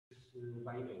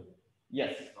by email?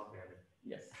 Yes. Okay.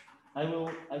 Yes. I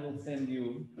will send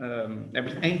you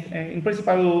everything. In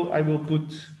principle, I will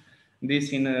put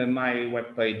this in my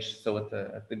web page, so at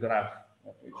the graph.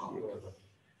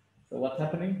 So what's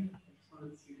happening?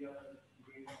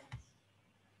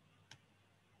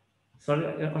 Sorry,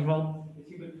 Oswald?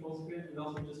 If you could full screen and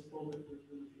also just pull the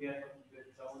PDF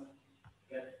so I want to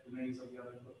get the names of the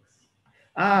other books.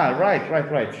 Ah, right.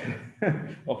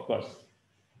 Of course.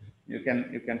 You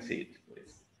can see it,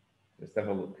 please. Just have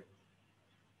a look.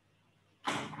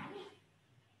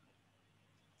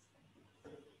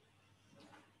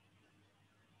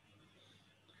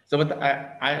 So, but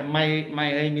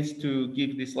my aim is to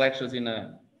give these lectures in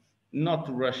a not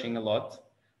rushing a lot.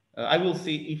 I will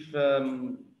see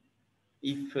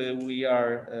if we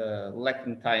are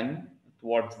lacking time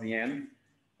towards the end.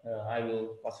 I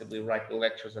will possibly write the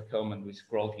lectures at home and we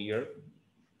scroll here.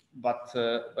 But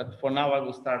for now, I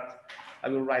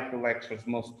will write the lectures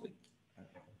mostly,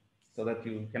 so that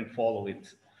you can follow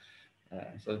it,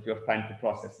 so that you have time to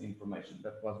process the information.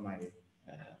 That was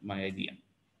my idea.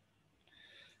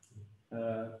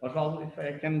 Osvaldo, if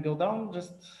I can go down,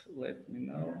 just let me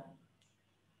know.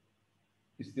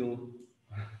 You still?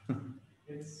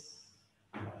 It's.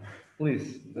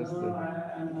 Please. Just no,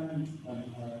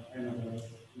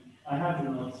 I have the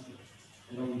notes.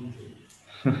 I don't need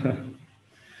to.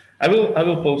 I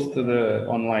will post to the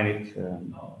online it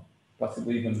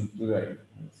possibly even today.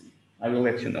 I will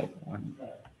let you know.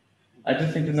 I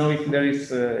just need to know if there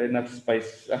is enough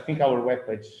space. I think our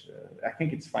webpage. I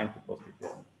think it's fine to post it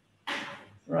there.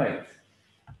 Right.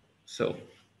 So,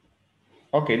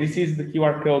 okay, this is the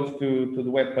QR code to the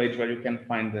web page where you can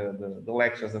find the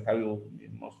lectures that I will be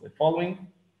mostly following.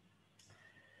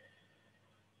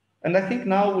 And I think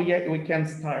now we can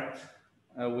start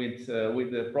with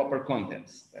the proper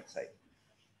contents, let's say.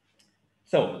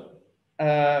 So,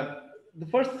 the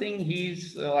first thing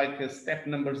is like step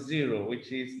number 0,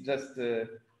 which is just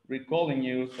recalling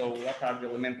you. So, what are the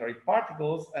elementary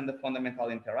particles and the fundamental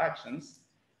interactions?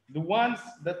 The ones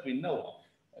that we know of,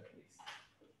 at least.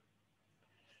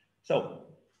 So,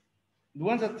 the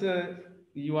ones that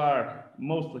you are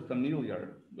mostly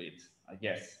familiar with, I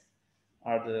guess,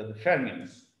 are the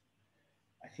fermions.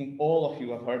 I think all of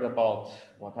you have heard about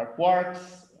what are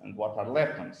quarks and what are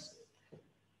leptons.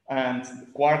 And the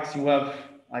quarks, you have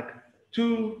like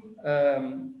two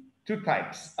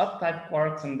types, up-type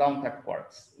quarks and down-type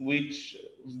quarks, which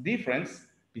difference,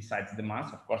 besides the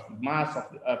mass, of course, the mass of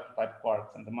the up-type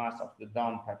quarks and the mass of the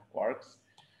down-type quarks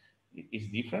is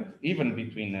different, even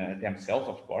between themselves,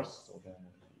 of course. So the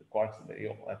quarks, they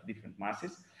all have different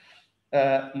masses.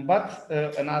 But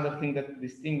another thing that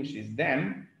distinguishes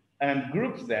them and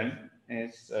groups them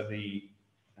is the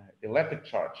electric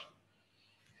charge.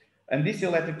 And this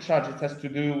electric charge, it has to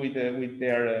do with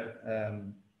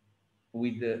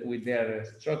their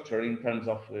structure in terms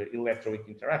of electroweak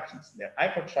interactions, their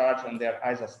hypercharge and their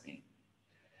isospin.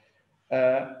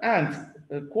 And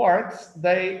quarks,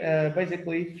 they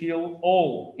basically feel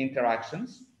all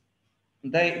interactions.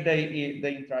 They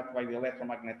interact by the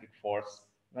electromagnetic force,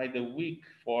 by the weak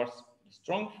force,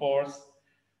 strong force,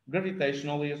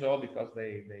 gravitationally as well, because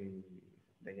they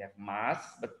have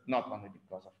mass, but not only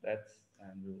because of that.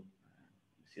 And we'll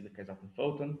see the case of the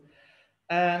photon.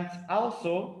 And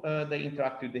also they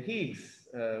interact with the Higgs,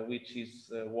 which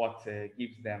is what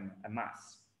gives them a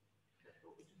mass.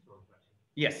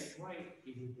 Yes. Why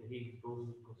isn't the Higgs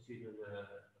boson considered a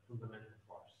fundamental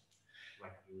force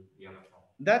like the other force?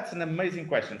 That's an amazing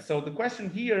question. So the question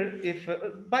here, if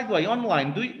by the way,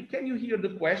 online, can you hear the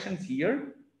questions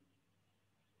here?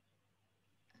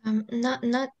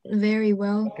 Not very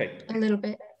well. Okay. A little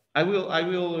bit. I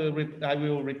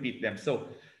will repeat them. So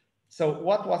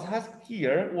what was asked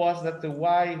here was that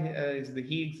why is the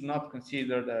Higgs not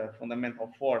considered a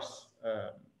fundamental force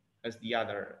as the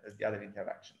other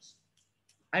interactions?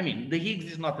 I mean, the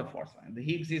Higgs is not a force line. The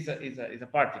Higgs is a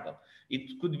particle.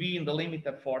 It could be in the limit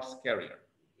of force carrier,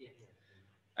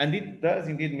 and it does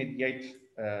indeed mediate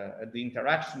the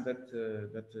interaction that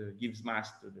gives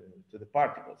mass to the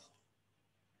particles.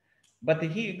 But the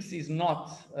Higgs is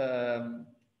not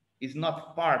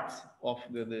part of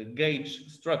the gauge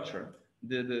structure,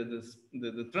 the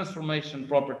transformation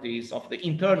properties of the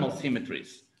internal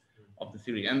symmetries of the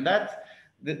theory, and that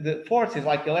the forces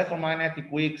like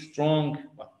electromagnetic, weak, strong,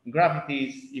 gravity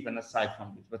is even aside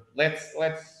from this. But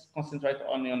let's concentrate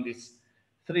only on these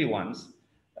three ones.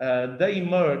 They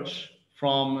emerge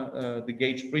from the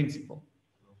gauge principle.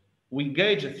 We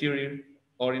gauge a theory,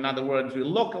 or in other words, we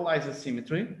localize a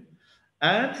symmetry,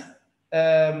 and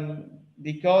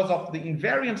because of the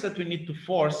invariance that we need to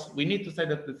force, we need to say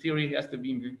that the theory has to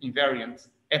be invariant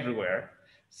everywhere.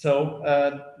 So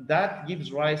that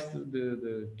gives rise to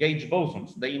the gauge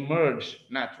bosons. They emerge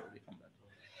naturally from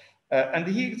that. And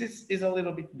the Higgs is a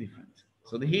little bit different.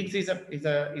 So the Higgs is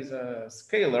a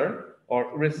scalar,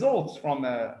 or results from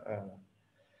a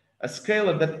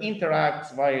scalar that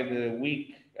interacts via the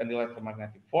weak and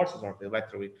electromagnetic forces, or the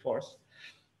electroweak force,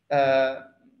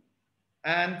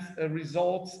 and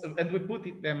results, and we put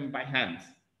them by hand.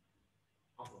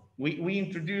 We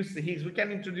introduce the Higgs. We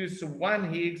can introduce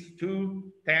 1 Higgs,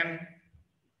 2, 10,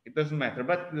 it doesn't matter.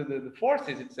 But the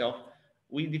forces itself,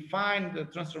 we define the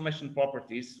transformation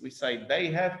properties. We say they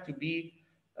have to be,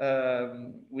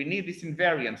 we need this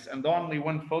invariance, and only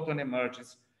one photon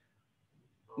emerges.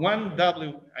 One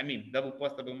W, I mean, double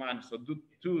plus, double minus, so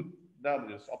 2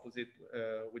 W's opposite,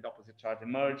 with opposite charge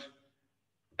emerge.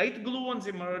 8 gluons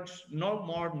emerge, no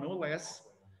more, no less,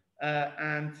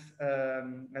 and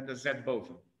the Z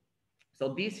boson.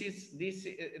 So this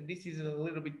is a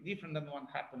little bit different than what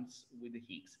happens with the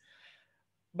Higgs.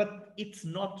 But it's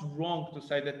not wrong to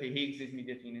say that the Higgs is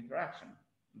mediating interaction.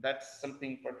 That's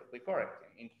something perfectly correct.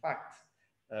 In fact,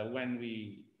 when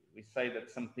we say that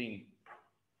something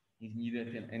is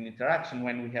mediating an interaction,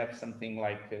 when we have something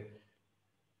like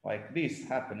this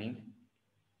happening,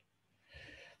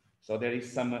 so there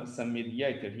is some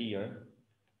mediator here,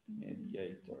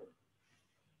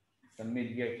 some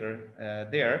mediator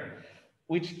there,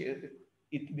 which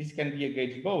this can be a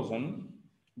gauge boson,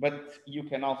 but you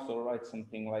can also write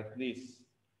something like this,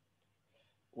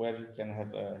 where you can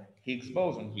have a Higgs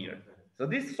boson here. So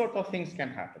these sort of things can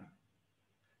happen.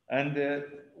 And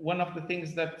one of the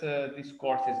things that this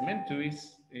course is meant to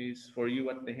is for you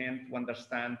at the end to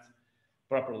understand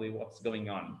properly what's going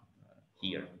on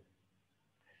here.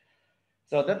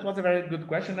 So that was a very good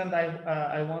question, and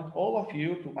I want all of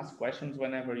you to ask questions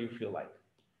whenever you feel like.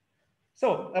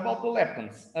 So about the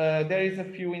leptons, there is a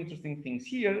few interesting things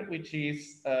here, which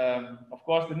is, of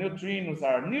course, the neutrinos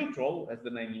are neutral, as the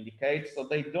name indicates, so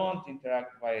they don't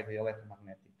interact via the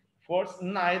electromagnetic force,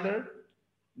 neither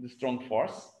the strong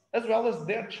force, as well as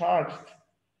their charged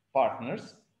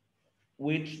partners,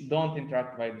 which don't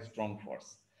interact via the strong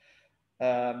force.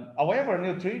 However,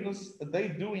 neutrinos, they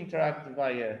do interact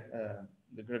via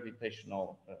the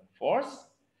gravitational force.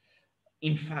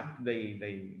 In fact,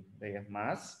 they have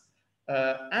mass.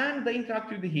 And they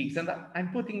interact with the Higgs. And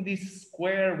I'm putting this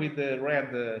square with the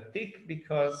red tick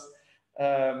because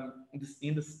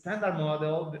in the standard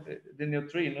model, the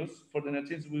neutrinos, for the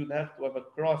neutrinos, we would have to have a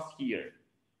cross here,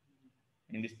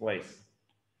 in this place.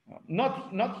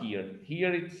 Not here.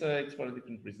 Here it's for a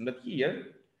different reason. But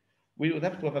here, we would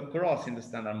have to have a cross in the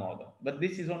standard model. But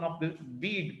this is one of the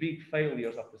big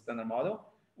failures of the standard model,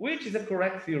 which is a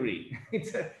correct theory.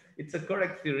 It's a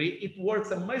correct theory. It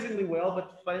works amazingly well,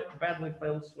 but badly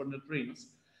fails for neutrinos.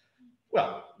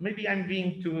 Well, maybe I'm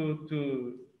being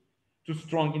too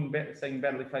strong in saying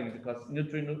badly failing, because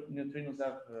neutrinos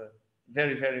have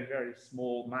very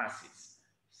small masses.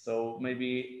 So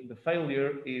maybe the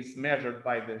failure is measured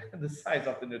by the size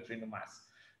of the neutrino mass.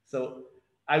 So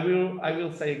I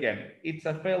will say again, it's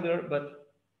a failure, but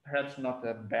perhaps not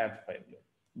a bad failure.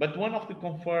 But one of the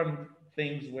confirmed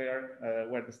things where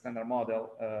the standard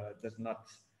model does not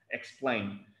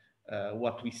explain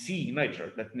what we see in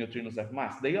nature, that neutrinos have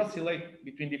mass. They oscillate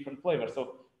between different flavors.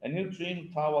 So a neutrino,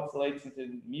 tau, oscillates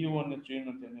into muon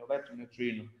neutrino, into an electron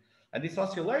neutrino. And this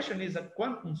oscillation is a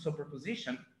quantum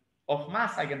superposition of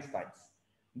mass eigenstates.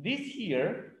 This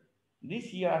here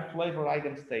are flavor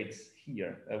eigenstates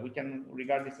here. We can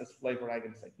regard this as flavor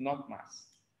eigenstate, not mass.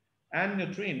 And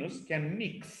neutrinos can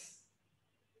mix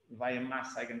via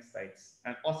mass eigenstates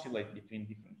and oscillate between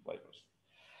different flavors.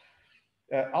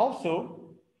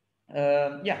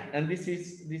 And this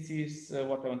is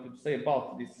what I wanted to say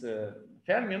about these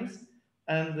fermions.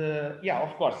 And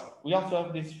of course, we also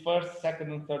have this first,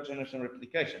 second, and third generation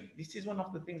replication. This is one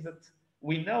of the things that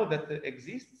we know that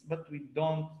exists, but we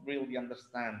don't really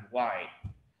understand why.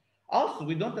 Also,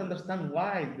 we don't understand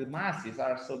why the masses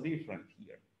are so different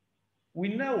here. We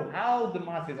know how the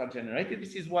masses are generated.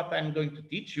 This is what I'm going to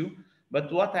teach you,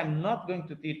 but what I'm not going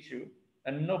to teach you,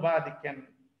 and nobody can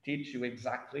teach you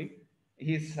exactly,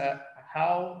 is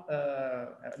how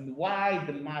and why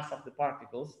the mass of the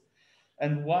particles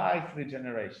and why 3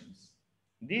 generations.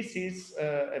 This is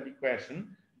a big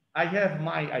question. I have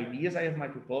my ideas, I have my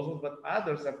proposals, but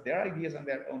others have their ideas and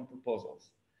their own proposals.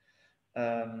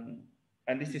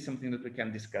 And this is something that we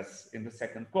can discuss in the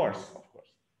second course, of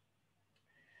course.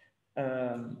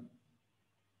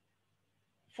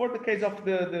 For the case of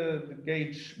the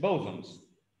gauge bosons,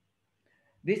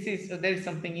 there is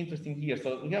something interesting here.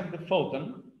 So we have the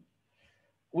photon,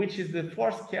 which is the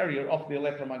force carrier of the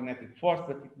electromagnetic force,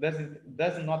 but it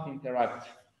does not interact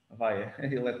via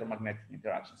electromagnetic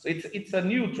interaction. So it's a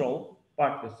neutral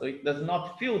particle, so it does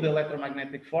not feel the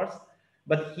electromagnetic force,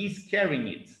 but he's carrying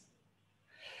it.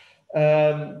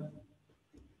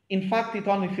 In fact, it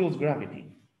only feels gravity.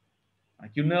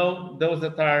 Like, you know, those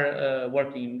that are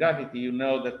working in gravity, you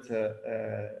know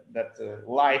that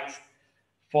light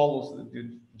follows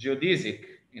the geodesic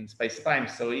in space-time.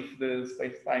 So if the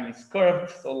space-time is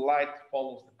curved, so light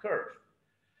follows the curve.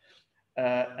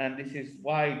 And this is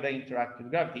why they interact with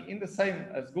gravity. In the same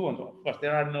as gluons, of course,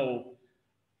 there are no,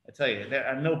 let's say, there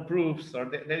are no proofs, or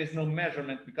there is no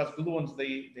measurement, because gluons,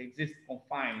 they exist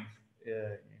confined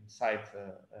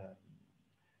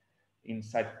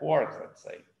inside quarks, let's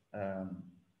say,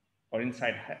 or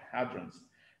inside hadrons.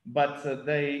 But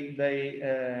they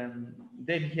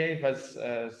behave as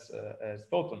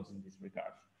photons in this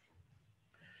regard.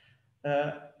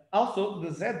 Also,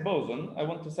 the Z boson, I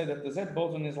want to say that the Z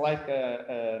boson is like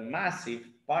a massive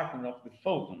partner of the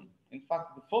photon. In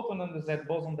fact, the photon and the Z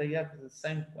boson, they have the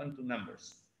same quantum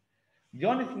numbers. The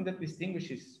only thing that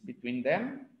distinguishes between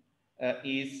them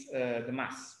is the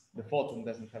mass. The photon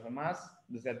doesn't have a mass,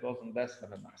 the Z boson does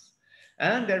have a mass.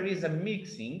 And there is a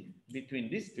mixing between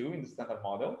these two in the standard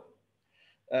model,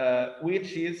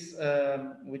 which is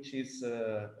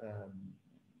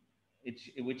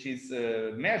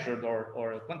measured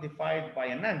or quantified by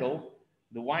an angle,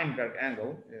 the Weinberg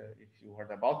angle, if you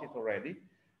heard about it already,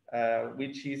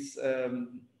 which is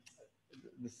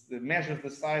measures the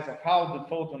size of how the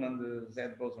photon and the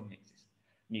Z boson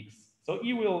mix. So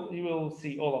you will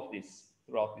see all of this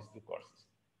throughout these two courses.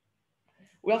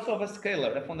 We also have a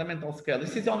scalar, a fundamental scale.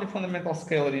 This is the only fundamental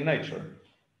scalar in nature,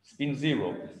 spin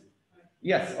 0.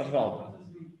 Yes, Osvaldo. What does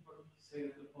it mean to say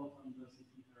that the photon doesn't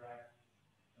interact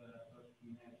with the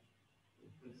net?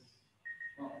 Because,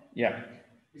 well, yeah.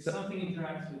 if something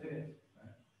interacts with it,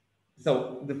 right?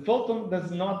 So the photon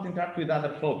does not interact with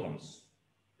other photons.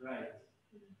 Right.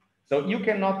 So you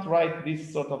cannot write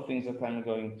these sort of things that I'm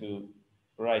going to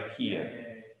write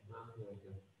here.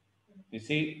 You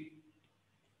see?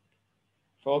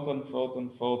 Photon,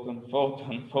 photon, photon,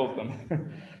 photon,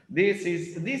 photon. This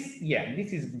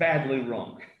is badly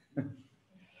wrong.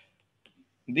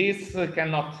 This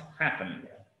cannot happen.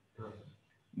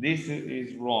 This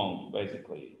is wrong,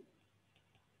 basically.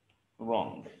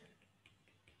 Wrong.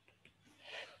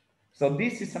 So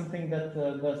this is something that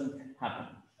doesn't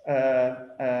happen.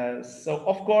 So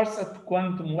of course, at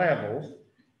quantum level,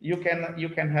 you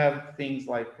can have things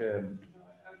like. I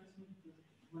just mean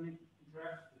when it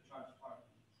interacts with the charged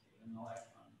particles, an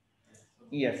electron. Right? So,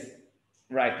 Yes,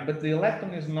 right. But the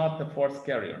electron is not a force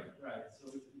carrier. right. So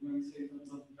when you say it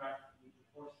doesn't interact with the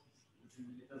forces,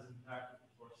 it doesn't interact with the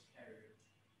force carrier.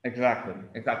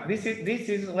 Exactly. This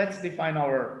is. Let's define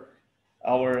our.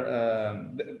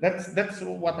 That's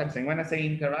what I'm saying. When I say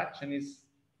interaction,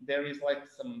 there is like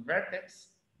some vertex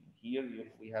here.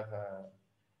 We have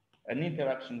an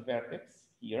interaction vertex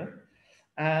here,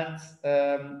 and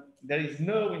there is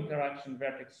no interaction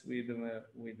vertex with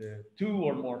two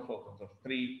or more photons, or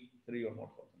three or more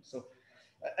photons. So,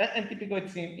 and typically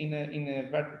it's in a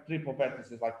triple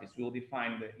vertices like this. We'll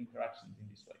define the interactions in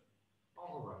this way.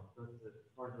 All right, but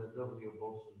for the W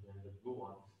bosons and the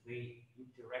gluons, they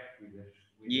interact with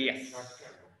Yes. the charge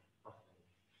carrier.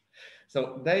 So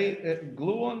they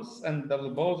gluons and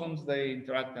double bosons, they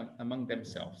interact among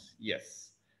themselves.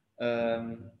 Yes,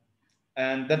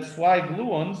 and that's why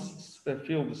gluons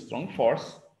feel the strong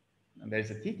force, and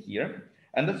there's a tick here,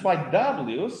 and that's why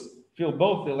W's feel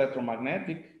both the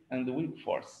electromagnetic and the weak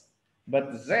force.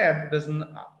 But Z doesn't,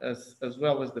 as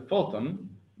well as the photon,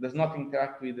 does not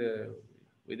interact with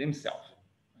himself.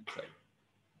 I'd say.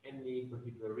 Any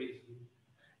particular reason?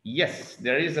 Yes,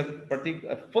 there is a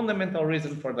fundamental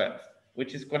reason for that,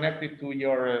 which is connected to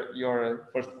your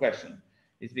first question.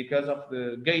 It's because of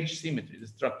the gauge symmetry, the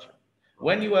structure.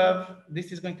 When you have,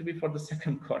 this is going to be for the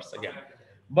second course again,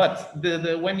 but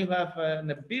when you have an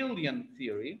abelian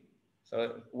theory,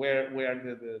 so where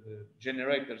the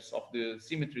generators of the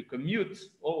symmetry commute,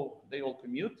 they all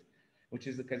commute, which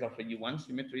is the case of a U1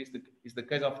 symmetry, is the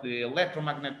case of the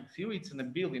electromagnetic theory. It's an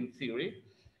abelian theory.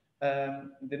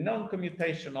 The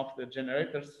non-commutation of the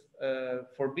generators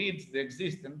forbids the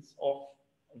existence of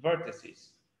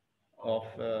vertices of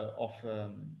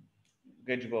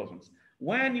gauge bosons.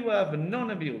 When you have a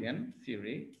non-abelian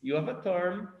theory, you have a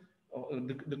term,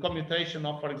 the commutation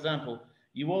of, for example,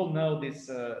 you all know this,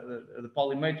 the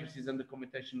polymatrices and the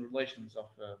commutation relations of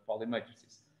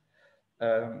polymatrices.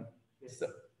 So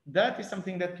that is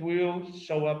something that will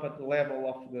show up at the level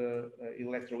of the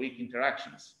electroweak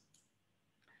interactions.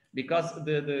 because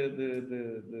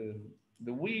the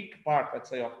weak part, let's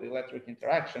say, of the electric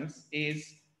interactions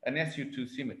is an SU2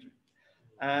 symmetry.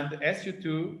 And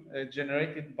SU2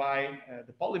 generated by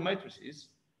the Pauli matrices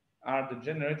are the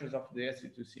generators of the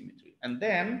SU2 symmetry. And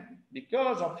then,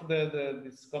 because of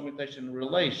this commutation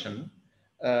relation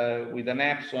with an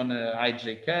epsilon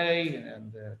ijk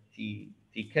and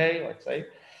tk, let's say,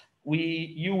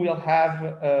 you will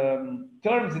have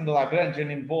terms in the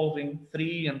Lagrangian involving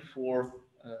 3 and 4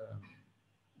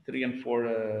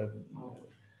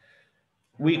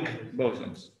 weak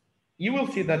bosons. You will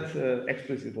see that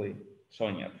explicitly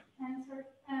showing up.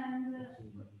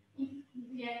 If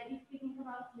we think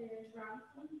about the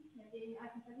graviton, the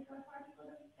hypothetical particle,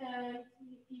 it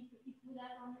would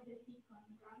have only the peak on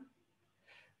gravity.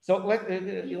 So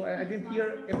I didn't hear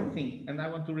everything, and I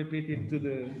want to repeat it to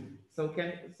the. So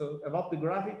about the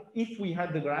gravity, if we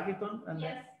had the graviton, and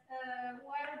yes,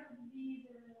 where would be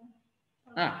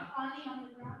the only on the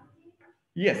gravity?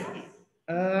 Yes.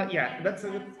 Yeah, that's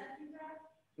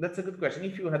a good question.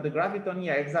 If you had the graviton,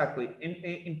 yeah, exactly.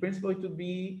 In principle, it would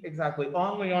be exactly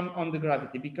only on the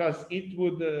gravity, because it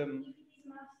would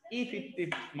if it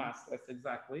is massless,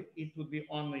 exactly, it would be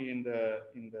only in the.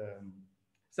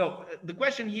 So the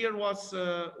question here was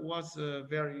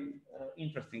very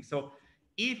interesting. So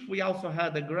if we also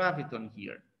had a graviton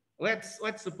here, let's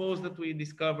suppose that we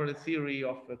discover a theory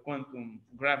of quantum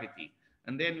gravity,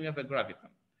 and then we have a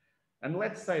graviton. And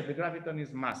let's say the graviton is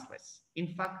massless. In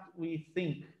fact, we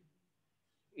think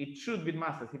it should be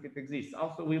massless if it exists.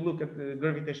 Also, we look at the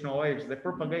gravitational waves that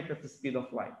propagate at the speed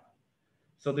of light.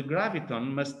 So the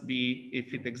graviton must be,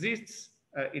 if it exists,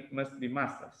 it must be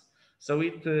massless. So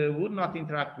it would not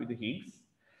interact with the Higgs.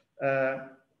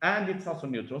 And it's also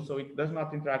neutral, so it does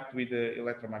not interact with the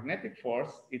electromagnetic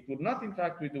force. It would not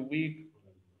interact with the weak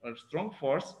or strong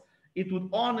force. It would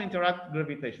only interact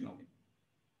gravitationally,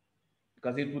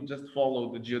 because it would just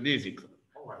follow the geodesics.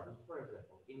 All right. For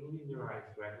example, in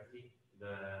linearized gravity,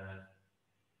 the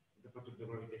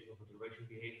gravitational perturbation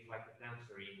behaves like a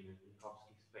tensor in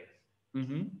Minkowski space.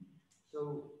 Mm-hmm.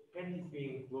 So can this be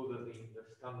included in the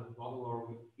standard model,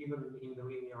 or even in the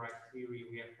linearized theory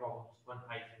we have problems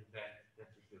quantizing that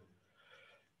tensor field?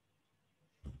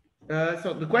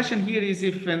 So the question here is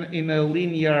if in a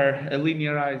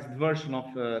linearized version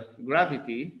of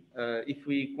gravity, if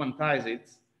we quantize it,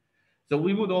 so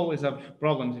we would always have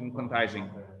problems in quantizing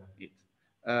it.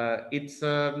 It's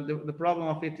the problem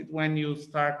of it when you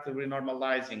start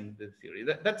renormalizing the theory.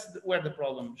 That's where the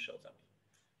problem shows up.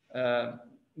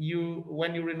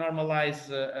 When you renormalize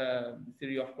the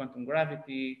theory of quantum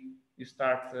gravity, you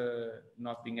start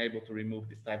not being able to remove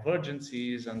these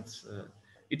divergences, and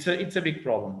it's a big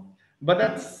problem. But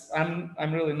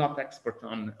I'm really not expert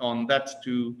on that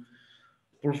to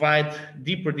provide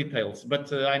deeper details.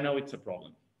 But I know it's a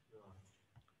problem.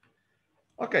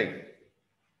 Okay,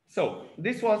 so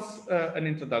this was an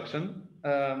introduction.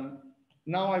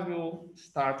 Now I will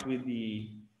start with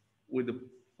the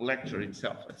lecture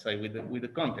itself. Let's say with the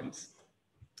contents,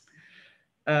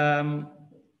 and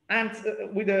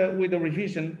with a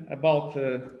revision about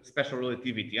special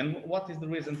relativity and what is the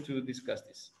reason to discuss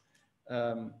this.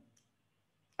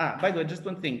 By the way, just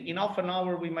one thing. In half an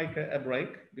hour we make a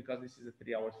break, because this is a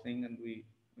 3-hour thing, and we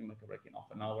make a break in half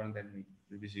an hour, and then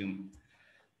we resume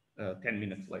 10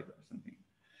 minutes later or something.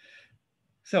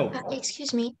 So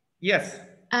excuse me. Yes.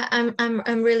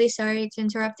 I'm really sorry to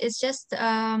interrupt. It's just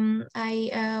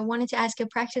I wanted to ask a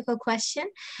practical question.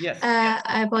 Yes.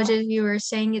 I apologize if you were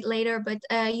saying it later, but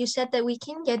you said that we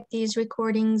can get these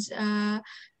recordings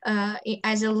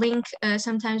as a link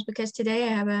sometimes, because today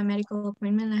I have a medical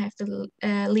appointment. I have to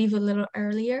leave a little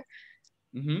earlier.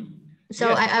 Mm-hmm. So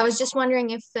yes. I was just wondering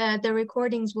if the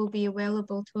recordings will be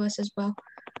available to us as well.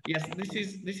 Yes,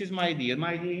 this is my idea.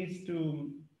 My idea is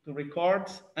to record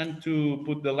and to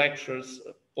put the lectures,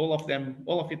 all of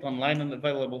it online and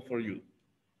available for you.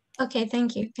 Okay,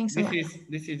 thank you. Thanks a lot.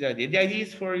 This is the idea. The idea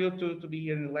is for you to be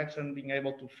here in the lecture and being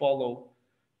able to follow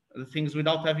the things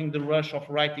without having the rush of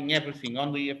writing everything,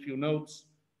 only a few notes,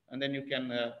 and then you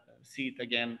can see it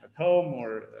again at home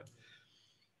or.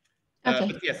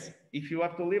 Okay. But yes, if you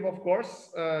have to leave, of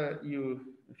course, you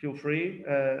feel free,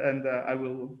 and I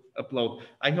will upload.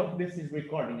 I hope this is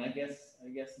recording. I guess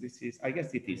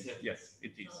it is. Yes,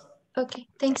 it is. Okay,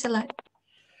 thanks a lot.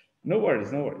 No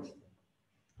worries, no worries.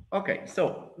 Okay,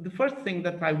 so the first thing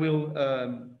that I will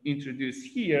introduce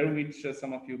here, which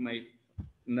some of you may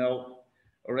know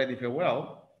already very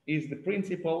well, is the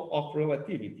principle of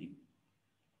relativity.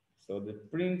 So the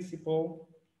principle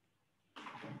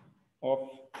of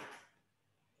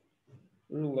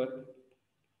relativity.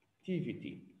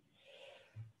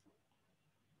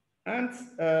 And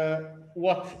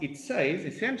what it says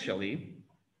essentially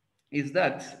is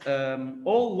that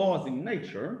all laws in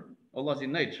nature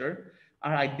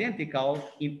are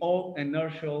identical in all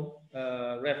inertial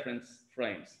reference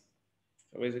frames.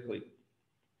 So basically,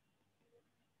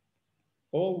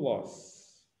 all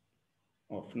laws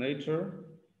of nature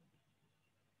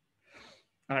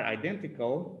are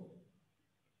identical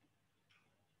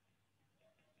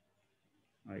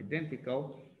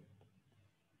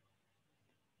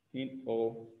in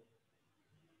all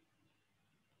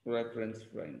reference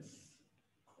frames.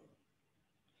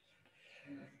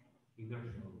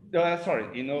 Inertial.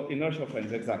 Sorry, inertial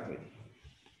frames, exactly.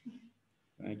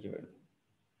 Thank you very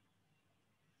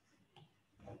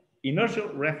much. Inertial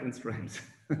reference frames.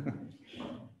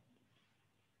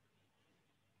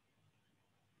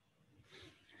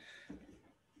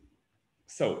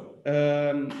 So,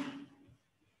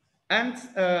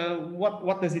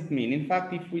 what does it mean? In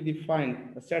fact, if we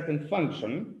define a certain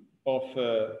function of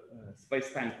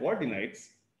space-time coordinates,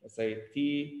 let's say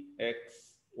t, x,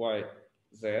 y,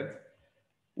 z,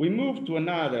 we move to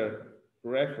another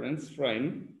reference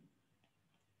frame,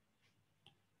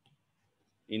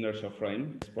 inertial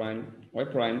frame, x prime, y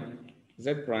prime,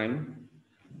 z prime,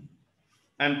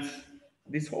 and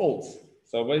this holds.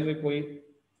 So basically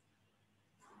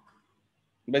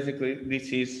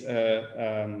this is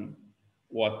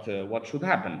what should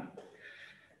happen.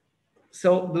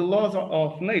 So the laws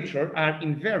of nature are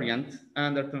invariant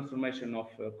under transformation of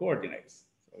coordinates.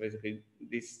 So basically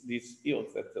this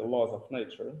yields that the laws of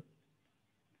nature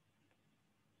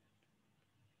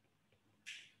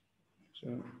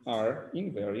are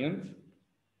invariant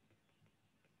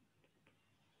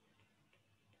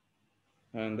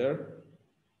under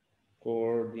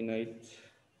coordinate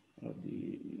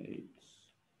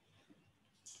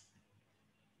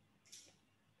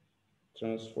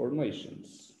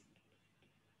transformations.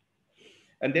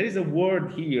 And there is a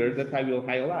word here that I will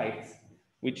highlight,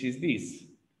 which is this,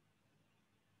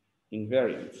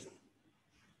 invariant.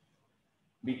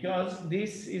 Because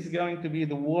this is going to be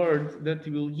the word that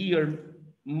you will hear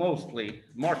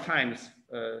more times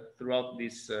throughout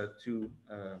these two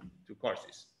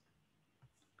courses.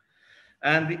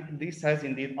 And this has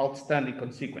indeed outstanding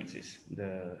consequences.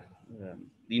 The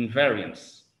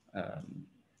invariance,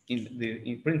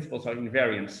 in principles of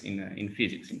invariance in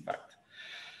physics, in fact.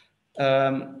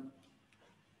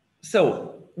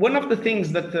 So one of the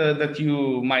things that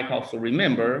you might also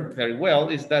remember very well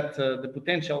is that the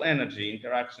potential energy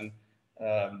interaction.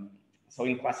 So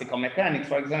in classical mechanics,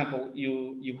 for example,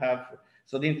 you have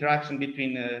the interaction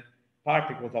between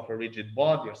particles of a rigid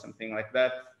body or something like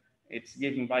that. It's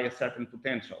given by a certain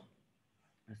potential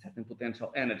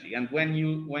energy. And when,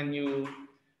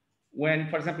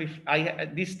 for example, if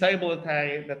this table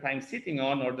that I'm sitting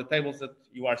on, or the tables that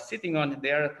you are sitting on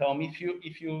there at home, if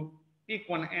you pick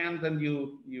one end and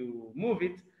you move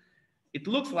it, it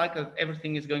looks like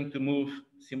everything is going to move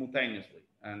simultaneously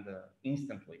and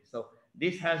instantly. So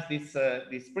this has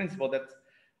this principle that,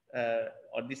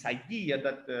 or this idea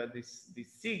that this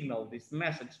signal, this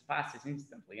message passes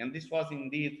instantly, and this was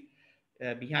indeed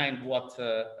behind what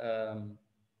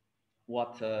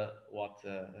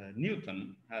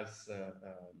Newton has.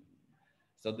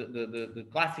 So the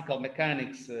classical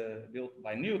mechanics built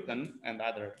by Newton and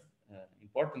other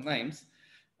important names,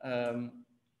 the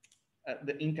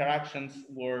interactions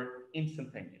were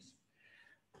instantaneous.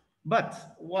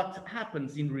 But what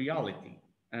happens in reality,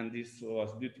 and this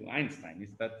was due to Einstein,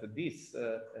 is that this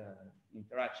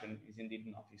interaction is indeed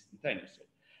not instantaneous.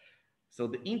 So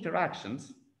the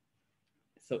interactions,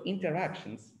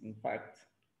 in fact,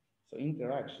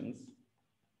 interactions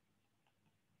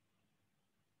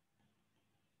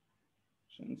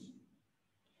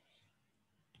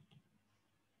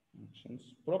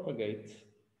propagate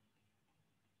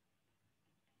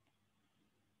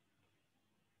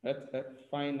at a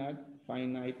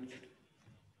finite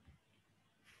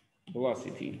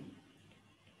velocity,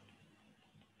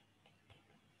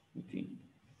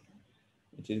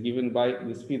 which is given by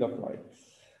the speed of light.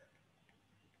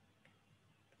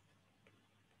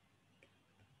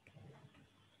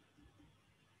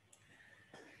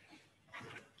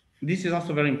 This is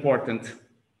also very important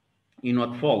in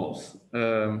what follows,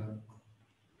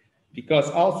 because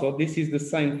also this is the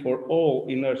same for all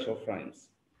inertial frames.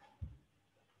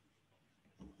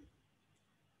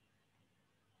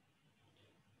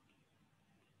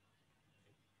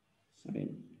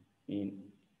 Same in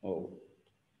all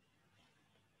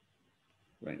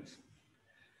frames.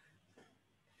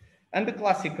 And the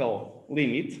classical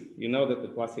limit, you know that the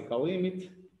classical limit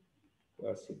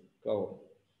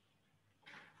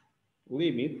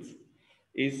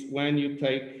is when you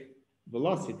take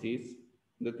velocities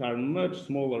that are much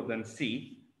smaller than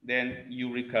c, then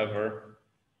you recover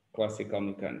classical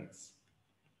mechanics.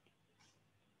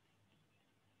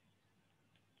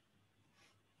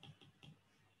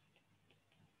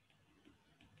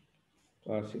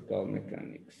 Classical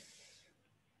mechanics.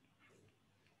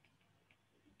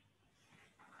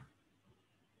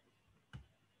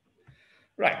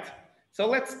 Right. So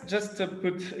let's just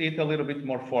put it a little bit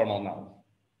more formal now.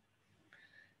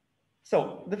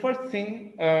 So the first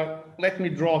thing, let me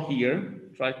draw here,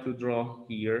 try to draw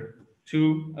here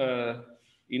two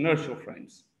inertial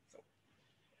frames. So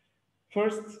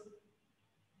first,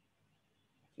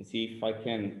 let's see if I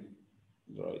can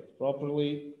draw it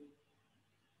properly.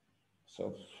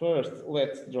 So first,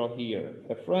 let's draw here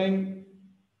a frame.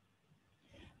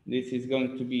 This is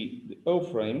going to be the O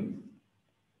frame.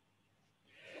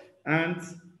 And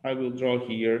I will draw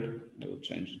here, I will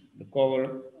change the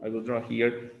color. I will draw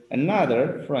here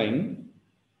another frame.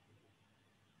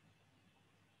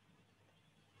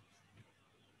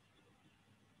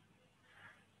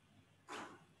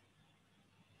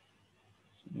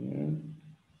 Here.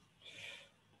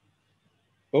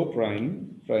 O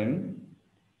prime frame,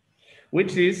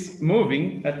 which is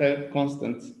moving at a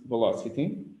constant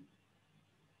velocity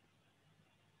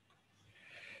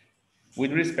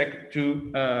with respect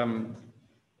to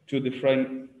the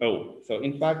frame O. So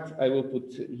in fact, I will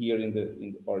put here in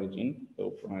the origin O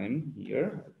prime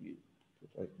here. Let me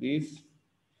put like this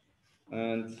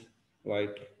and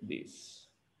like this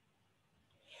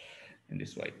in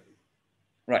this way.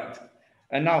 Right.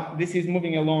 And now this is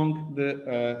moving along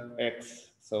the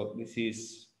X. So this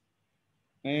is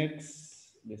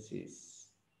X, this is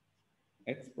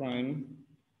X prime.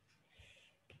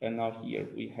 And now here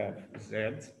we have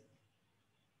Z.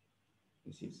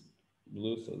 This is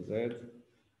blue, so Z,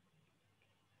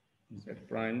 Z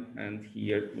prime. And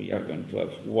here we are going to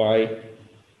have Y.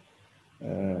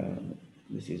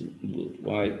 This is blue,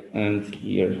 Y. And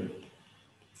here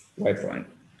Y prime.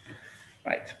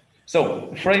 Right.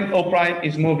 So frame O prime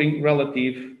is moving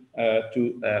relative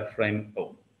to frame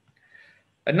O.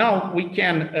 And now we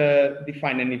can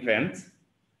define an event.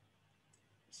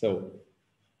 So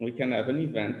we can have an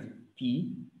event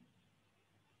P,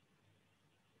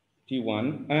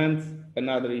 P1, and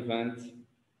another event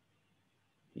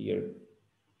here,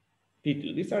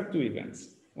 P2. These are two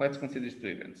events. Let's consider these two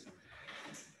events.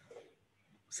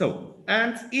 So,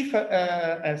 and if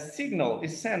a signal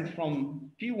is sent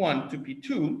from P1 to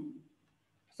P2,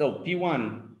 so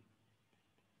P1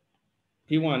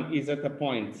 is at a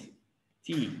point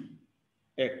T,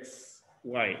 X,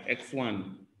 Y,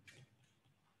 X1,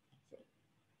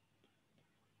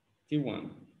 T1,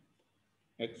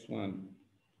 X1,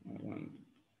 Y1,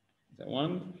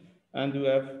 Z1, and you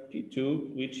have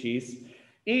P2, which is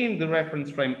in the reference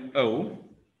frame O.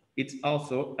 It's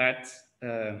also at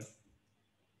T2,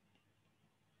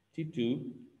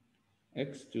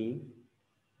 X2,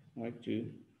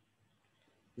 Y2,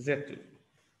 Z2.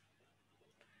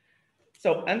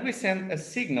 So, and we send a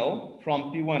signal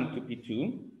from P1 to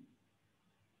P2,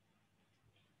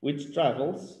 which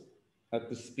travels at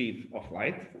the speed of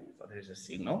light. So there is a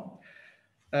signal,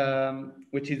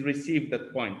 which is received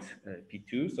at point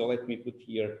P2. So let me put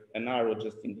here an arrow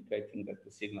just indicating that the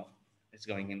signal is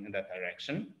going in that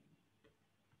direction.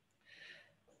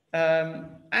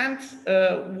 And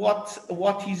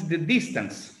what is the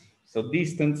distance? So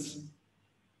distance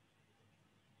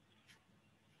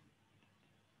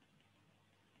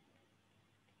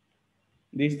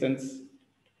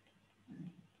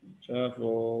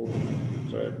traveled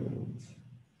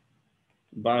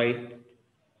by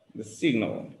the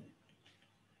signal.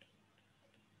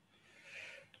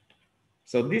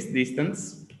 So this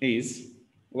distance is,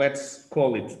 let's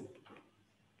call it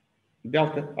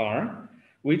delta R,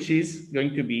 which is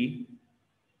going to be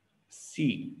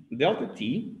C delta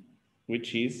T,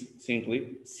 which is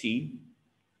simply C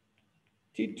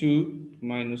T2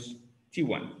 minus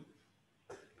T1.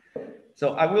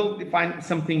 So I will define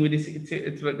something with this.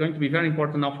 It's going to be very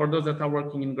important now for those that are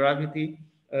working in gravity.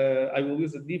 I will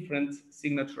use a different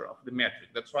signature of the metric.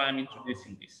 That's why I'm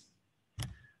introducing this.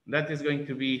 That is going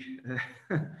to be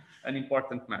an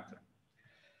important matter.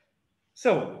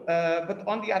 So, but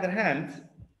on the other hand,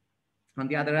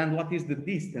 what is the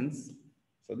distance?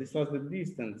 So this was the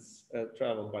distance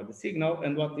traveled by the signal,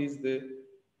 and what is the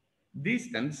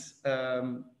distance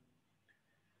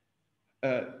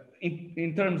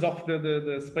in terms of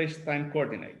the space-time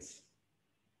coordinates?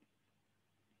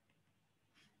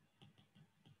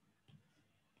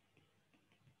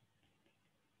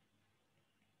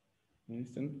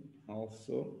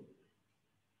 Also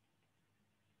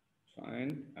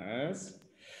fine as,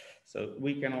 So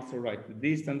we can also write the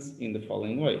distance in the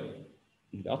following way.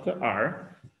 Delta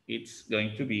r, it's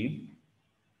going to be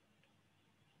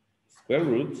square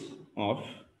root of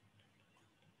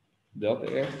delta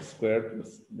x squared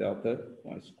plus delta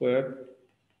y squared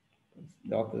plus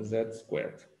delta z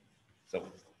squared. So,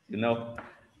 you know,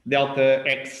 delta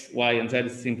x, y, and z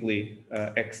is simply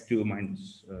x2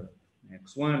 minus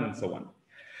x1 and so on.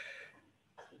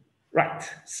 Right,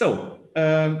 so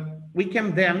we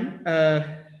can then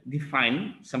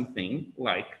define something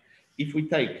like, if we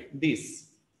take this,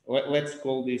 let's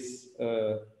call this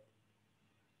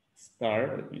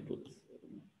star, let me put,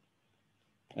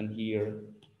 and here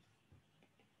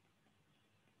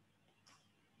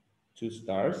 2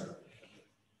 stars,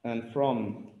 and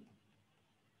from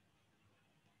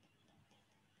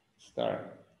star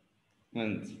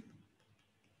and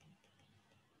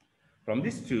from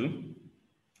these two,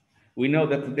 we know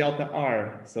that the delta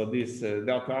r, so this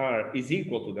delta r is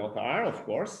equal to delta r, of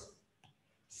course.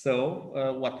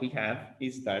 So what we have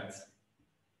is that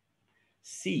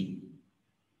c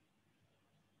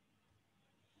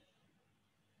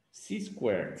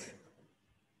squared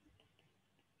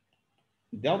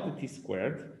delta t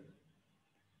squared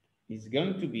is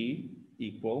going to be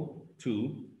equal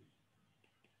to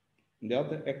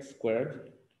delta x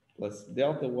squared plus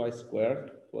delta y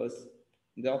squared plus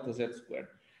delta z squared.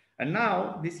 And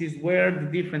now this is where the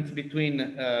difference between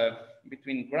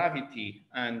gravity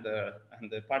and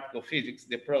the particle physics,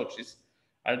 the approaches,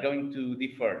 are going to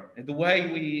differ. The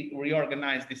way we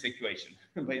reorganize this equation,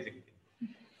 basically.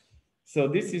 So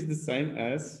this is the same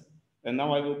as, and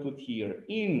now I will put here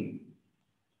in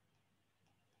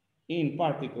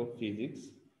particle physics,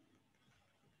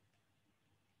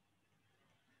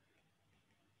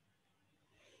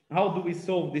 how do we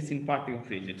solve this in particle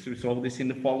physics? We solve this in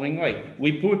the following way.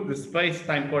 We put the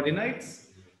space-time coordinates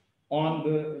on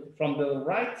from the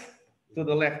right to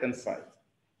the left-hand side.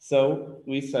 So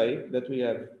we say that we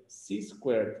have c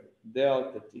squared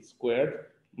delta t squared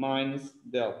minus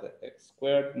delta x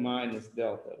squared minus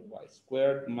delta y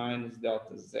squared minus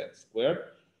delta z squared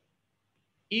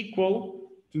equal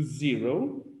to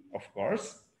 0, of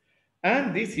course.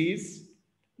 And this is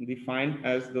defined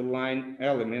as the line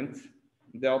element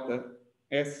delta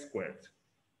s squared,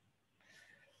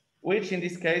 which in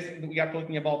this case, we are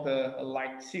talking about a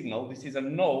light signal. This is a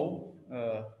null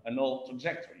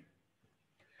trajectory.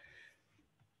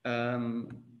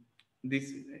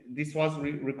 This was,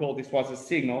 recall, this was a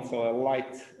signal, so a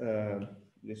light,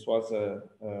 this was a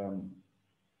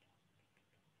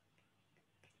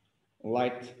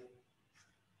light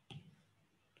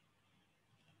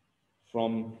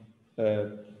from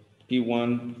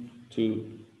P1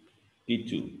 to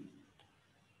P2.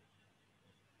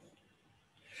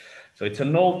 So it's a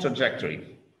null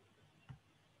trajectory.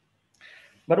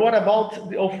 But what about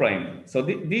the O frame? So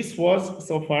this was,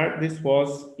 so far, this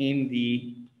was in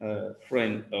the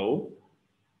frame O.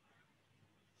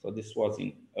 So this was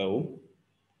in O.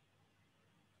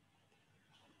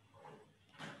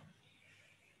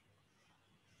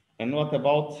 And what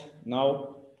about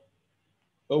now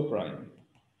O prime?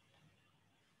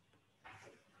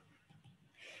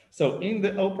 So in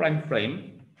the O prime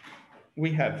frame,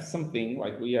 we have something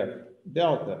like we have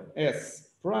delta S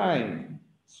prime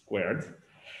squared.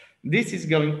 This is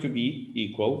going to be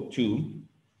equal to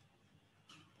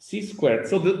c squared.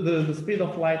 So the speed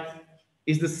of light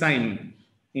is the same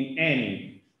in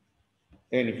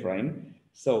any frame.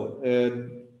 So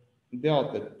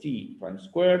delta t prime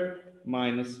squared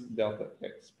minus delta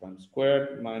x prime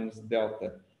squared minus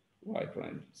delta y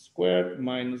prime squared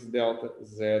minus delta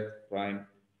z prime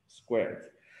squared.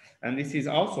 And this is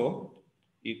also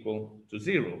equal to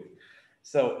 0.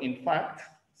 So in fact,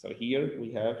 so here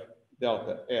we have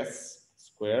delta s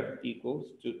squared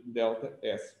equals to delta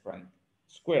s prime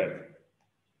squared.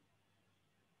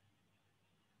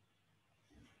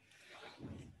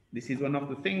 This is one of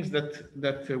the things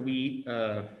that we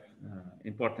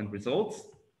important results.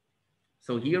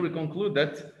 So here we conclude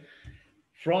that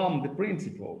from the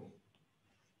principle,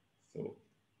 so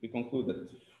we conclude that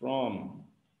from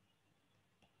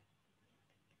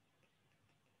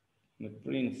the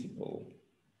principle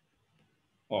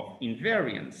of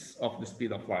invariance of the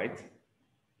speed of light,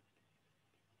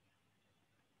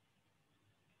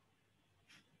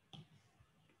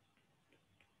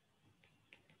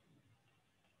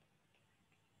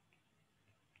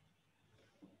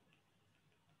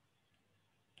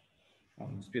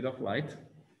 speed of light,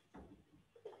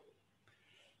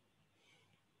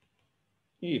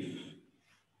 if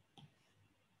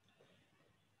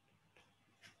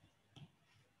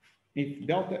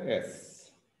delta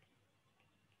s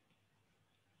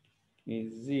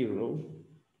is 0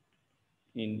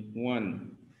 in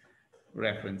one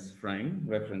reference frame,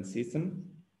 reference system.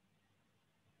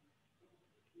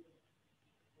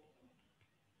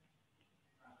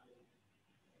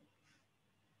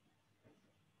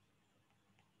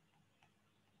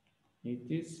 It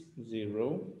is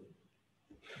 0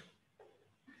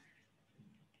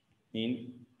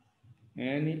 in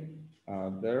any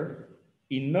other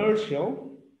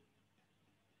inertial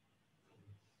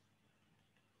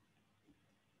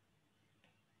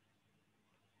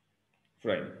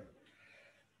frame.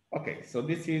 Okay, so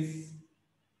this is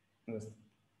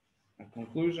a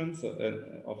conclusion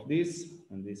of this,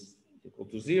 and this is equal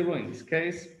to 0 in this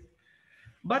case.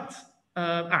 But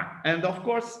and of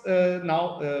course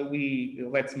now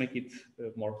let's make it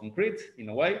more concrete in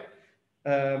a way.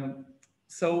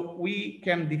 So we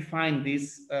can define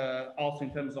this also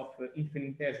in terms of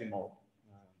infinitesimal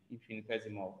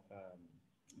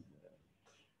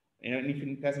an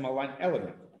infinitesimal line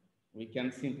element. We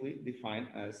can simply define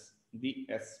as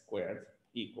ds squared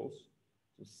equals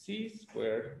to c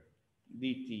squared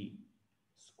dt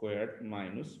squared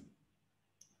minus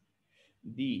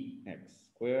dx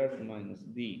squared minus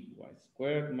dy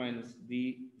squared minus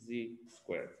dz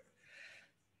squared.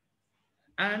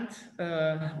 And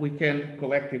we can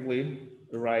collectively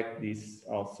write this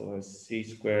also as c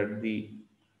squared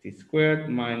dt squared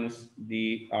minus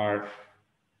dr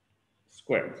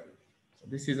squared. So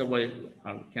this is a way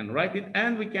how we can write it,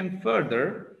 and we can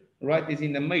further write this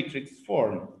in the matrix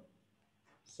form.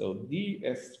 So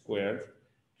ds squared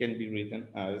can be written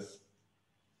as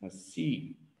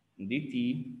c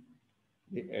dt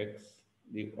dx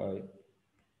dy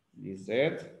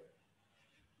dz,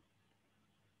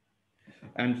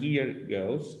 and here it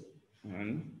goes,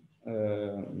 and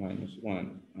minus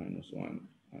 1 minus 1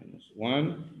 minus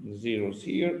 1, zeros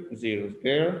here, zeros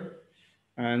there,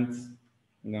 and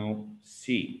now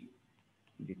c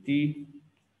dt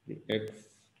dx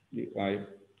dy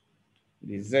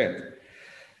dz.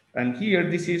 And here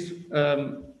this is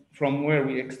from where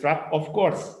we extract, of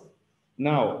course,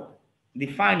 now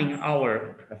defining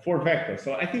our 4 vectors.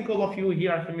 So I think all of you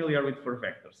here are familiar with 4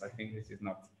 vectors. I think this is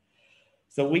not.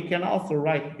 So we can also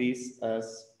write this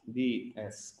as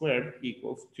ds squared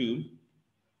equals to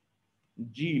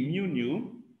g mu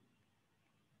nu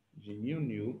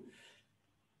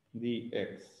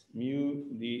dx mu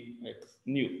dx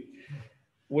nu,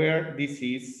 where this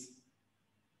is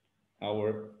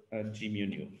our g mu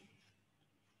nu.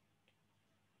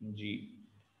 G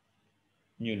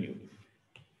mu nu.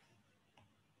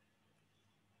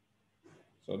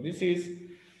 So this is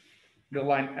the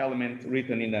line element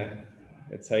written in a,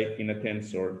 let's say, in a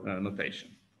tensor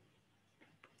notation.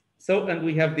 So, and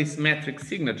we have this metric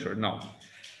signature now.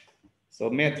 So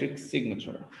metric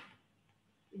signature.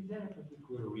 Is there a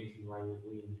particular reason why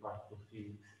we in particle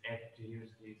physics have to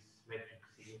use this metric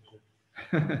signature?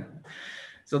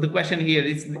 So the question here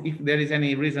is if there is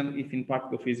any reason if in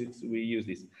particle physics we use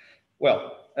this.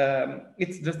 Well,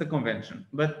 it's just a convention,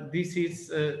 but this is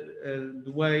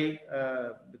the way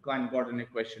the Klein-Gordon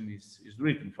equation is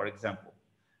written, for example.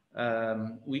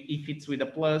 If it's with a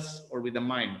plus or with a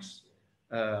minus,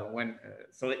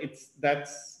 so it's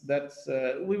that's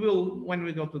we will, when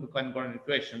we go to the Klein-Gordon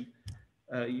equation,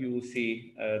 you will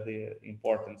see the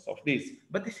importance of this.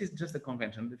 But this is just a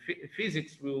convention. The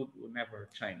physics will never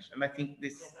change, and I think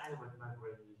this. Yes, I would not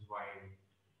is why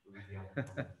we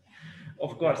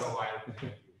of course.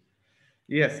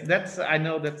 Yes, that's. I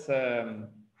know that's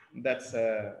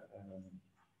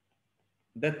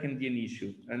that can be an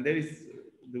issue, and there is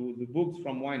the books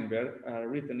from Weinberg are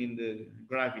written in the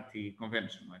gravity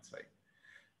convention, I'd say.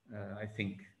 I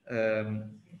think. That's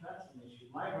an issue.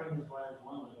 My brain is wired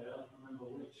one way, I don't remember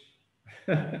which.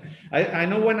 I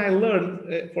know when I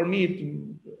learned, for me,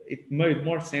 it made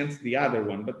more sense the other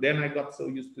one, but then I got so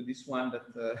used to this one that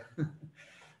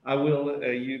I will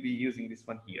be using this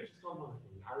one here.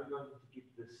 Are we going to keep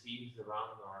the seeds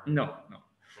around? Or? No.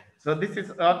 So this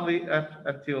is only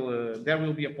until there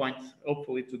will be a point,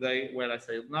 hopefully today, where I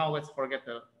say, now let's forget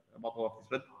about all of this.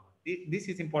 But this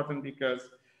is important because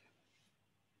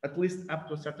at least up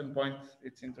to a certain point,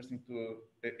 it's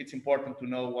important to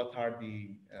know what are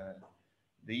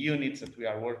the units that we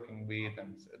are working with,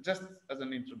 and just as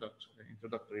an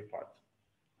introductory part.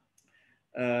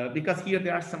 Because here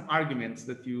there are some arguments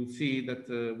that you see that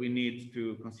we need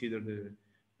to consider the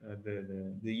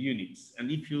units,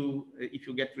 and if you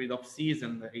get rid of C's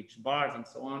and the H bars and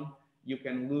so on, you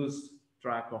can lose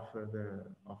track of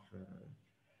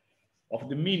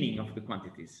the meaning of the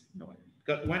quantities.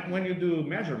 Because when you do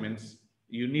measurements,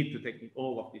 you need to take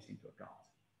all of this into account.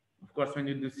 Of course, when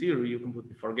you do theory, you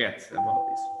completely forget about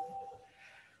this.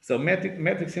 So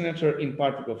metric signature in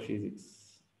particle physics.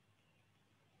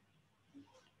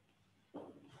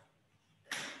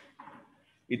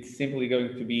 it's simply going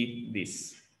to be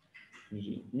this.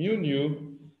 Mu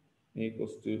nu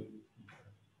equals to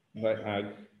by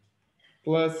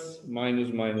plus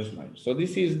minus minus minus. So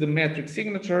this is the metric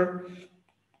signature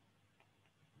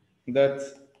that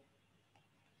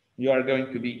you are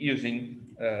going to be using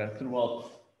throughout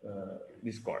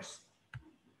this course.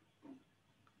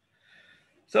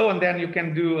 So, and then you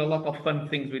can do a lot of fun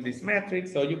things with this metric.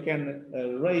 So you can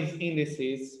raise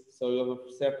indices. So you have a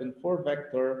certain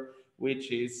 4-vector,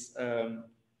 which is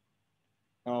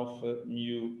alpha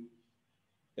mu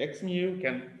x mu.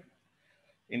 Can,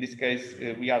 in this case,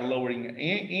 we are lowering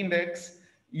index.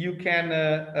 You can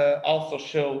also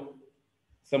show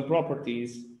some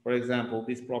properties. For example,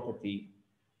 this property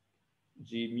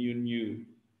G mu nu,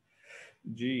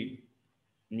 G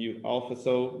mu alpha.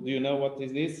 So do you know what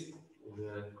is this?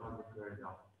 The contact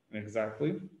alpha.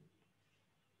 Exactly.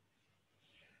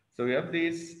 So we have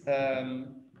this.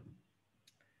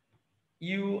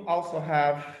 You also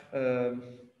have,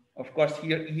 of course,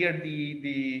 here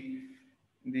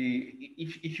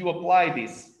if you apply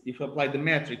this, if you apply the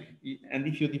metric, and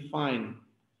if you define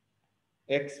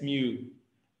x mu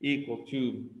equal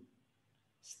to,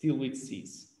 still with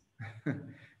c's,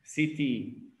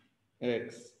 ct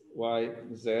x y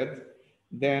z,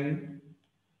 then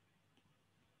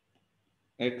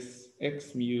x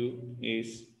mu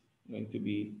is going to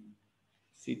be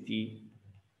ct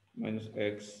minus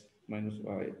x minus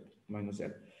y minus z.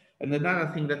 And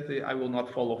another thing that I will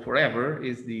not follow forever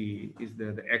is the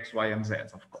x, y, and z,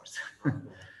 of course.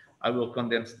 I will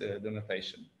condense the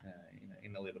notation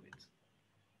in a little bit.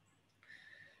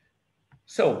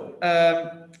 So,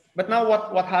 but now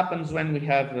what happens when we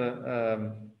have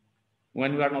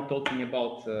when we are not talking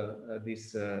about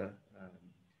these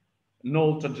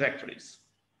null trajectories?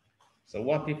 So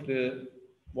what if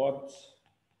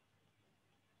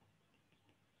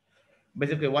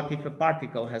basically what if a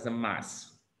particle has a mass?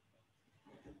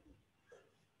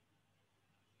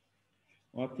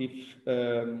 What if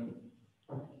a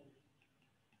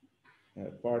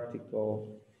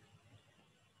particle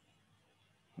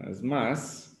has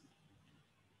mass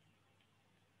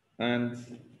and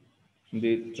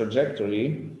the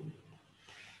trajectory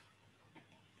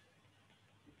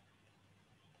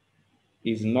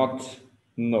is not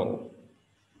null?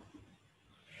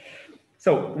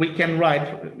 So we can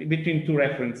write between two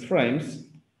reference frames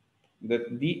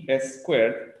that ds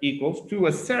squared equals to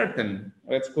a certain,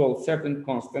 let's call certain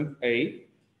constant a,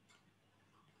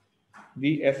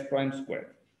 ds prime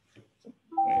squared. So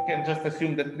we can just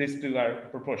assume that these two are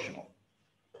proportional.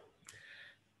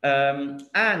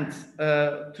 And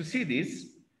to see this,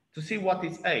 to see what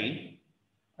is a,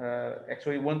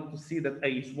 actually we want to see that a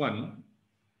is 1,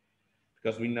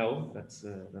 because we know that's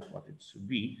what it should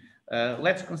be.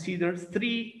 Let's consider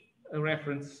 3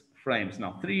 reference frames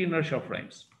now, 3 inertial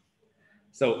frames.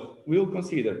 So we'll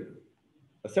consider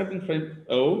a certain frame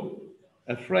O,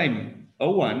 a frame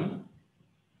O1.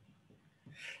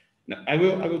 Now I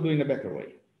will do in a better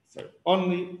way. So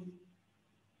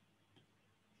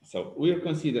we'll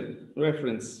consider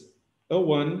reference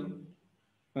O1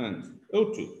 and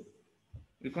O2.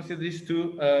 We consider these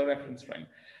 2 reference frames.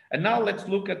 And now let's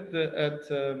look at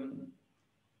the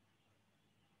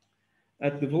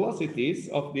velocities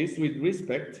of this with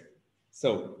respect.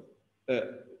 So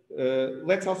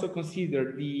let's also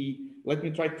consider let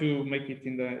me try to make it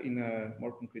in a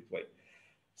more concrete way.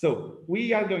 So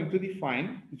we are going to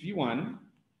define V1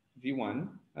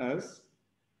 as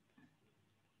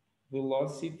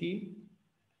velocity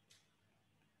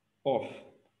of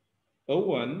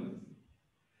O1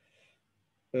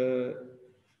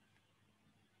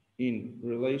 in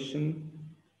relation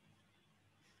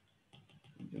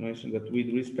that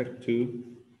with respect to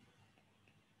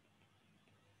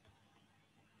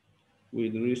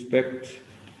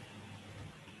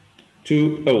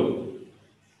O.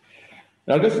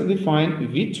 Now let's define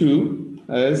V2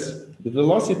 as the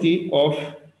velocity of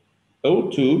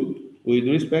O2 with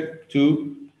respect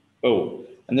to O.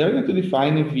 And they're going to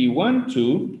define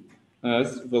V12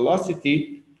 as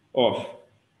velocity of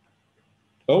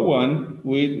O1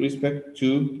 with respect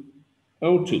to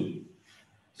O2.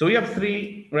 So we have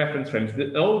 3 reference frames: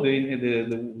 the O,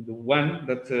 the one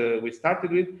that we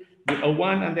started with, the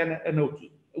O1, and then an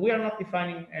O2. We are not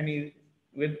defining any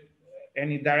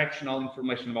directional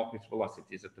information about these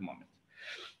velocities at the moment.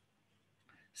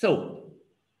 So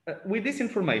with this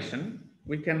information,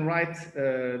 we can write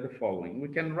the following. We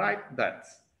can write that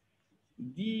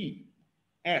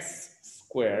ds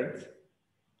squared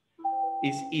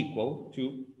is equal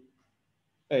to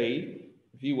a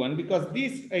v1, because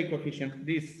this a coefficient,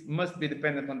 this must be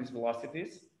dependent on these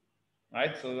velocities,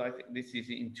 right? So I think this is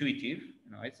intuitive,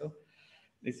 right? So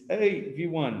Is a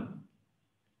v1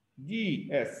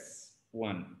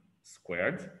 ds1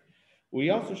 squared.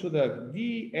 We also should have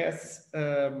ds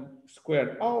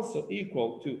squared also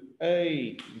equal to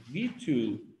a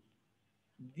v2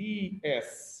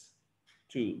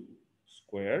 ds2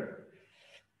 squared,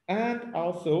 and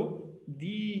also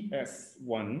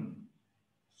ds1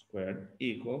 squared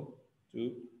equal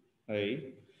to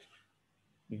a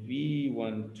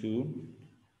v12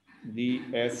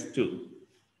 ds2.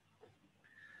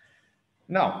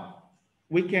 Now,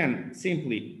 we can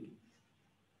simply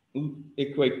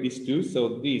equate these two,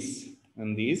 so this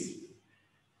and this,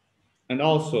 and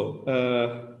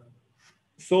also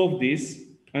solve this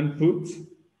and put,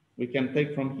 we can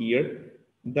take from here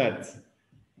that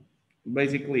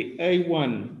basically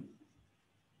a1,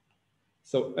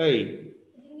 so a, I think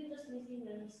you're just missing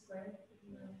the square.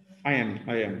 I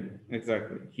am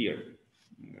exactly here.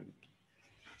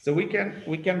 So we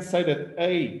can say that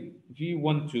a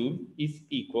v12 is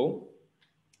equal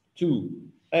to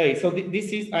a. So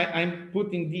this is I'm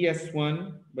putting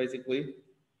ds1 basically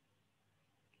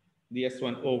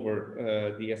ds1 over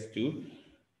ds2,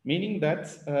 meaning that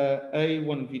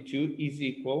a1 v2 is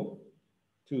equal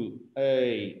to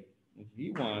a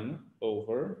v1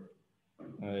 over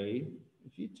a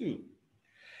v2.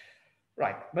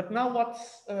 Right, but now what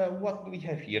do we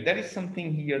have here? There is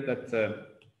something here that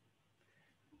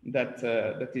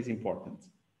is important.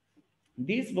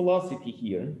 This velocity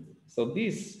here, so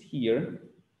this here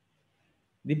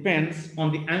depends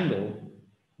on the angle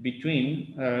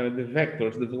between the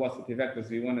vectors, the velocity vectors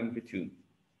v1 and v2.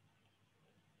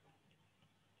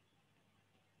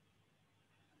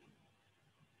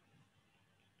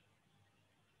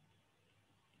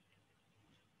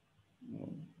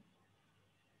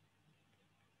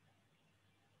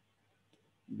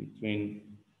 Between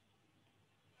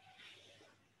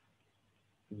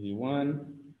v1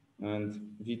 and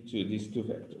v2, these two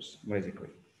vectors, basically.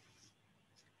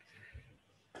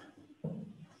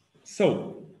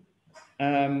 So,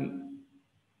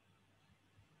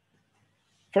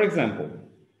 for example,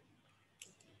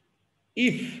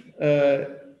 if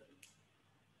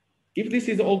this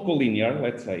is all collinear,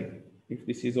 let's say, if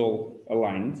this is all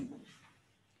aligned,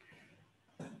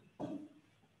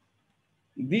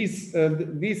 these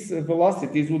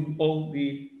velocities would all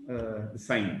be the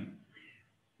same,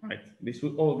 right? This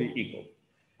would all be equal.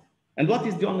 And what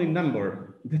is the only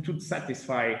number that would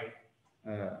satisfy?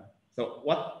 So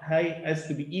what a has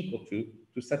to be equal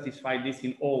to satisfy this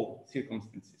in all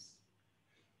circumstances?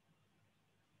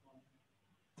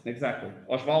 Exactly.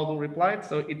 Osvaldo replied,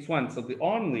 so it's 1. So the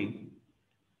only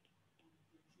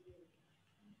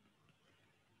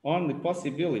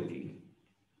possibility,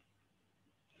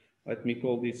 let me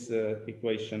call this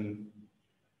equation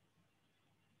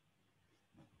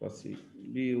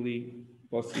possibility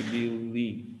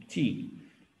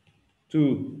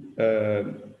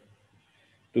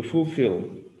to fulfill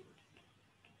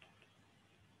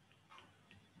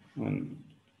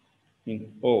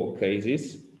in all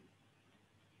cases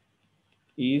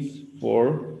is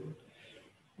for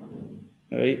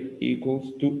a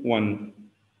equals to 1.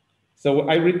 So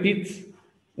I repeat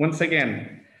once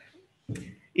again,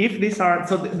 if these are,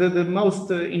 so the most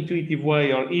intuitive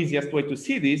way or easiest way to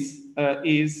see this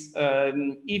is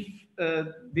if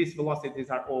these velocities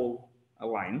are all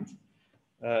aligned,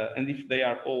 and if they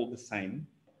are all the same,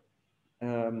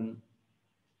 then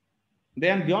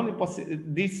the only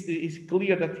this is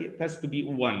clear that it has to be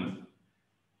 1.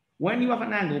 When you have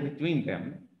an angle between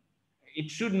them, it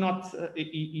should not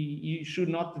you should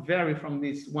not vary from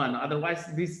this 1. Otherwise,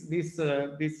 this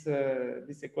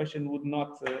equation would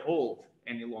not hold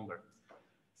any longer.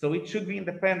 So it should be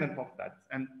independent of that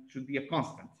and should be a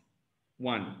constant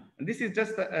 1. And this is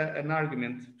just an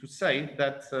argument to say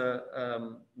that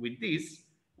with this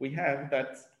we have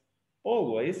that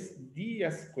always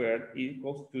ds squared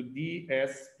equals to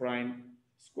ds prime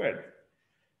squared,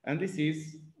 and this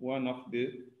is one of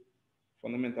the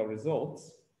fundamental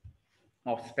results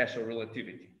of special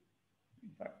relativity, in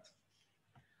fact.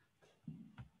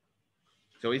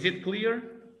 So is it clear?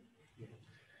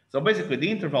 So basically the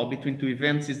interval between two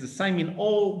events is the same in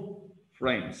all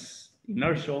frames,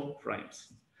 inertial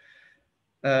frames.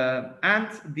 And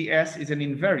the S is an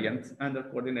invariant under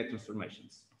coordinate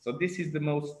transformations. So this is the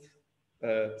most,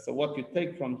 so what you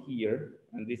take from here,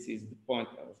 and this is the point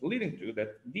I was leading to,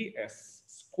 that ds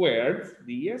squared,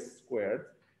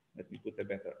 let me put a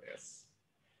better S,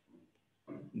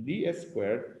 ds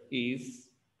squared is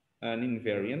an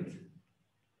invariant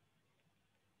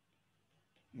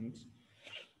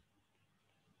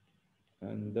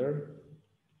under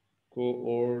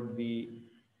coordinate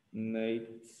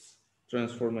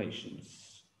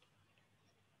transformations.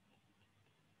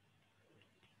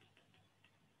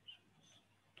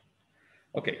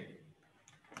 Okay.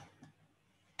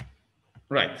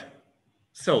 Right.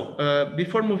 So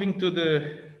before moving to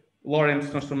the Lorentz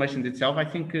transformation itself, I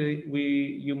think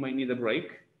you may need a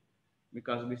break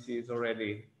because this is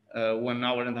already 1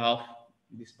 hour and a half,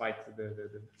 despite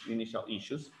the initial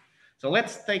issues. So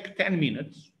let's take 10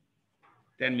 minutes,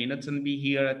 and be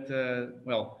here at,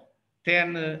 well,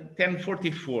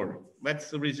 10:44.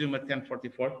 Let's resume at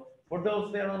 10:44. For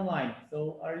those there online,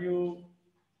 so are you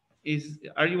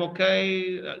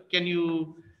okay? Can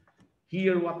you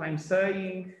hear what I'm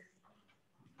saying?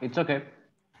 It's okay.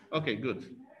 Okay,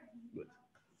 good. Good.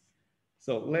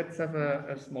 So let's have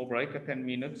a small break at 10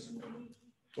 minutes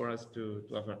for us to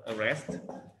have a rest,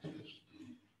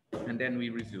 and then we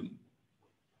resume.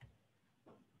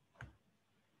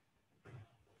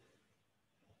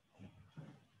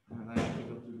 And I have to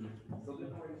go to the, so the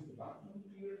door is the bathroom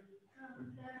here.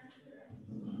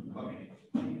 Okay.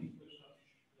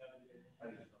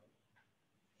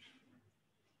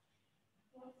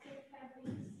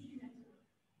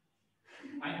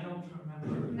 I don't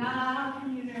remember. No,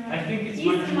 you remember. I think it's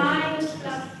It's mine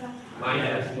plus.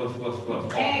 Minus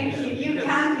plus. Thank you. You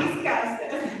can discuss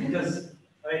it. Because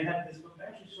I had this book, I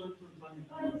actually showed it to 20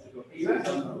 minutes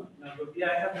ago. No, but yeah, I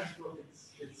have this book,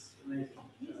 it's amazing.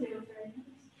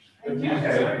 So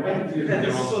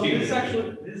this is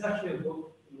actually a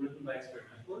book written by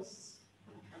experimentalists,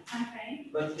 Okay.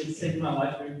 but it saved my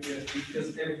life during PhD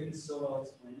because everything's so well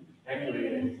explained.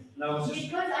 Actually, Now it's just,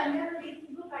 Because I never read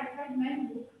the book, I tried many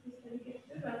books to study it,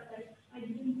 but I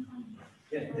didn't find it.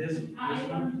 yeah, this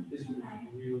one is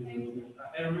really good.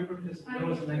 I remember because there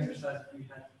was an exercise we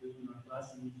had to do in our class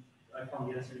and I found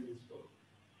the answer in this book.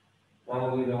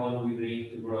 probably the one with the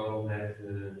integral that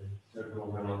circle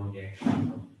went on the X.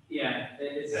 Yeah,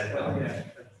 it's, That's well, all. yeah.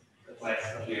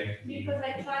 Last year. Because I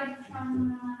tried some,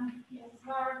 yes,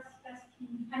 words,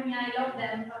 testing. I mean, I love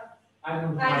them, but I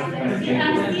don't I like still,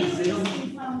 that. I'm still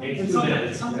missing some. It's And too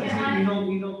bad. sometimes Yeah.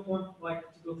 we don't want like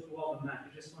to go through all the math,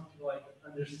 we just want to like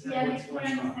understand Yeah, what's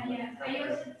going on. different, yes. I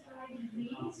also tried The the,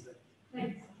 concept.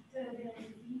 like,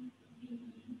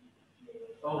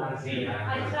 Oh, I see, I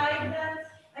yeah. tried that.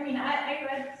 I mean, I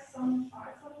read some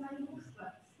parts of my books,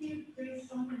 but still there is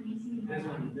something missing.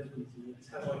 This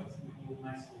has like some cool,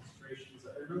 nice illustrations. I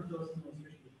remember those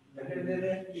illustrations. I like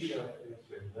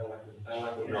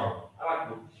the drawing. I like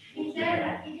the. Is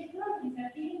there, is it not, is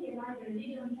that in the library,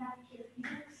 they don't have your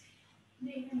books?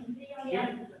 They only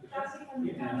have classical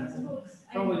mechanics books.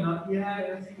 Probably not,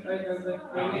 yeah, I think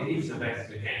Well, it's the best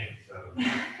we can, so I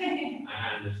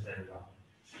understand that.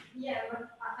 Yeah, but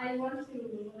I want to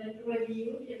like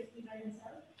review it by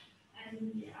myself, and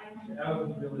yeah, I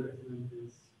would really recommend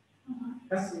this.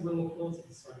 Has some little quotes at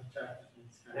the start of chapters.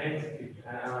 It's kind of- Thanks, I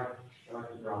like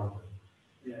the drawing.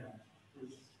 Yeah,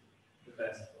 it's the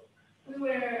best book. we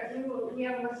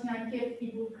are watching a KFT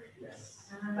book. Yes.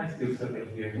 I still submit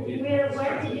here.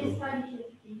 Where did you study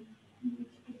KFT?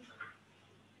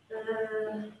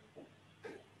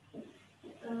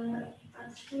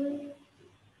 Actually,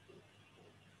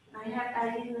 I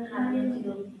didn't have it to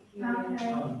go.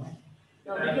 Okay.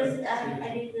 No, because I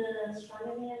did the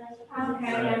astronomy and I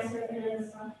Okay, yes, yes,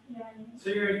 yeah. So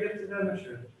you're addicted to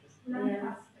amateur.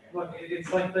 Yeah. Look,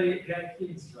 it's like the guarantee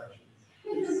instructions.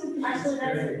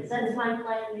 Actually, that's my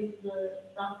plan with the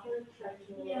doctor, try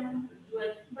to Yeah. do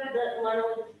it, But, learn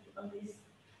of this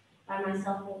by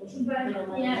myself.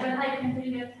 yeah, but I can tell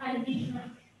you that I did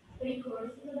like 3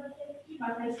 courses about KFT,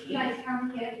 but I still I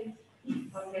can't get it.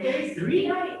 There is 3?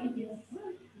 Yes.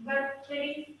 But there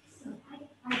is, I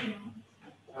don't know.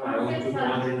 I want to go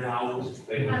in the house.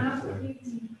 I'm not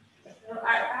 15.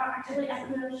 Actually, I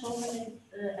could have shown it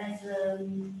as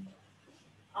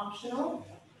optional.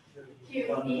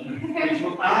 KFT. That's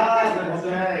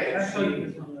right. Actually,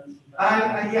 this one.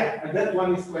 Yeah, and that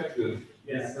one is quite good.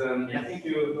 Yes. I think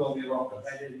you told me about I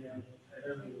that. did, yeah. I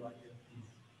really like it.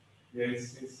 Yeah,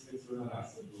 it's really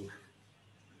nice.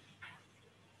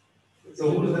 So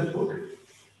what was that book?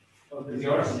 Oh, Is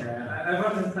yours? Yeah, I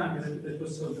bought this time because it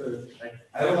was so good. Like,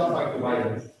 I would not like to buy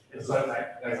it. So I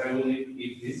will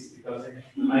eat this because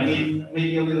I need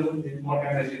maybe a little bit more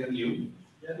energy than you.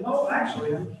 yeah, no,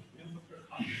 actually, I'm.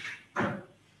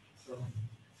 So.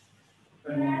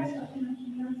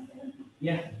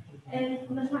 Yeah.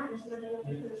 Mas marcas, mas eu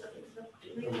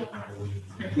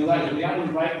You like the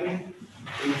other writing?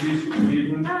 Is this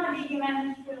different? Did you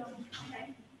manage to,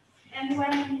 okay. And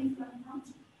when is it going on?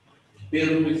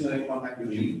 Pedro is contacting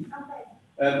me. Okay.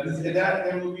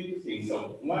 There will be 2 things. So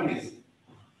one is,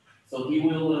 so he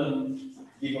will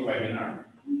give a webinar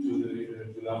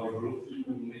to our group,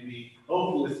 maybe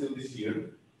hopefully still this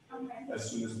year, Okay.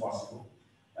 as soon as possible.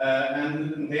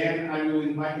 And then I will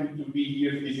invite you to be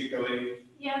here physically.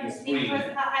 Yeah, It's because free.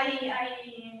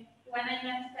 when I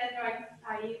met Pedro,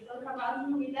 I thought about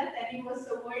him with that, and he was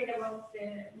so worried about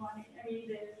the money,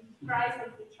 the price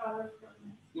of the travel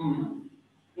from.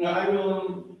 No,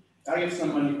 I have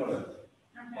some money for that,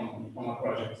 Okay. from a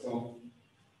project, so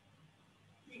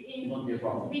it won't be a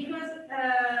problem. Because,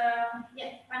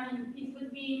 it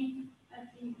would be, I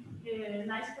think,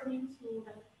 nice for me to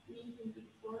have meet him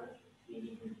before,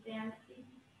 maybe with them,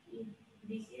 if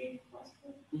this year if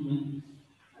possible.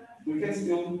 We can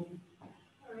still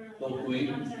talk to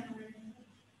him.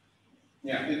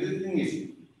 Yeah, the thing is,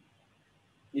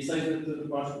 he says that the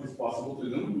project is possible to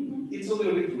do. It's a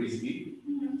little bit risky,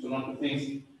 so not the things,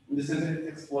 in the sense that it's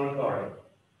exploratory.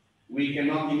 We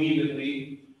cannot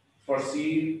immediately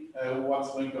foresee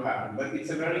what's going to happen, but it's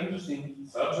a very interesting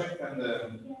subject, and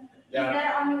Is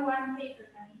there only one paper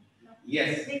then? No.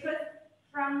 yes. Because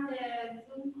from the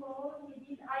Zoom call we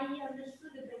did, I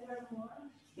understood that there were more.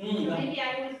 So No. maybe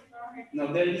I was wrong.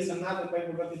 No, there is another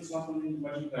paper, but it's not on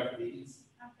information gravity. It's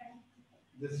Okay.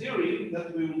 the theory that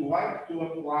we would like to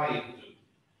apply it to,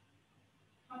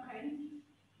 Okay.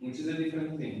 which is a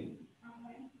different thing.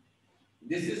 Okay.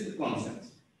 This is the concept.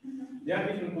 There are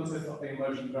different concepts of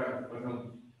emerging gravity, for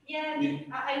example. Yeah,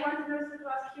 I wanted also to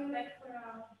ask you, like, for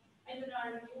I don't know, a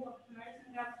review of American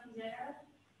gravity in general,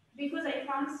 because I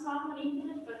found some on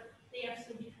internet, but they are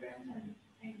so different,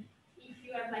 and if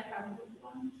you have like a good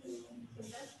one to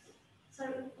suggest. So,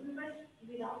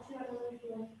 without you,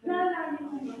 no,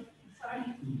 sorry.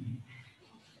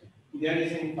 There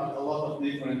is in fact a lot of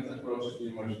different approaches to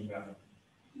emerging gravity.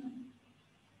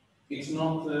 It's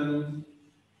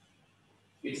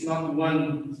not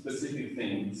one specific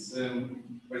thing. It's,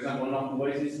 for example, one of the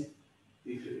ways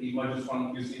if it emerges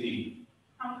from QCD,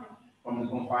 from the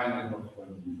confinement of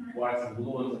quartz and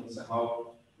gluons, and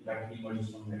somehow that emerges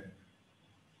from there.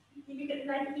 Because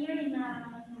like here in the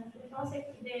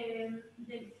concept,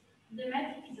 the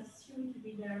metric is assumed to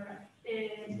be there, right?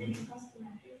 The viscosity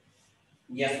metric.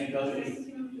 Yes, because It's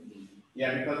assumed to be.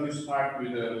 yeah, because you start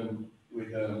with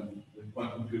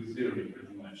quantum field theory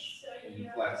pretty much So in you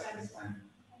class this time.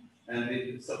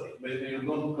 And so basically you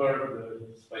don't curve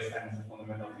the space-time as a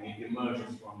fundamental thing. It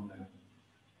emerges from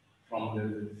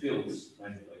the fields,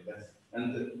 basically.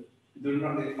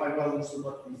 If I well understood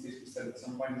what Francisco said at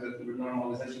some point, that the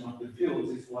renormalization of the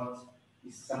fields is what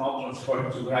is somehow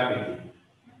transferred to gravity.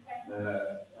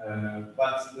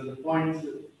 But the point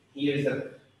here is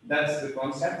that that's the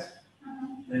concept,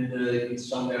 and it's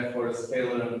shown there for a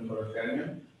scalar and for a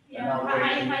fermion. Yeah,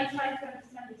 I try to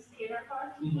understand the scalar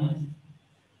part,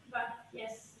 but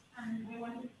yes, and I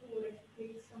wanted to like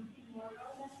read something more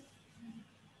about that.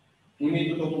 We need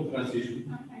to talk to Francisco,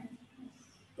 Okay.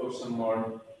 talk some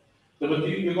more. So, but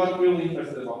you got really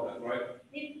interested about that, right?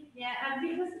 Because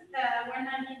when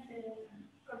I did the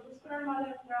corpuscular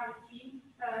model of gravity,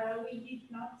 we did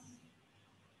not.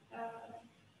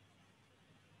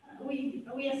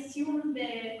 We assumed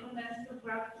the condenser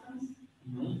gravitons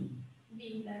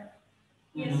being there.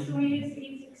 We assumed its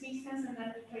existence and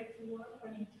then we tried to work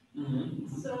on it.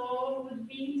 So it would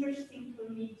be interesting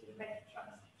for me to like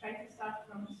try to start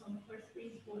from some first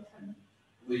principles and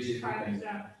try to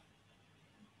graph.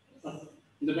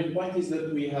 The main point is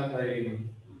that we have a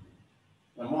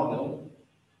model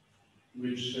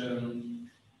which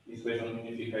is based on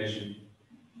unification.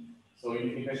 So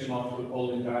unification of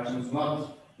all interactions,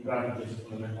 not gravity is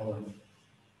fundamental element,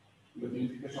 but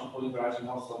unification of all interactions,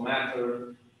 also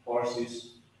matter,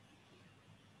 forces,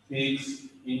 peaks,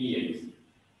 mediate.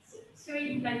 So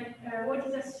it, like what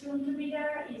is assumed to be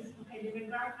there is okay the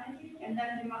regard metric and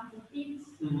then the amount of peaks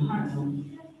are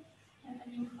something, and then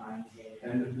you find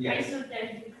the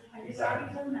isodentic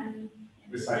graviton and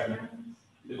Precisely.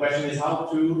 The question is how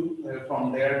to,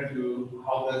 from there to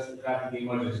how does gravity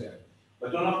emerges there.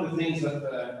 But one of the things that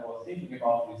I was thinking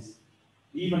about is,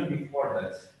 even before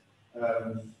that,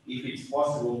 if it's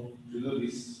possible to do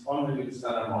this only with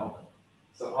standard model.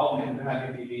 So how can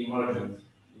gravity be emergent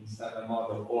in standard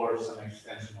model or some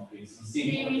extension of it? Some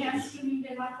we have seen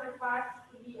the matter part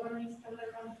to be only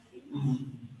standard model.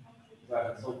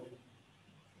 Exactly. So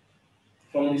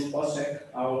from this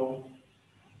post-check, how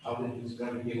did this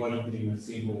gravity emergent in a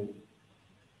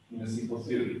simple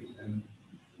theory, and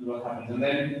what happens? And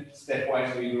then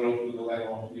stepwise we grow to the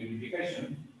level of unification.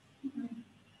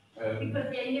 Because in the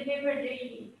paper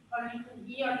they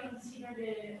only consider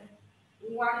the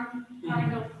one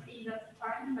kind of field at a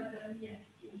time, but then you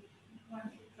want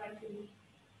to try to.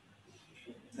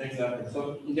 Exactly. So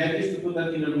the idea is to put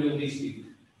that in a realistic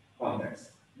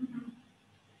context.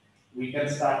 We can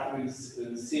start with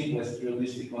the simplest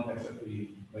realistic context that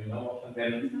we they know of, and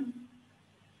then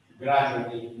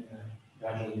gradually,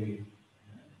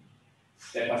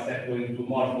 step by step, going into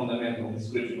more fundamental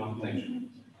description of nature.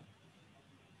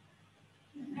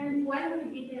 And when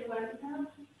would be the webinar?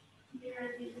 There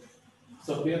are these.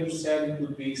 So Pedro said it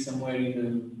would be somewhere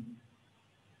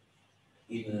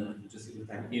just give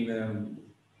the time,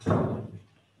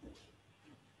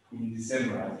 in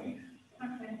December, I think,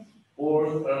 Okay. or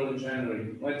early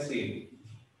January. Let's see.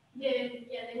 The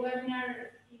webinar,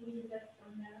 you will get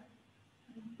from there.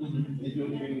 It will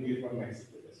be from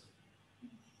Mexico, yes.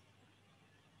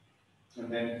 And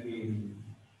then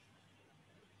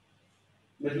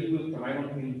but he will come. I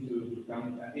want him to come.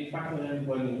 In fact, I'm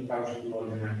going to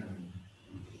organize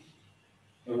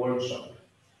a workshop,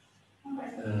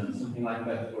 Okay. something like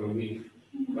that for a week,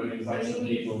 where we invite So some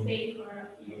you people, will stay for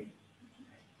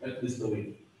at least a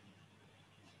week.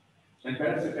 And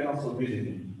perhaps you can also visit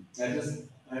him. I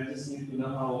just need to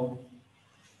know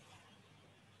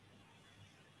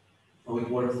how it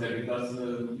works there, because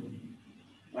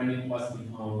I need to ask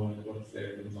him how it works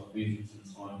there in terms of visits and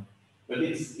so on. But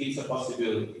it's a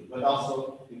possibility. But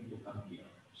also, he will come here.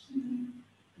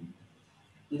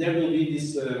 There will be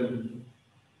this.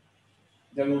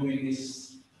 We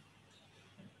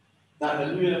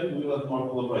will have more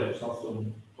collaborators. Also,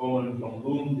 Owen from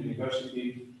Lund University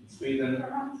in Sweden.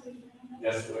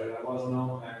 That's where I was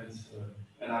now, and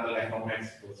another guy from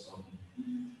Mexico. So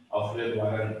Alfredo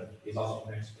Aranda is also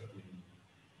an expert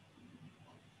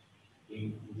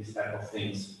in this type of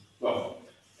things. Well,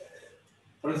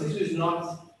 Francisco is not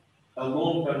a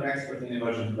long-term expert in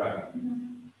emergent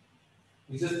programming.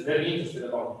 He's just very interested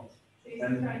about it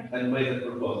and made a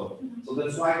proposal. So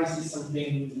that's why this is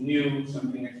something new,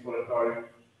 something exploratory,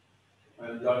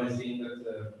 and the only thing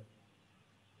that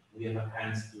we have a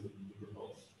chance to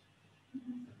propose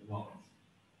at the moment.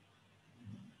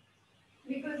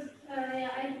 Because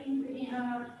I think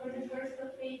for the first of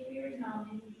 8 years now,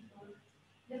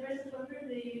 the first of October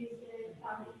they use the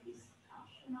public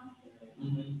discussion of this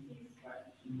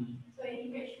project. So I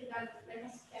think I should have like a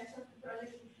sketch of the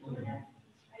project before that.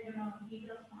 I don't know,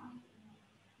 details now.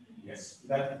 Yes,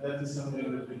 that is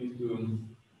something that we need to.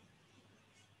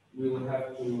 We will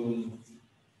have to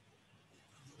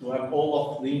have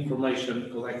all of the information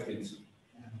collected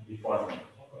before, of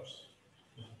course.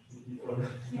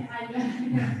 Yeah, I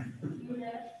don't do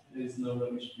that. There is no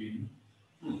rubbish bin.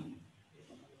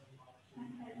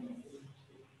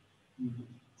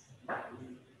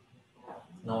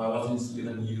 No, I was in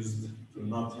Sweden used to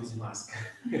not use mask.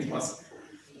 It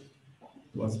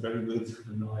was very good.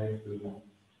 Now I have to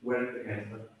wear it again.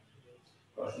 But of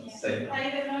course, it's safe. I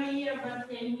don't know here, but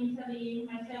in Italy,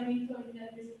 my family told me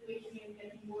that the situation is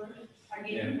getting worse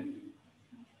again.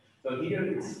 So here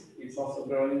it's also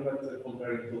growing, but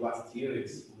compared to last year,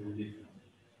 it's really different.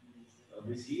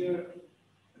 This year,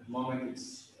 at the moment,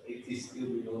 it is still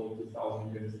below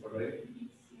 2,000 cases per day.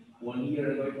 1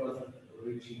 year ago, it was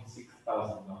reaching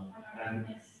 6,000 now, and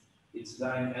it's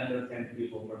dying under 10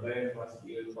 people per day. Last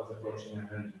year, it was approaching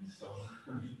 100.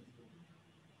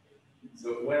 So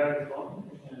where are you from?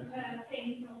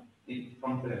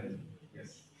 From Trento,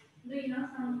 yes. Do you know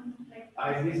some like?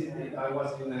 I visited. I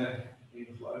was in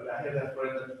Florida. I had a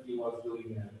friend that he was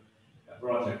doing a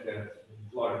project there in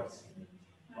Lorentz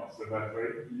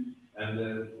Observatory, and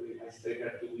I stayed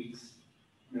there 2 weeks,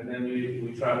 and then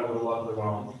we traveled a lot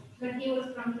around. But he was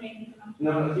from Trento.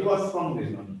 No, he was from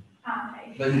Lisbon. Ah,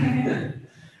 okay.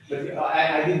 But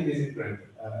I did visit Trento.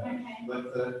 Okay.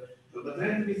 But the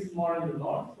Trento is more in the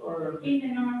north, or In the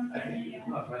north. I think it's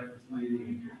not right.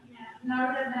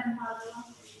 Northern than Padua.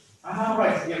 Ah,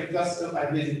 right. Yeah, because I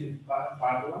visited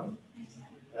Padua.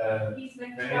 He's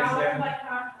like Venezia. traveled by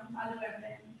car from Padua.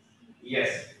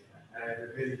 Yes, I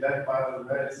visited that part of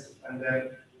Venice, and then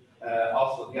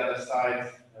also the other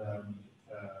side,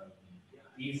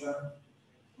 Pisa,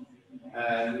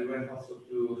 and we went also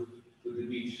to the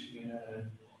beach in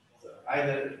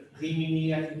either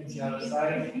Rimini, I think it's the other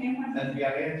side, and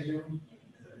Viareggio.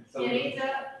 So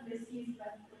The sea,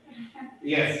 but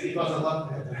yes, it was a lot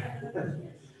better.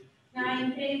 now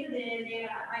in Trento, the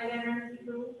island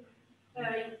group,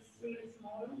 it's really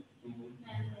small,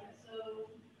 and so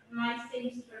my same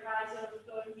supervisor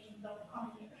told me don't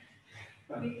come here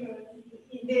because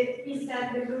he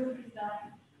said the group is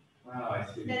dying. Wow,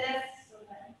 I see. That's so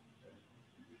bad.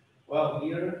 Well,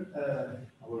 here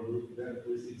our group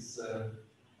is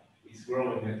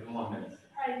growing at the moment.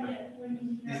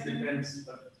 This depends,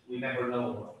 but we never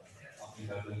know what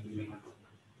things are going to be.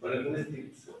 But at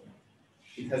least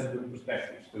it has a good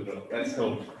perspective to grow. Let's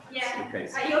hope Yeah, it's the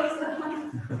case. I also.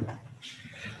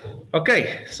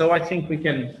 Okay, so I think we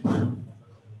can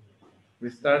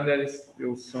restart. There is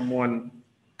still someone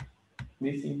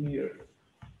missing here.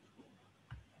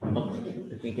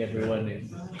 I think everyone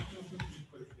is.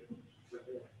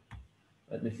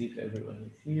 Let me see if everyone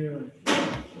is here.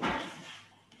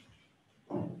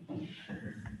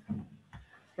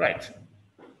 Right.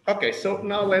 Okay, so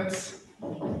now let's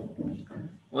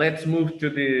move to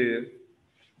the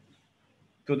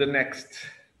next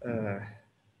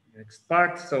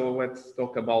part. So let's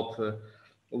talk about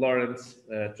Lorentz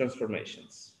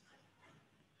transformations.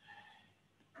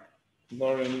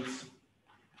 Lorentz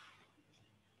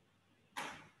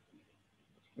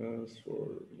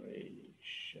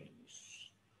transformations.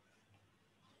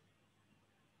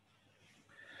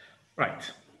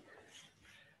 Right.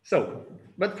 So,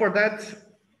 but for that,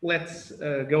 let's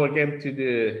go again to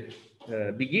the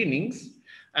beginnings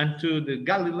and to the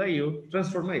Galileo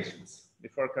transformations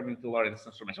before coming to Lorentz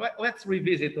transformation. Let's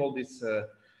revisit all this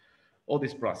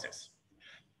process.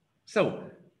 So,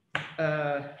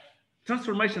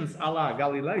 transformations a la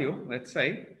Galileo, let's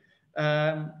say,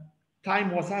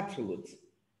 time was absolute.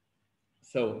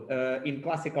 So, in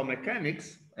classical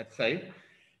mechanics, let's say,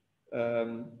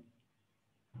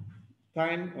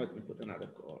 time, let me put another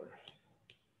color.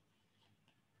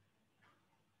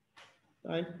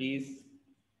 Time is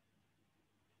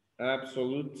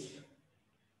absolute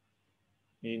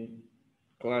in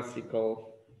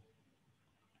classical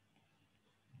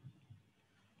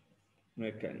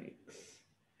mechanics.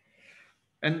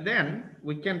 And then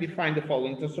we can define the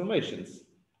following transformations.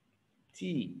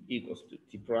 T equals to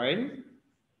T prime.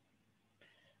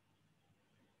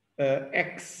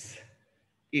 X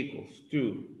equals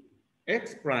to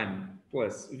X prime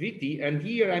plus Vt. And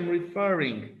here I'm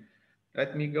referring,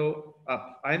 let me go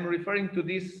up. I'm referring to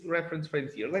this reference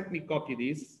frames here. Let me copy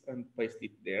this and paste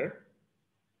it there.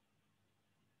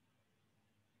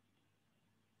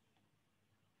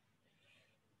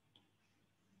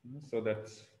 So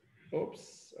that's,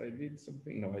 oops, I did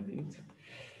something. No, I didn't.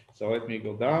 So let me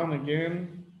go down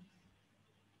again.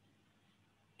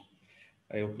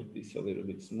 I'll put this a little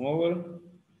bit smaller.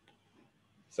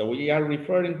 So we are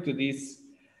referring to this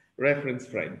reference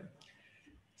frame.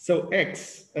 So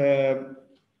X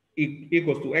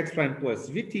equals to X prime plus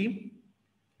Vt.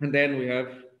 And then we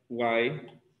have Y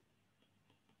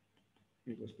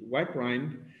equals to Y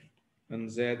prime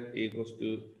and Z equals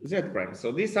to Z prime.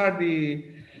 So these are the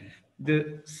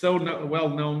so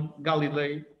well-known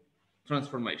Galilei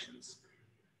transformations.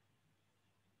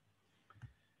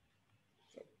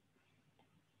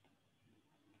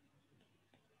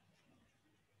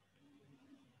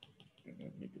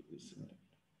 Let me put this in.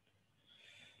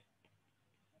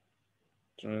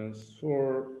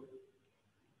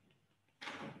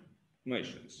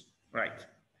 Transformations, right?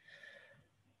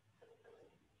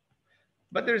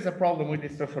 But there is a problem with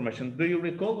this transformation. Do you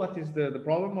recall what is the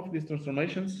problem of these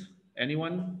transformations?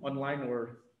 Anyone online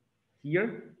or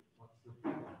here? What's the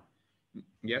problem?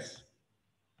 Yes.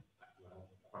 Well,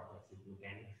 progressive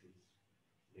mechanics is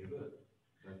they're good,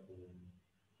 but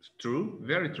True,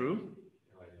 very true.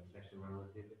 like special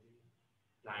relativity,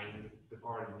 time, the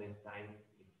coordinate time,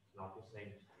 it's not the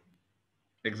same.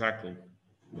 Exactly.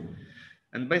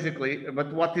 And basically,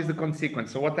 but what is the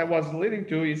consequence? So what I was leading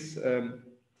to is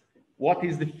what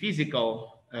is the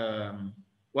physical,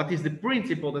 what is the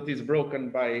principle that is broken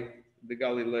by the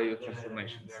Galileo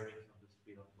transformations? Variance of the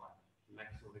speed of light.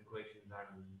 Maxwell equations are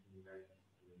invariant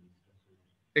in this transformation.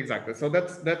 Exactly. So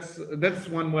that's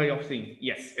one way of thinking.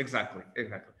 Yes, exactly.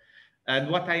 And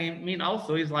what I mean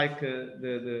also is like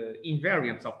the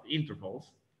invariance of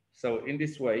intervals. So in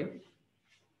this way,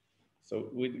 so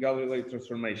with Galileo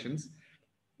transformations,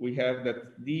 we have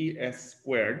that ds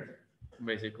squared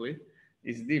basically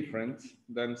is different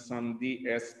than some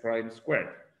ds prime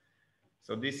squared.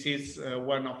 So this is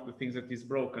one of the things that is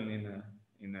broken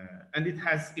and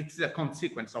it's a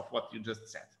consequence of what you just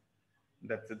said,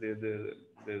 that the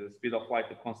speed of light,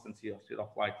 the constancy of speed of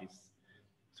light is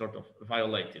sort of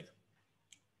violated.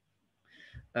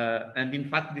 And in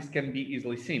fact, this can be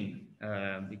easily seen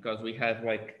because we have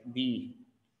like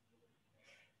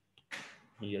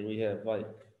here we have like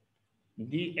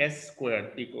ds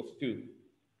squared equals to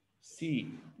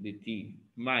c dt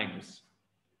minus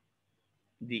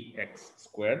dx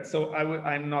squared. So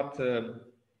I'm not,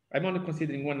 I'm only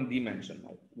considering one dimension,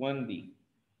 like 1D.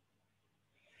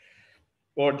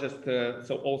 Or just,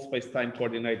 so all space-time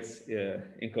coordinates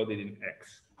encoded in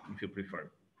x, if you prefer.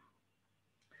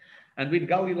 And with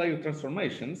Galileo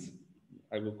transformations,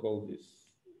 I will call this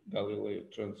Galileo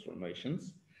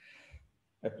transformations,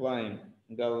 applying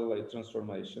Galileo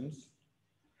transformations,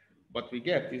 what we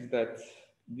get is that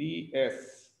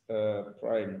ds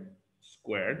prime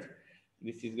squared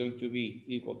this is going to be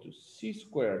equal to c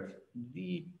squared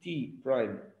dt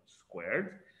prime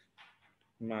squared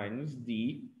minus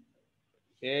dx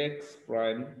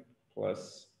prime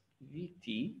plus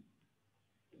vt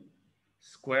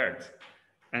squared.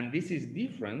 And this is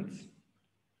different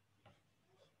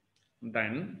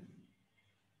than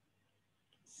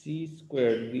c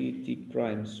squared dt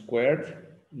prime squared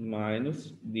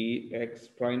minus dx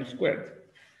prime squared.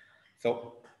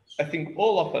 So I think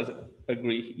all of us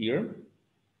agree here.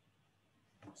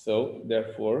 So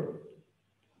therefore,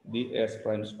 ds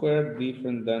prime squared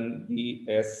different than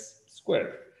ds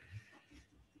squared.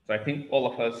 So I think all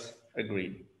of us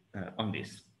agree on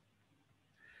this.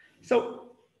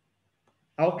 So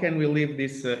how can we leave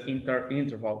this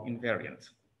interval invariant?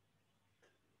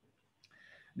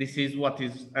 This is what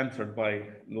is answered by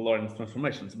the Lorentz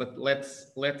transformations, but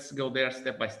let's go there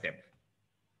step by step.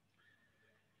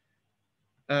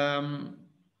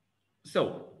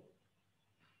 So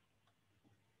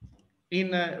in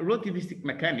relativistic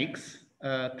mechanics,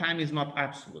 time is not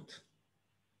absolute,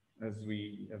 as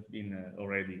we have been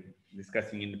already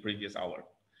discussing in the previous hour.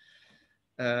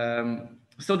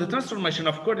 So the transformation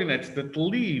of coordinates that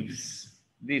leaves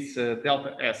this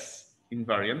delta S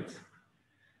invariant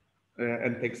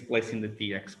and takes place in the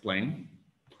TX plane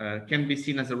can be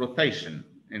seen as a rotation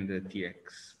in the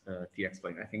TX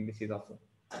plane. I think this is also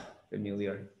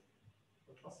familiar.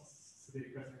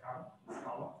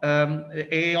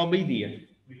 É ao meio-dia.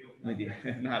 Meio-dia.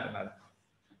 Nada.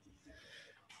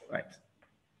 Right.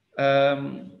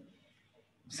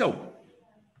 So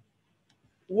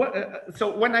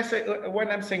when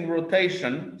I'm saying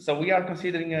rotation, so we are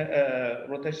considering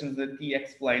rotations in the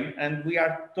TX plane, and we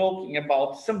are talking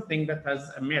about something that has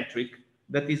a metric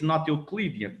that is not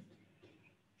Euclidean.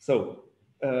 So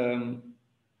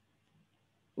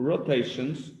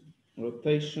rotations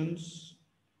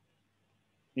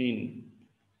in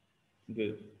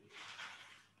the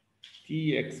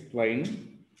TX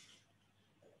plane,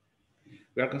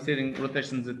 we are considering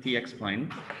rotations in the TX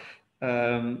plane,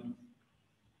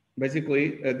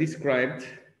 basically described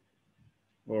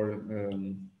or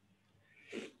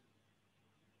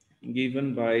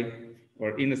given by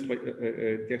or in a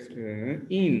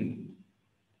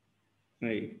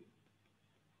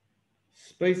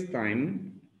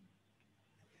space-time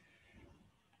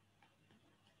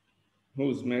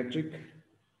whose metric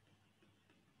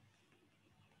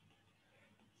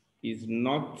is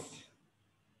not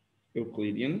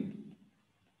Euclidean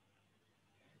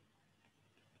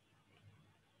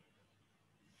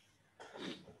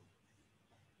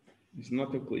It's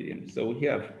not Euclidean. So we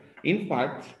have, in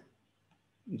fact,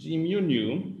 G mu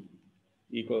nu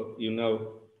equal,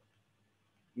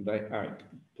 by I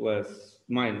plus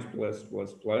minus plus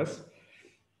plus plus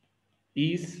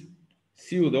is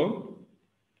pseudo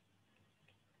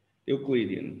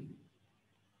Euclidean.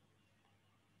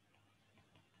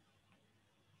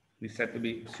 This said to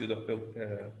be pseudo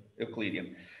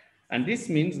Euclidean. And this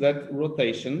means that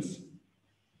rotations,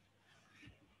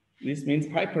 this means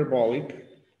hyperbolic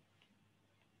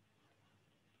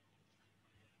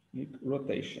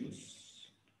rotations.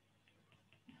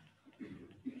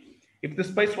 If the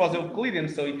space was Euclidean,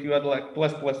 so if you had like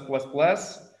plus, plus, plus,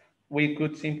 plus, we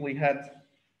could simply have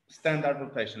standard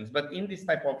rotations. But in this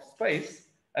type of space,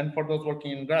 and for those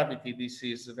working in gravity, this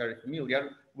is very familiar,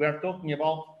 we are talking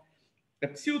about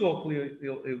a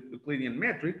pseudo-Euclidean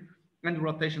metric, and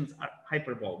rotations are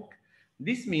hyperbolic.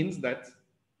 This means that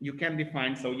you can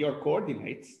define, so your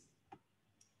coordinates,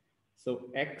 so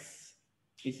x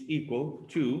is equal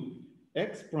to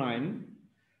x prime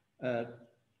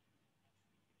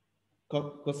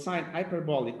cosine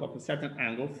hyperbolic of a certain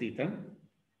angle theta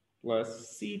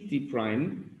plus ct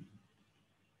prime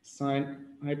sine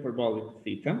hyperbolic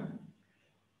theta,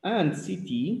 and ct,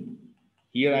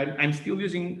 here I'm still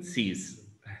using c's,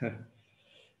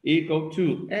 equal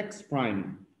to x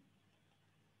prime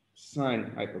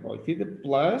sine hyperbolic theta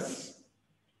plus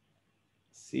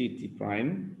ct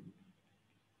prime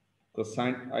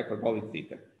cosine hyperbolic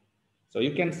theta. So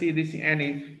you can see this in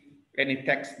any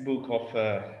textbook of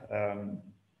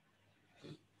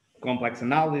complex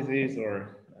analysis,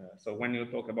 or so when you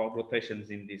talk about rotations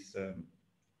in this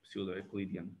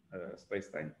pseudo-Euclidean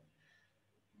space-time.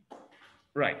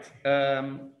 Right.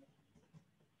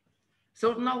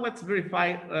 So now let's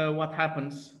verify what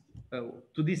happens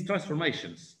to these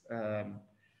transformations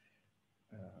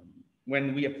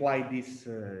when we apply this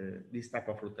type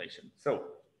of rotation. So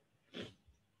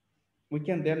we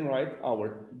can then write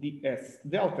our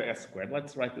delta S squared.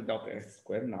 Let's write the delta S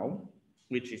squared now,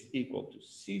 which is equal to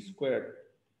c squared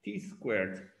t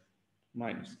squared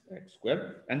minus x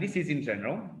squared. And this is in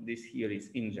general. This here is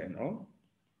in general.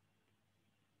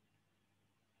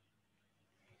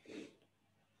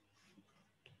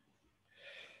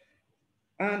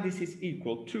 and this is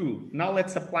equal to, now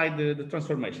let's apply the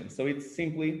transformation. So it's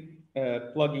simply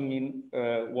plugging in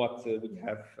what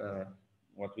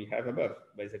we have above,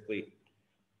 basically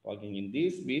plugging in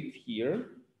this bit here,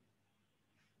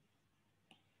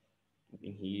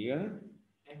 in here.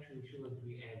 Actually, shouldn't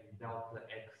we add delta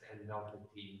x and delta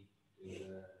t in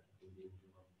the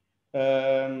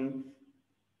integral?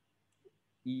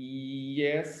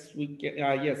 Yes, we can.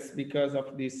 Yes, because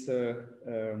of this.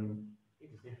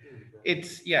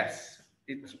 It's yes.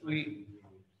 It's we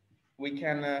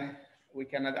can.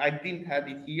 I didn't have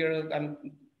it here. I'm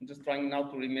just trying now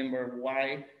to remember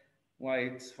why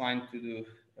it's fine to do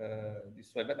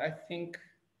this way. But I think,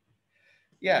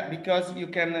 yeah, because you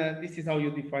can. This is how you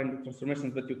define the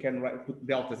transformations, but you can put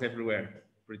deltas everywhere,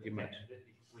 pretty much.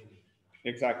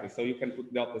 Exactly. So you can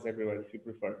put deltas everywhere if you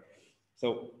prefer.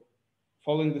 So,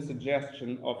 following the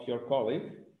suggestion of your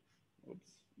colleague,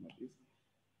 oops, not this.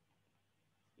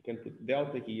 You can put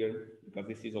delta here because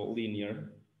this is all linear.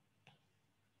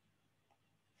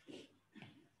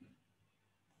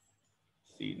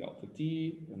 See delta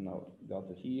t, and now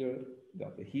delta here,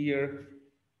 delta here.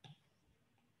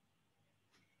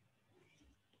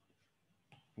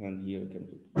 And here you can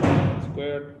put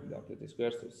delta t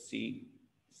squared, so c.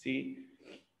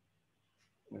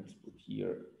 Let's put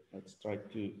here, let's try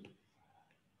to.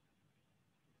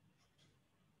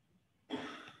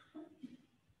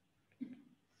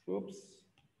 Oops.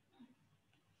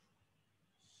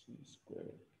 C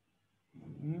squared.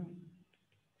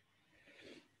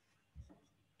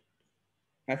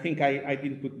 I think I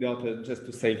didn't put delta just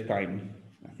to save time.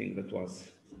 I think that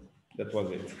was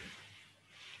it.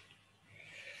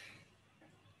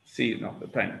 See now the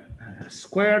time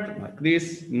squared like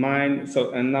this,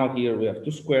 so and now here we have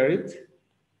to square it,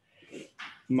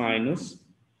 minus,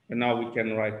 and now we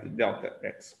can write delta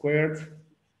x squared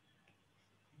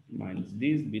minus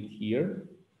this bit here.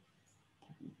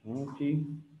 Okay.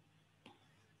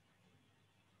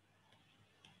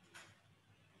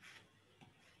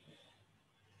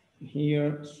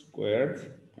 Here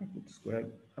squared, I put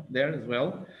squared up there as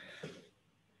well.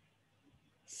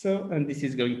 So, and this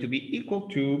is going to be equal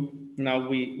to, now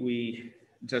we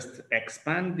just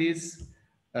expand this,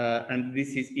 and this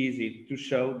is easy to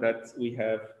show that we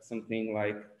have something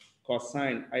like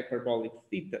cosine hyperbolic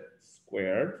theta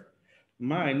squared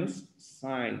minus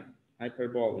sine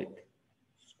hyperbolic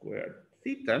squared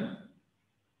theta.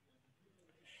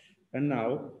 And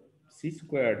now c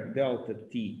squared delta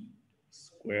t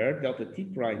squared, delta t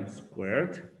prime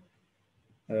squared,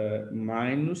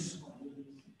 minus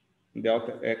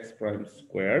delta x prime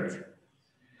squared.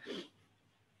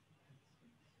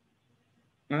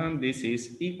 And this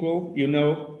is equal, you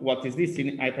know what is this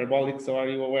in hyperbolic, so are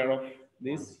you aware of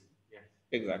this? Yes.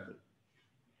 Exactly.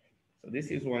 So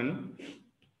this is 1.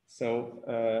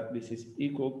 So this is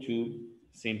equal to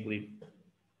simply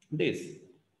this,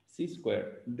 c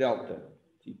squared delta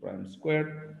t prime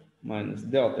squared minus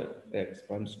delta x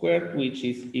prime squared, which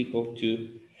is equal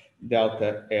to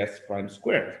delta s prime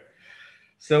squared.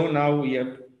 So now we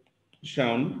have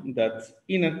shown that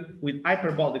with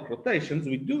hyperbolic rotations,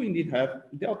 we do indeed have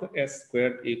delta s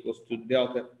squared equals to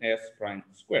delta s prime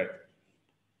squared.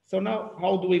 So now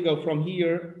how do we go from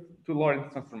here to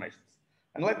Lorentz transformations?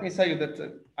 And let me say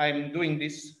that I'm doing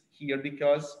this here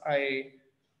because I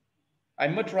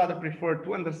much rather prefer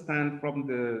to understand from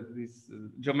this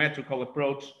geometrical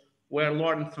approach where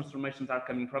Lorentz transformations are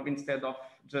coming from instead of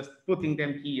just putting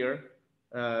them here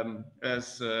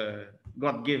as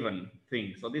God-given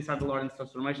things. So these are the Lorentz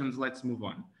transformations. Let's move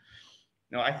on.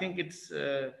 Now, I think it's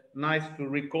nice to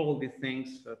recall these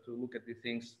things, to look at these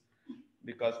things,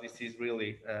 because this is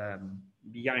really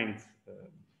behind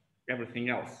everything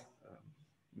else,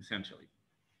 essentially.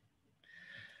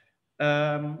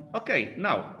 Okay,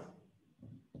 now,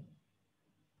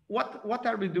 what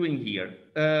are we doing here?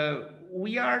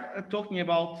 We are talking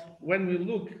about when we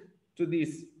look to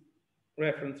this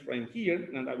reference frame here,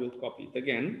 and I will copy it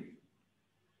again.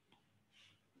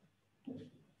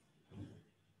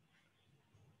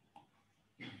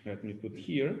 Let me put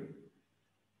here.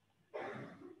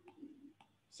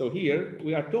 So here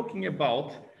we are talking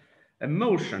about a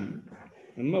motion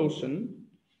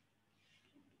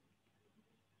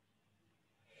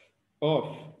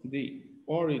of the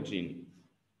origin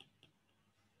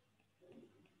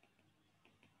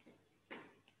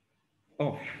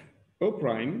of O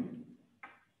prime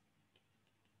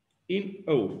in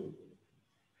O,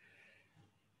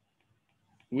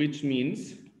 which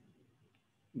means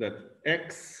that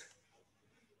x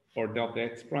or delta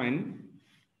x prime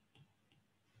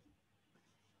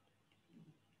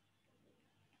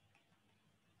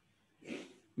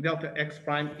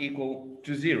equal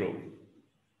to 0.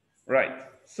 Right.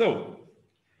 So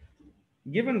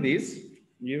given this,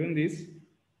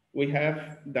 we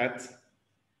have that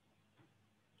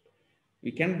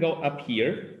we can go up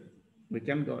here. We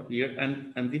can go here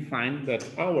and define that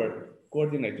our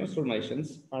coordinate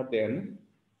transformations are then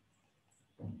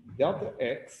delta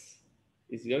x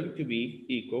is going to be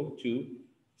equal to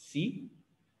c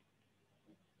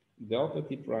delta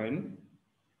t prime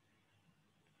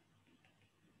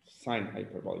sine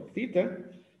hyperbolic theta,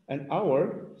 and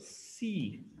our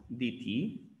c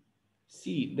dt,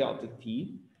 c delta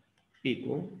t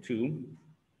equal to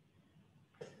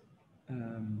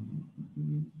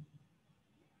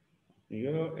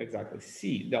exactly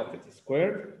c delta t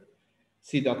squared,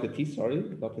 c delta t, sorry,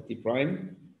 delta t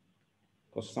prime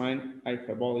cosine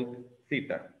hyperbolic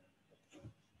theta.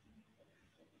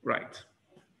 Right.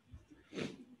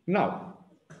 Now,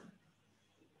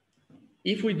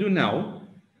 if we do now,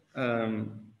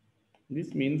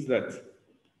 this means that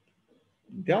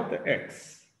delta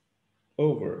x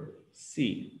over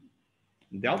c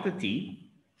delta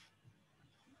t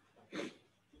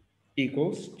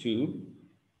equals to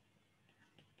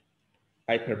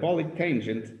hyperbolic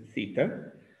tangent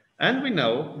theta. And we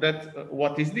know that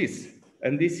what is this?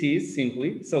 And this is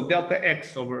simply, so delta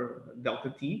x over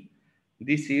delta t,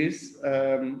 this is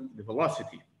the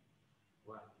velocity.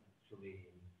 Well, actually,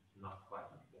 not quite.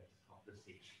 That's of the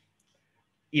c.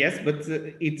 Yes, but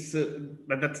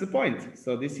but that's the point.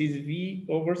 So this is v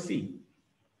over c,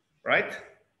 right?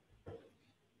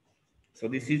 So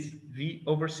this is v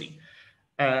over c.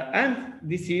 And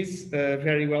this is a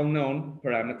very well-known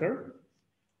parameter.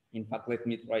 In fact, let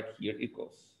me write here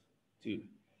equals to,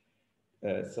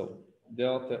 so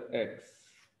delta x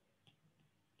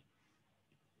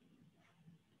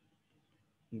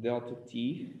delta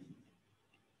t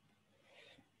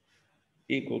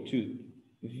equal to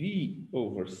v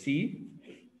over c,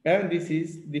 and this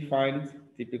is defined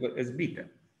typically as beta.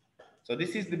 So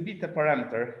this is the beta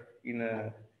parameter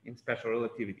in special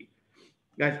relativity.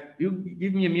 Guys, you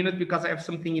give me a minute because I have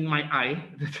something in my eye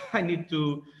that I need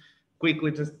to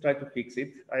quickly just try to fix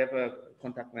it. I have a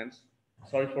contact lens.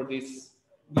 Sorry for this.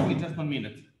 Give me just 1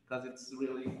 minute because it's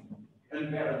really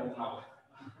unbearable now.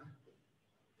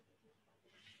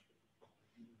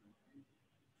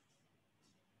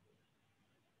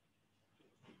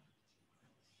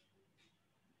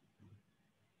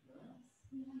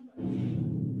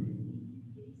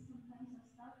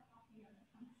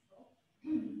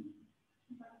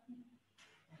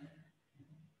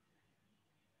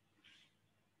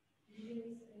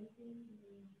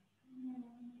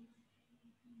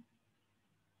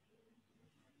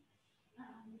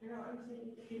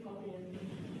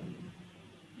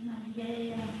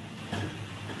 Yeah.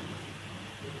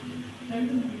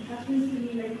 It happens to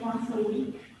me like once a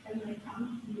week, and I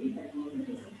can't believe it.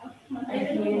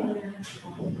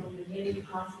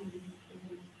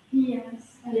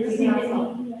 Yes, and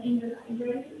in the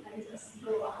library, I just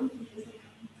go out because I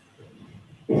can't.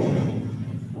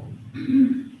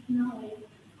 No,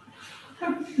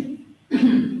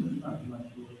 Not much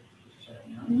work, just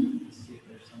checking out to see if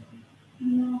there's something.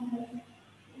 no,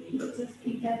 it's just,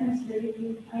 it happens very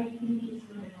good. I think it's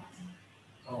very awesome.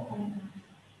 Oh.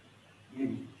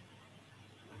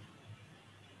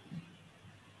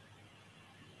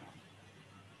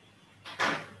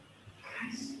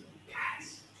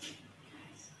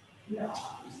 No.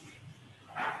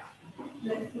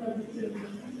 Let's love it too.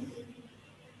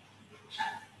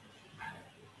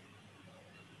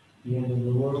 The end of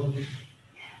the world.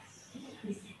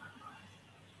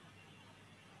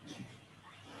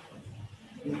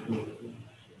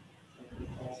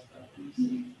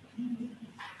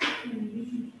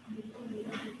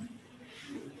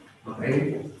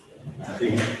 Okay.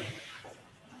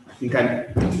 I think I'm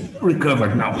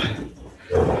recovered now.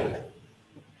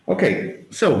 Okay,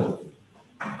 so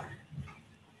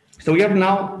we have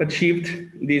now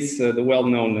achieved this the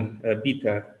well-known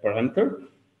beta parameter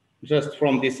just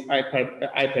from this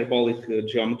hyperbolic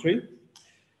geometry.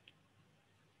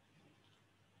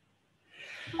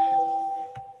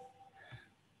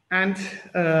 And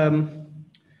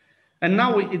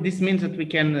now this means that we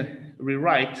can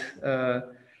rewrite.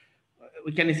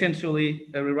 We can essentially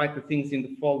rewrite the things in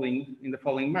the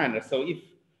following manner. So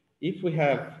if we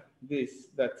have this,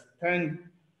 that tan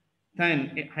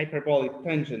hyperbolic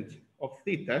tangent of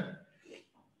theta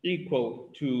equal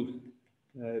to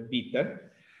beta,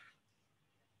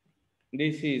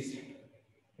 this is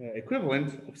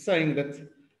equivalent of saying that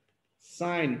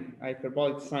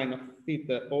hyperbolic sine of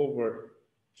theta over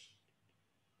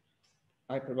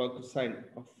hyperbolic cosine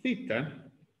of theta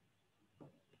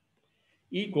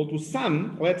equal to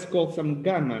some, let's call some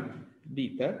gamma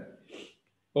beta,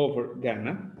 over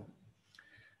gamma.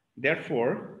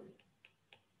 Therefore,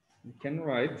 we can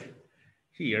write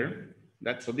here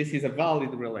that, so this is a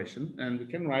valid relation, and we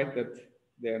can write that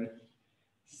then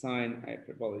sine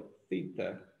hyperbolic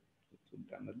theta to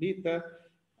gamma beta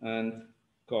and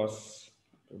cos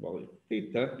hyperbolic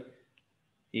theta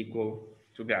equal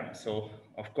to gamma. So,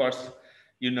 of course,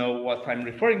 you know what I'm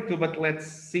referring to, but let's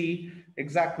see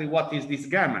exactly what is this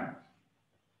gamma.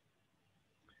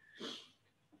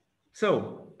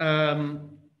 So,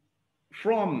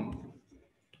 from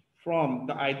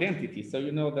the identity, so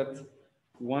you know that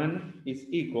 1 is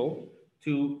equal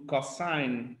to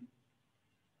cosine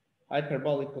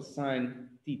hyperbolic cosine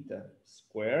theta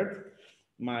squared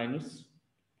minus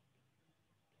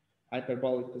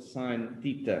hyperbolic cosine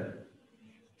theta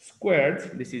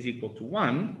squared. This is equal to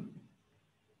 1.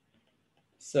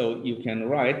 So you can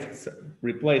write, so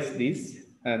replace this,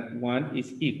 and 1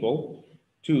 is equal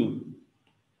to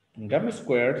gamma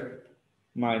squared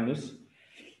minus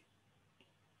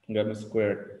gamma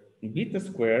squared beta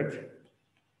squared,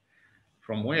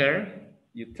 from where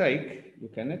you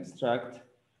can extract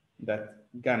that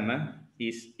gamma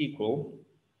is equal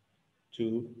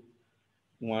to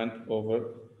 1 over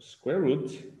square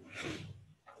root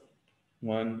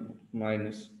 1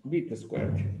 minus beta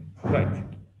squared, right?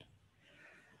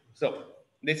 So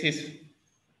this is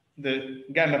the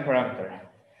gamma parameter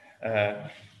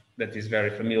that is very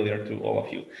familiar to all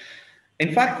of you.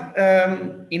 In fact,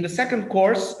 in the second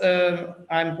course,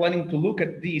 I'm planning to look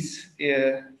at this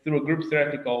through a group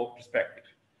theoretical perspective.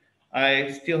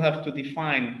 I still have to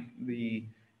define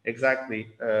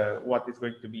exactly what is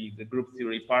going to be the group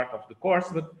theory part of the course,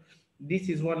 but this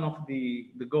is one of the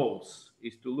goals,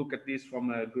 is to look at this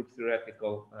from a group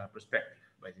theoretical perspective,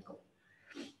 basically,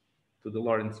 to the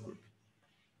Lorentz group.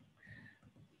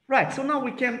 Right, so now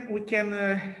we can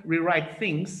rewrite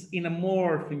things in a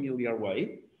more familiar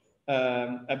way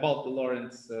about the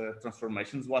Lorentz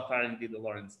transformations. What are indeed the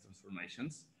Lorentz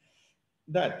transformations?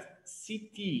 That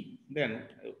CT, then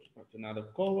I'll put another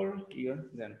color here,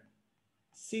 then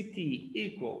CT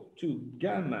equal to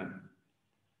gamma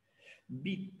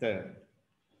beta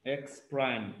x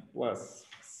prime plus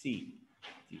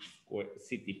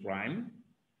CT prime,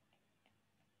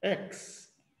 x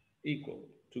equal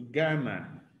to gamma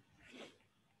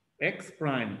x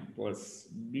prime plus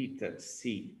beta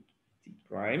CT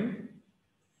prime,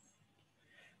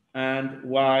 and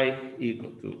y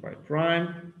equal to y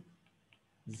prime,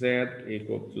 z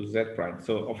equal to z prime.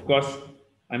 So of course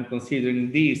I'm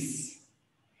considering this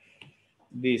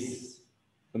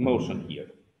motion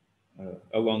here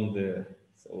along with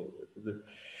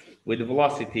the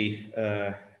velocity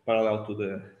parallel to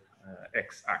the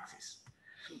x-axis.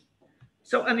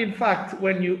 So, and in fact,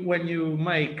 when you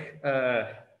make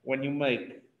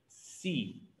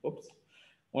c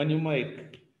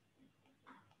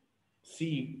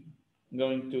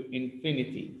going to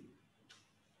infinity,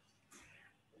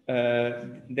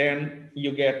 then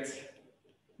you get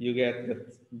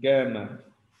that gamma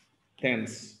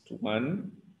tends to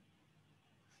 1.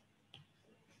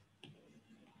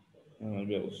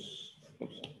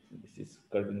 This is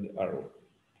curving the arrow.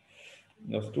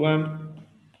 Goes to 1,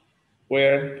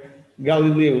 where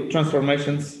Galileo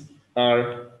transformations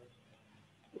are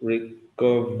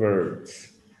recovered.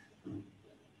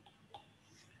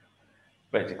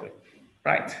 Basically,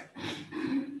 right?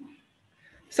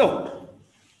 So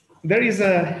there is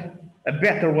a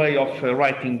better way of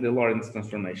writing the Lorentz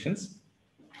transformations.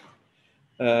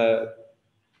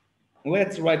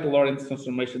 Let's write the Lorentz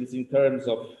transformations in terms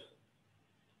of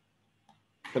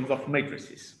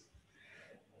matrices.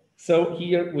 So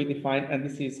here we define, and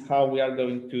this is how we are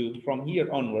going to, from here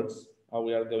onwards, how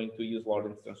we are going to use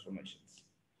Lorentz transformations.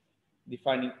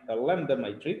 Defining a lambda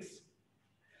matrix,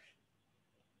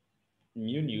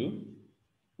 mu,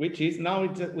 which is, now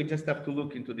we just have to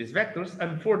look into these vectors,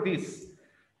 and for this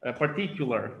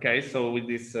particular case, so with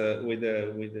this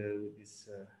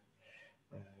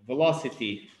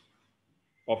velocity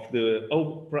of the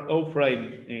O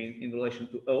frame in relation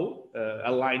to O,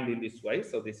 aligned in this way.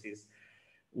 So this is,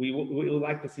 we would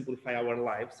like to simplify our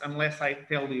lives, unless I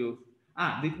tell you,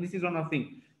 this is one other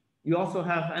thing. You also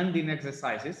have ending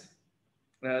exercises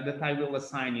that I will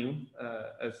assign you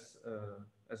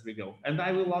as we go. And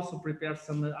I will also prepare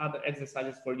some other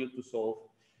exercises for you to solve,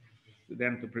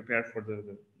 to prepare for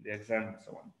the exam and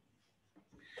so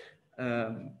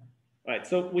on. Right,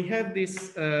 so we have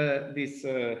this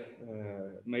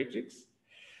matrix,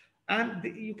 and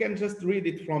you can just read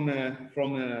it from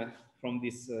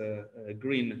this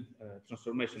green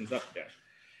transformations up there,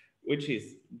 which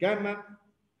is gamma.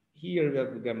 Here we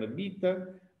have gamma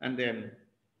beta, and then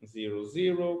 0,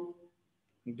 0,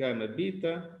 gamma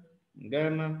beta,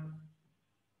 gamma,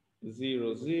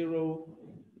 0, 0,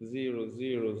 0,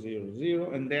 0, 0,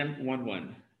 0, and then 1,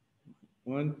 1.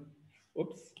 1,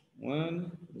 oops,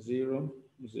 1, 0,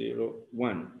 0,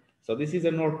 1. So this is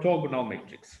an orthogonal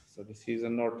matrix. So this is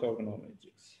an orthogonal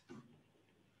matrix.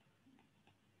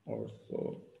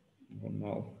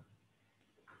 Orthogonal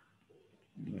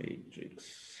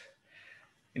matrix.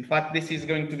 In fact, this is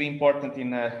going to be important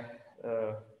in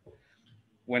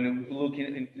when we look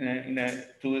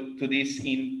to this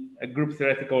in a group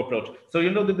theoretical approach. So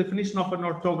you know the definition of an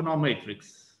orthogonal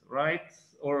matrix, right?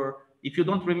 Or if you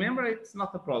don't remember, it's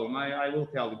not a problem. I will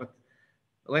tell you, but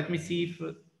let me see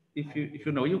if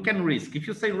you know. You can risk. If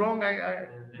you say wrong, A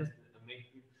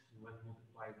matrix when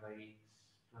multiplied by its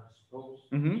transpose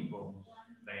equals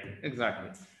then. Exactly.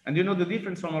 And you know the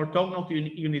difference from orthogonal to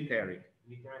unitary.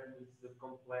 Unitary is the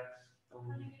complex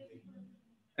commutative.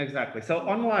 Exactly. So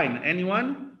online,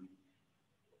 anyone?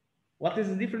 What is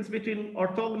the difference between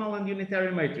orthogonal and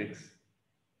unitary matrix?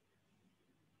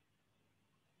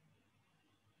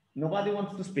 Nobody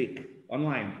wants to speak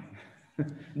online.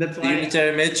 That's why. The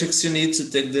unitary matrix, you need to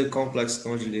take the complex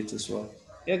conjugate as well.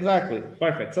 Exactly.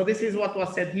 Perfect. So this is what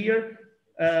was said here.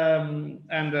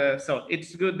 So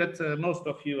it's good that most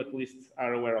of you at least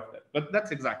are aware of that. But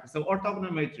that's exactly. So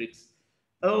orthogonal matrix,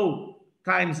 O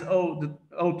times O, the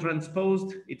O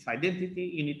transposed, it's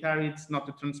identity. Unitary, it's not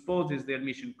a transpose, it's the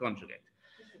admission conjugate.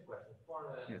 Just a question.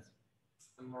 For Yes.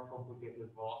 a more complicated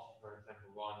velocity, for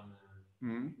example, one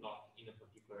not in a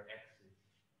particular axis,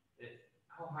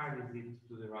 how hard is it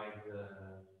to derive the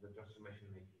transformation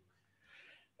matrix?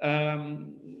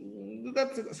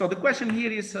 So the question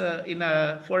here is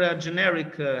for a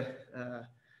generic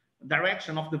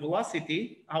direction of the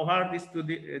velocity, how hard is to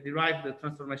derive the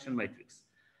transformation matrix?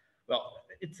 Well,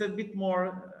 it's a bit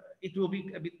more, it will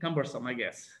be a bit cumbersome, I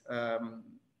guess.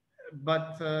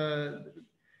 But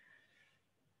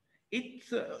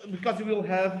it's because we will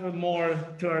have more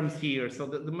terms here, so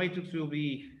the matrix will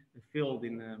be filled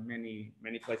in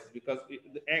many places because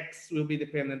the x will be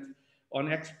dependent on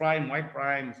x prime, y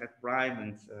prime, z prime,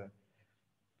 and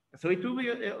so it will be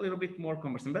a little bit more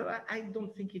cumbersome. But I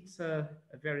don't think it's a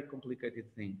very complicated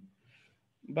thing.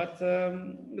 But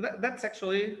that's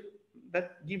actually,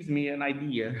 that gives me an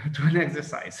idea to an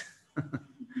exercise.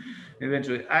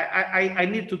 Eventually, I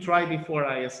need to try before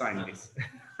I assign this.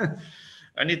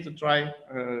 I need to try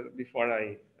before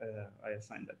I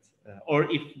assign that, or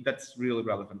if that's really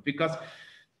relevant, because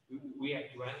we have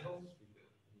two angles,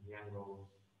 the angle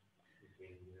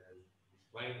between this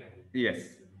plane and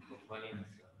yes. the plane.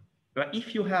 But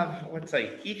if you have, let's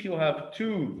say, if you have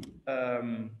two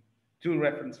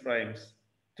reference frames,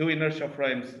 two inertial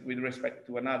frames with respect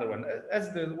to another one,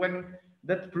 as when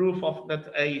that proof of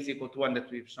that A is equal to 1 that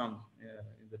we've shown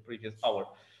in the previous hour.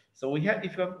 So we have,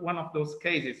 if you have one of those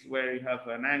cases where you have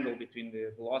an angle between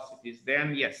the velocities,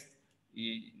 then yes,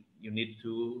 you need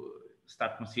to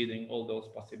start considering all those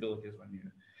possibilities when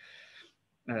you,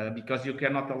 because you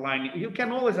cannot align, you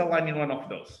can always align in one of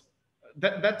those.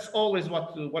 That's always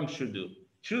what one should do.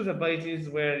 Choose a basis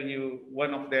where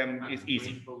one of them is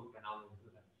easy.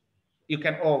 You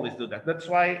can always do that. That's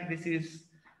why this is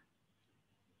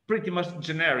pretty much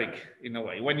generic in a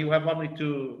way. When you have only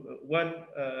two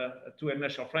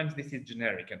inertial frames, this is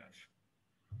generic enough.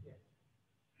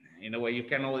 In a way, you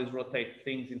can always rotate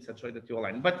things in such a way that you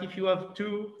align. But if you have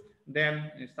two,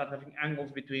 then you start having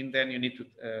angles between, then you need to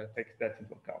take that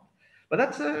into account. But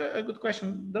that's a good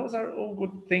question. Those are all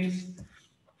good things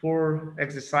for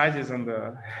exercises and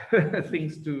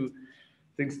things to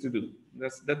do.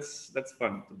 That's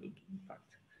fun to do, in fact.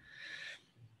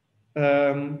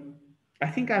 I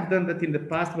think I've done that in the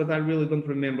past, but I really don't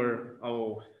remember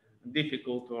how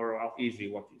difficult or how easy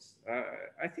what is.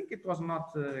 I think it was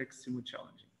not extremely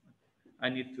challenging. I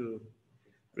need to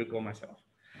recall myself.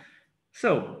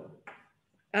 So,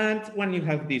 and when you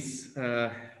have these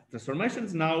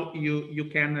transformations, now you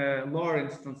can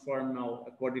Lorentz transform now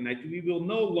a coordinate. We will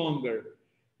no longer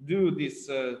do these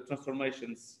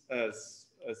transformations as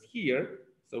here.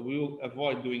 So we will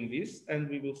avoid doing this, and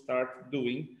we will start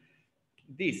doing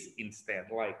this instead,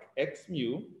 like x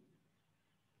mu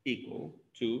equal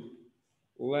to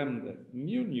lambda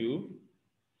mu nu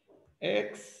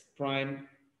x prime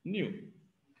nu.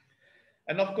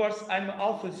 And of course, I'm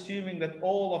also assuming that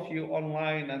all of you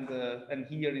online and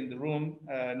here in the room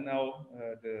know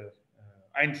the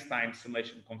Einstein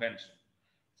summation convention.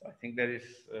 So I think there is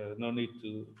no need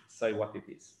to say what it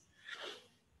is.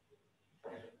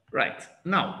 Right,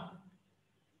 now,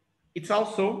 it's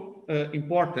also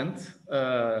important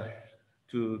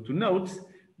to note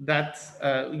that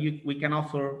we can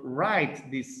also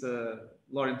write this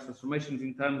Lorentz transformations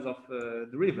in terms of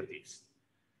derivatives.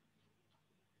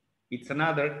 It's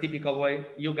another typical way.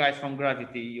 You guys from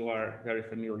gravity, you are very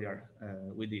familiar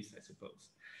with this, I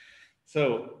suppose.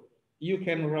 So you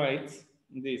can write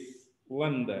this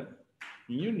lambda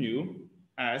mu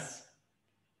as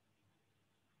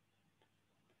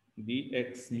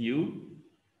dx mu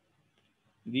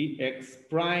dx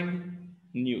prime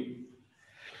nu.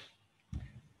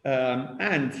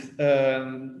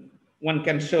 One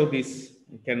can show this.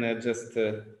 You can just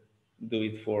do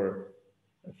it for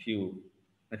a few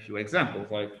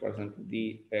examples, like for example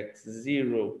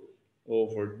dx0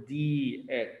 over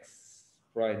dx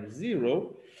prime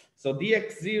 0. So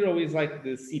dx0 is like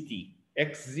the ct,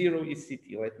 x0 is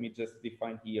ct. Let me just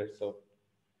define here. So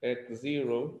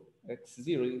x0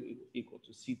 is equal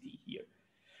to ct here.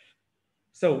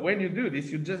 So when you do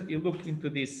this, you look into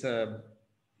this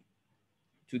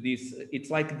it's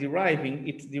like deriving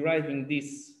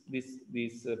this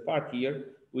part here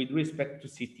with respect to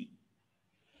ct.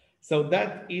 So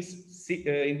that is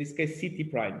in this case ct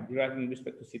prime, deriving with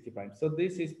respect to ct prime. So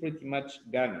this is pretty much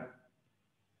gamma.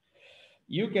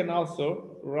 You can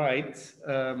also write,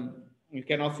 you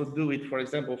can also do it, for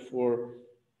example, for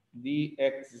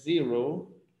dx0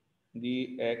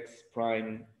 dx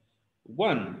prime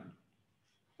 1.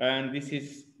 And this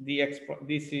is dx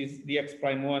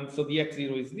prime 1. So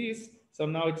dx0 is this. So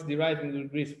now it's deriving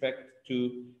with respect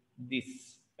to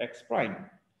this x prime.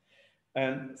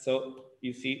 And so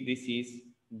you see this is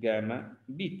gamma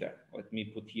beta. Let me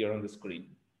put here on the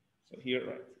screen. So here,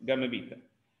 right, gamma beta.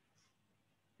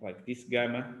 Like this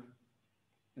gamma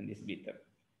and this beta.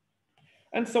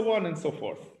 And so on and so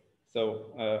forth.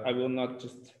 So I will not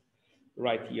just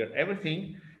write here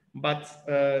everything, but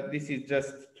this is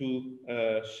just to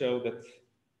show that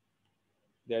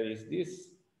there is this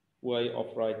way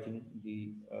of writing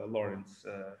the Lorentz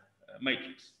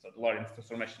matrix, so the Lorentz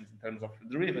transformations in terms of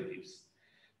derivatives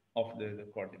of the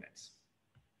coordinates.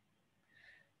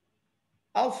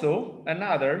 Also,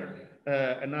 another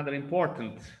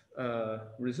important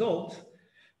result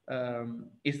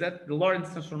is that the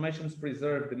Lorentz transformations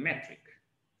preserve the metric.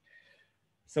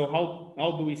 So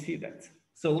how do we see that?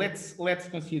 So let's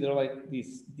consider like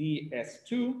this: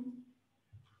 ds2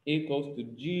 equals to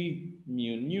g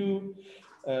mu nu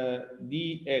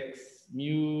dx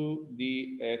mu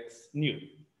dx nu.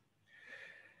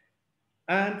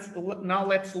 And now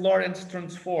let's Lorentz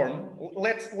transform.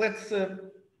 Let's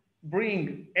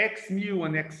bring x mu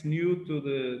and x nu to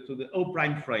the O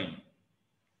prime frame.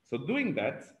 So doing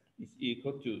that is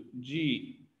equal to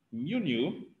g mu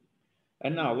nu.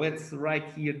 And now let's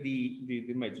write here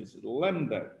the matrix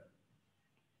lambda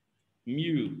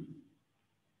mu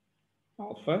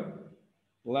alpha,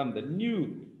 lambda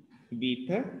nu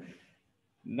beta.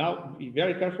 Now be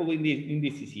very careful in the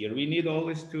indices here. We need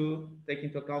always to take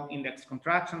into account index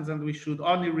contractions, and we should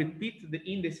only repeat the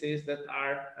indices that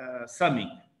are summing.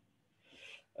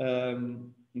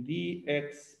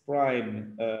 Dx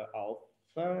prime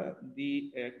alpha,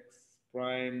 dx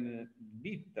prime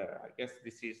beta. I guess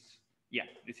this is, yeah,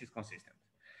 this is consistent.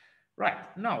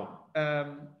 Right, now,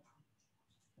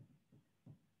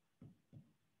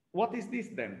 what is this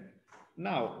then?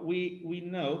 Now, we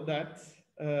know that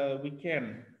we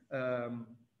can... well,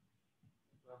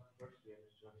 first we have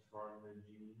to transform the g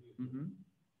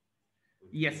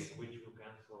yes. Which will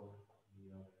cancel the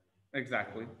other.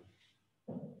 Exactly.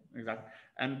 Exactly.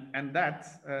 And that,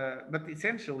 but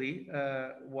essentially,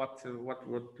 what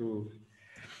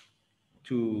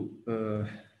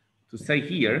to say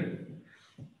here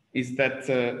is that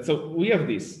so we have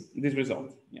this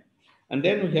result, yeah, and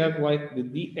then we have like the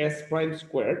ds prime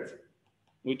squared,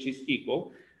 which is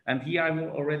equal, and here I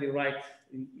will already write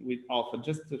with alpha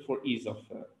just for ease of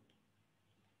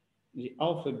the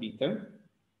alpha beta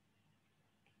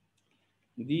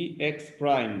dx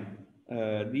prime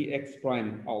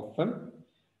alpha.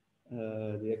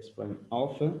 Dx prime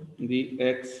alpha,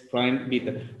 dx prime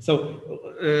beta. So,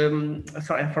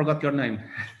 sorry, I forgot your name.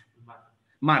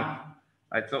 Mark.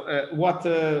 Right. So, what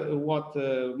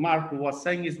Mark was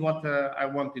saying is what I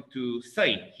wanted to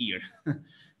say here.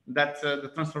 That the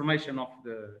transformation of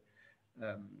the,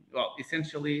 well,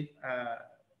 essentially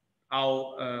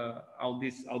how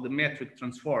the metric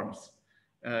transforms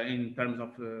in terms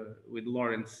of with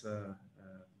Lorentz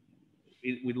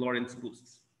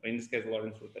boosts. In this case,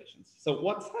 Lorentz rotations. So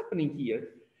what's happening here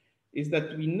is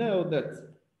that we know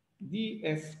that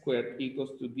ds squared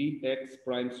equals to dx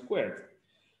prime squared.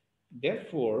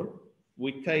 Therefore,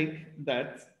 we take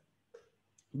that,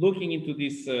 looking into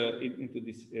this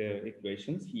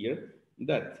equations here,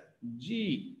 that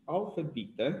g alpha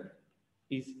beta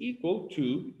is equal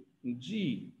to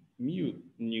g mu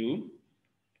nu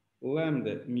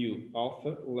lambda mu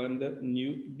alpha, lambda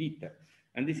nu beta.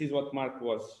 And this is what Mark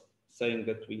was saying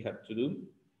that we have to do.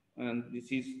 And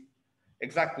this is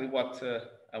exactly what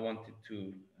I wanted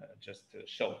to just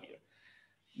show here.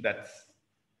 That's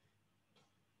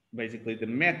basically the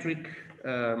metric.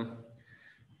 The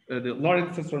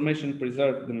Lorentz transformation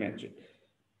preserved the metric.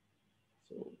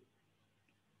 So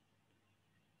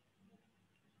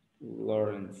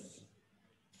Lorentz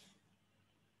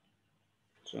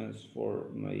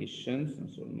transformations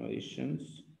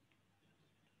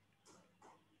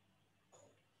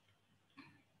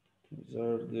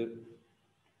preserve the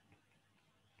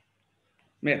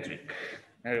metric.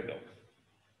 There you go.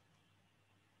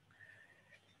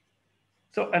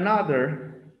 So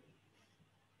another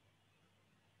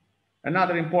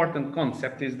important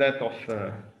concept is that of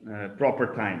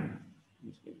proper time.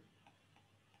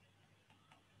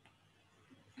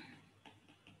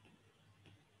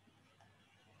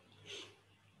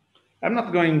 I'm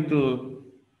not going to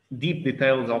deep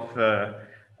details of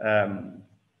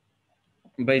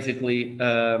basically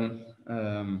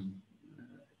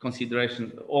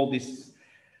consideration, all these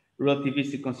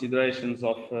relativistic considerations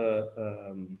of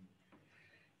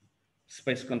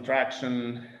space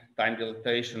contraction, time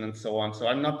dilatation, and so on. So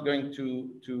I'm not going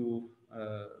to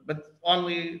but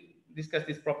only discuss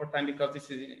this proper time because this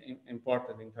is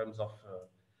important in terms of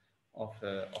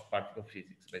particle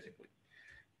physics, basically.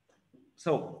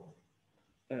 So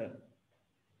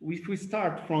if we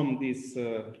start from this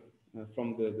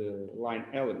from the line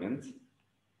element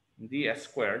ds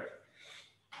squared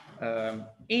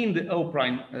in the O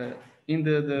prime in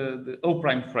the O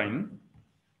prime frame,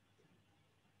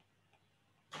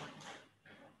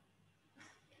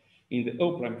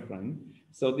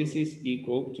 so this is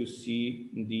equal to c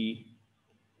d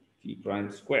t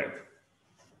prime squared,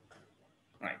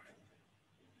 right?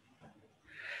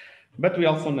 But we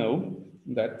also know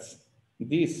that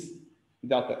this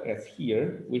delta s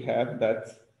here, we have that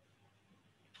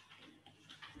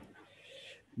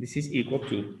this is equal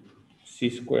to c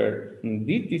squared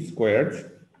dt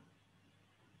squared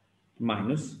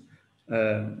minus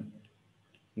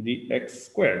dx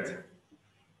squared.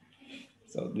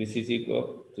 So this is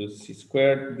equal to c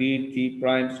squared dt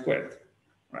prime squared,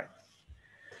 right?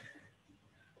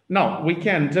 Now we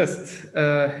can just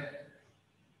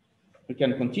we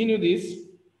can continue this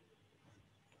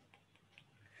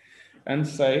and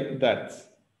say that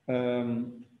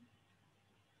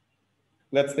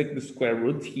let's take the square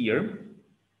root here.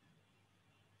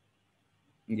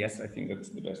 Yes, I think that's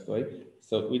the best way.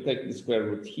 So we take the square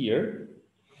root here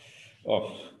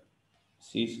of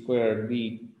c squared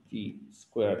dt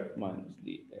squared minus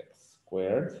dx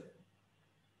squared.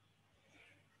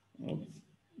 Oops,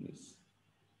 this.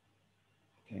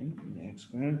 Okay, x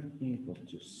squared equal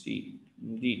to c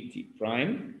dt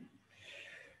prime.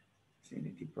 C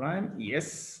dt prime,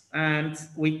 yes. And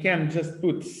we can just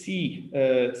put c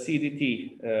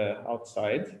dt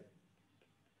outside.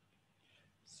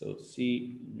 So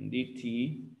c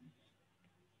dt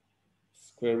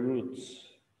square root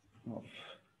of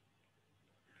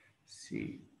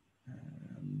c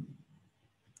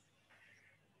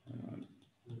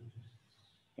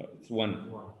it's 1.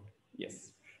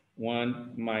 Yes,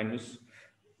 1 minus,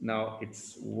 now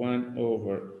it's 1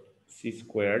 over c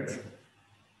squared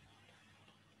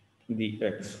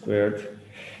dx squared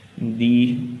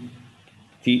dt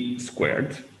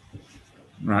squared,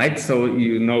 right? So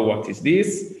you know what is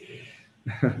this,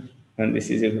 and this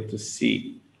is equal to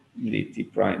c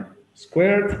dt prime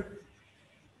squared,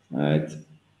 right?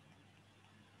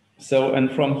 So,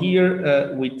 and from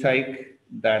here we take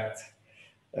that,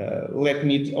 let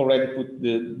me already put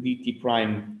the dt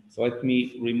prime, so let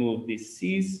me remove these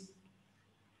c's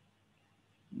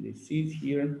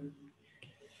here,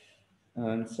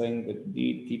 and saying that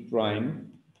dt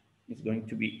prime is going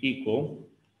to be equal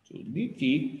to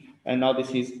dt, and now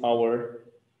this is our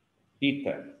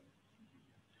beta,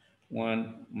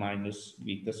 1 minus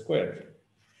beta squared.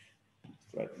 Let's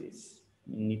write this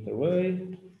in neater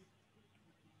way.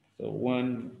 So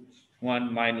 1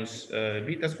 minus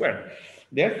beta squared.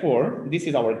 Therefore, this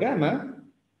is our gamma.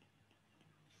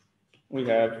 We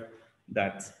have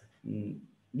that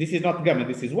this is not gamma,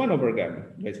 this is 1 over gamma.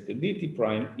 Basically, dt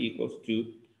prime equals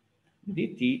to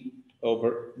dt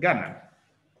over gamma.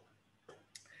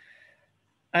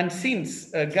 And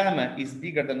since gamma is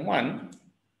bigger than 1,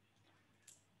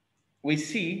 we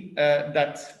see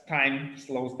that time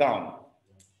slows down,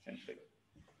 essentially.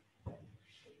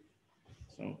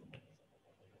 So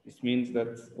this means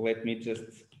that, let me just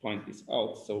point this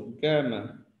out. So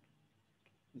gamma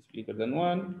is bigger than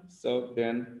 1, so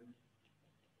then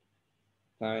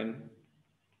time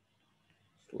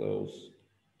slows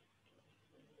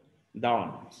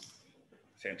down,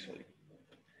 essentially.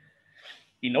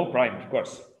 In O prime, of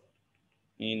course.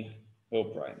 In O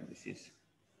prime, this is.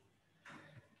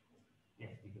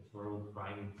 Yes, because for O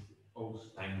prime, it's O's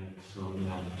time slowing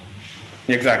down.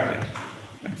 Exactly,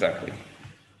 exactly.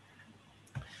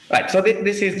 Right, so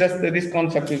this is just, this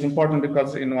concept is important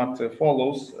because in what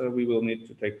follows, we will need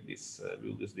to take this,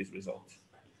 we'll use this result.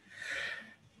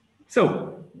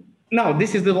 So, now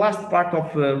this is the last part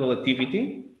of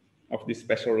relativity, of this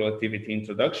special relativity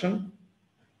introduction,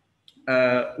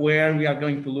 where we are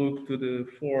going to look to the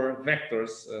four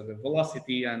vectors, the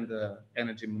velocity and the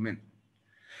energy momentum.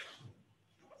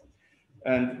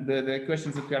 And the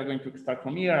questions that we are going to start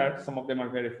from here, some of them are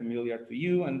very familiar to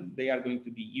you, and they are going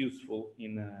to be useful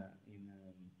in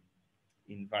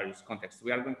various contexts.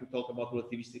 We are going to talk about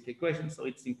relativistic equations, so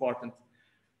it's important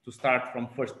to start from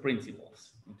first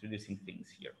principles, introducing things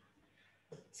here.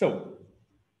 So,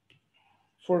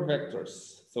 four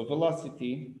vectors. So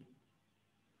velocity,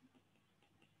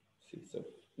 so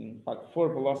in fact,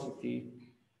 for velocity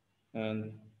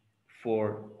and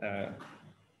for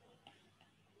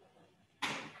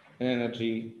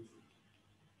energy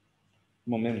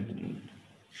momentum.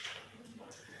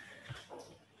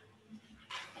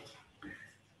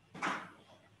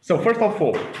 So first of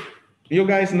all, you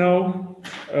guys know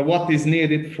what is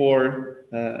needed for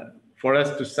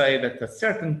us to say that a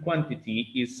certain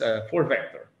quantity is a four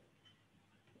vector.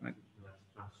 Right? Let's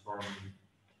transform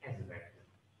as a vector.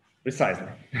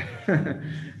 Precisely.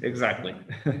 Exactly.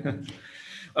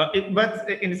 But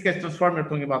in this case, transform, we're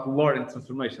talking about Lorentz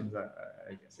transformations,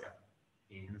 I guess,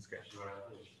 yeah. In this case.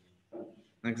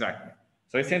 Exactly.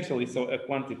 So essentially, so a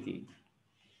quantity,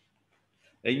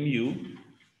 a mu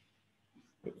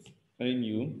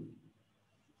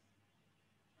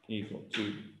equal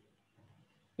to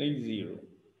a zero,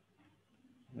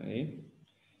 okay,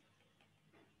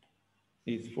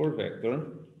 is four vector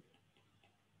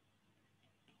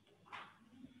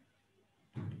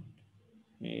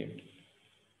if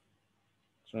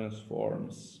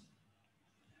transforms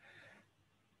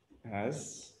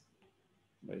as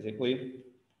basically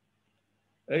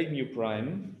a mu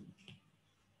prime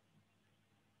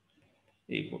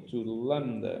equal to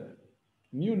lambda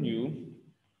mu nu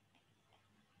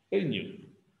a nu.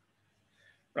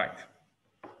 Right.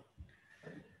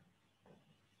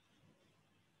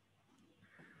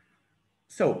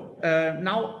 So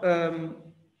now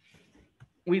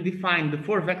we define the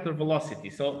four vector velocity.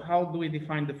 So how do we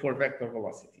define the four vector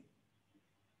velocity?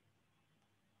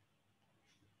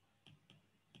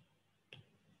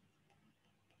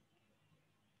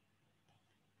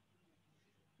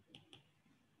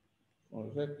 Four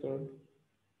vector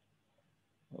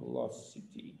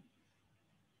velocity.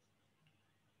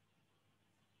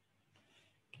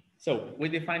 So we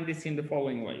define this in the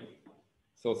following way.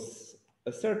 So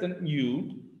a certain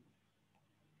u,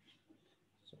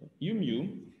 so u mu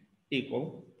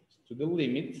equal to the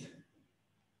limit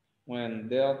when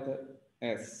delta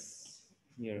s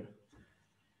here,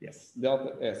 yes,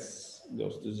 delta s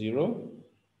goes to 0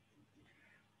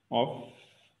 of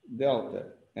delta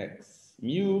x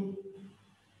mu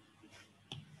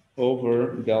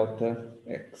over delta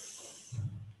x,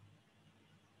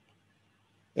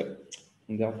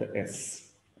 delta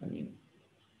s, I mean,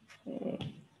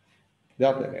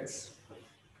 delta s.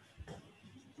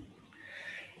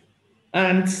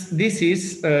 And this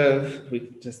is,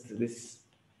 this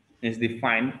is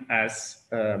defined as,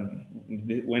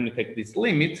 when we take this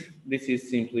limit, this is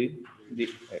simply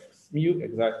dx mu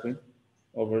exactly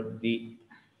over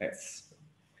ds.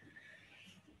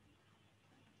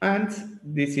 And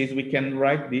this is, we can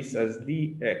write this as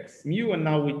dx mu, and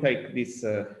now we take this,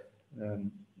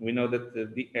 we know that the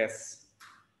ds,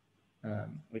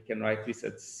 we can write this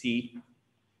as c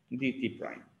dt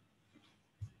prime.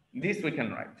 This we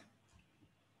can write.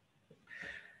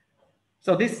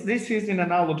 So this is in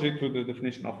analogy to the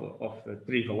definition of the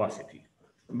tree velocity,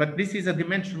 but this is a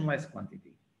dimensionless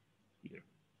quantity here.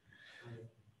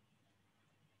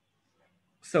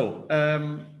 So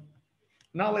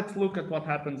now let's look at what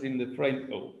happens in the frame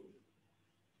O.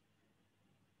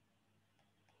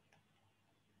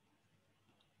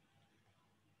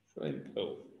 Frame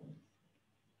O.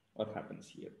 What happens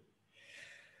here?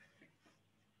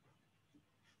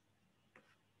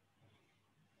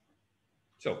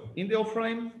 So in the O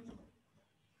frame,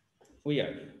 we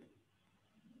have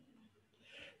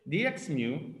dx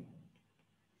mu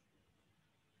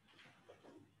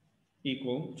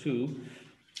equal to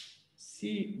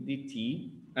c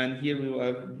dt, and here we will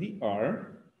have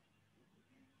dr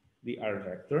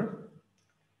vector.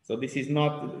 So this is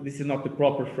not the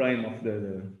proper frame of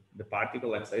the particle,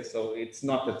 let's say, so it's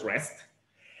not at rest.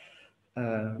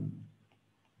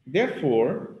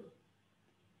 Therefore,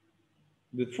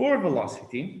 the forward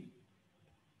velocity,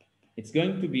 it's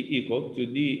going to be equal to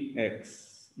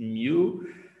dx mu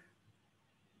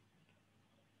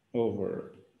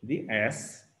over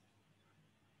ds,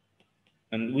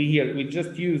 and we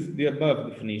just use the above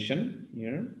definition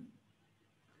here,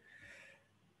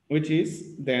 which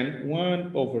is then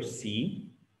 1 over c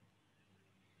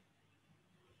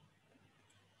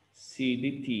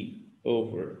dt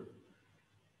over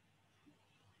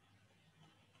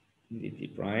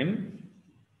dt prime,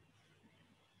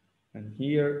 and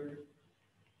here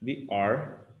the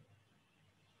r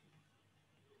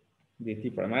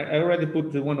dt prime. I already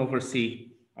put the 1 over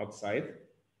c outside,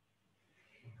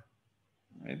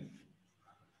 right?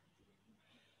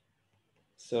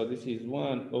 So this is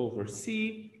 1 over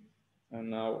c,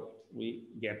 and now we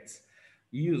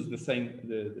use the same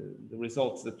the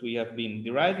results that we have been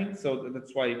deriving. So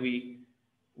that's why we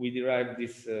derive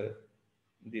this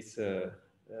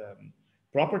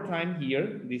proper time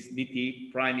here. This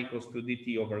dt prime equals to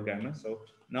dt over gamma. So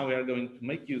now we are going to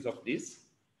make use of this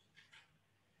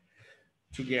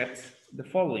to get the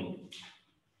following.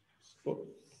 So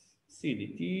c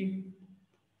dt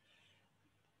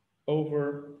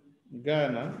over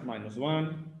gamma minus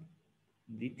 1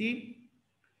 dt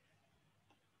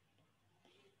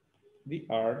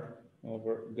dr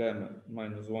over gamma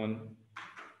minus 1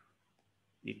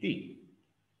 dt.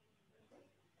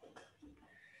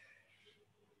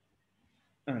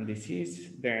 And this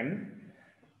is then,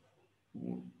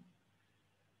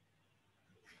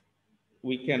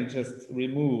 we can just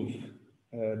remove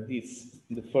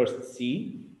the first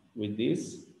c with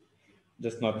this,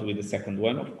 just not with the second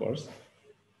one, of course.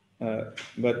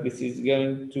 But this is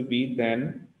going to be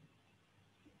then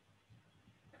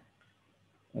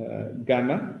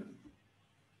gamma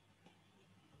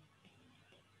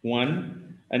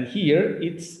 1, and here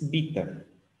it's beta.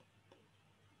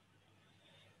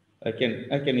 I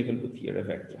can even put here a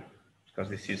vector, because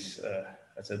this is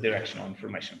as a directional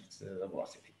information. It's the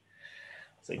velocity,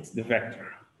 so it's the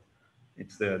vector.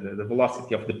 It's the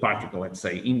velocity of the particle, let's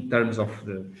say, in terms of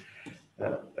the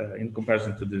in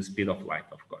comparison to the speed of light,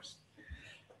 of course.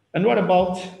 And what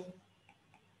about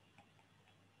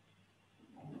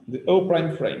the O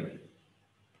prime frame?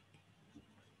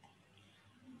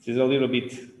 This is a little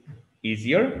bit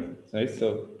easier, right?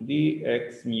 So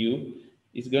dx mu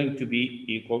is going to be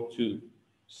equal to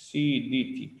c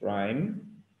dt prime,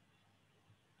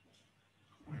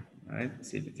 right?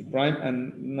 C dt prime,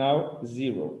 and now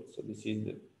 0. So this is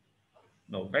the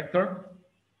no vector.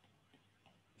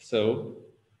 So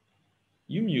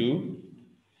u mu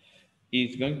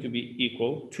is going to be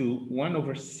equal to 1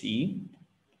 over c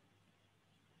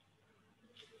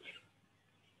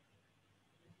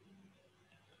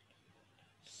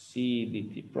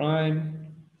dt prime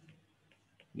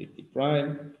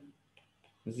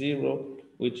 0,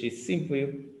 which is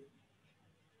simply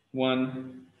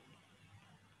 1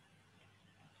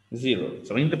 0.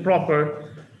 So in the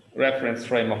proper reference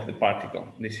frame of the particle,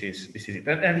 this is it.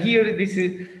 And here this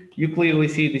is, you clearly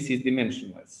see this is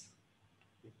dimensionless.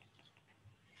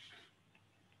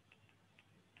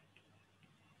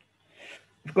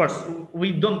 Of course,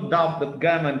 we don't doubt that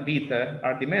gamma and beta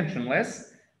are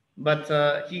dimensionless, but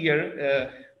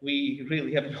here we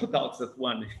really have no doubts that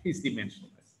one is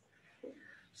dimensionless.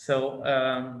 So,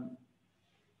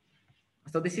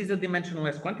 so this is a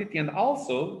dimensionless quantity, and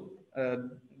also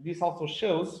this also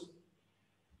shows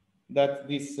that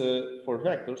this for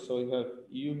vectors, so you have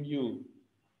u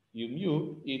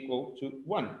mu equal to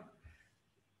 1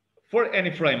 for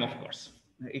any frame, of course.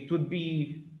 It would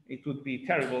be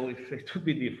terrible if it would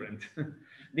be different.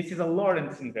 This is a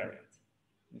Lorentz invariant.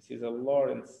 This is a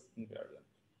Lorentz invariant.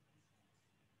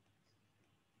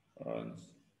 Lorentz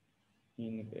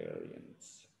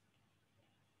invariance,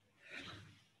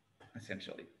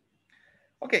 essentially.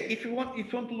 Okay, if you want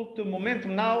to look to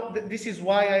momentum now, this is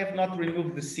why I have not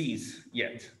removed the C's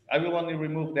yet. I will only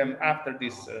remove them after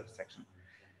this section,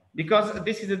 because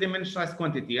this is a dimensionalized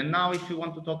quantity. And now if you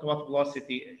want to talk about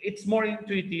velocity, it's more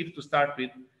intuitive to start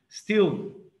with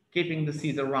still keeping the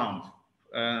C's around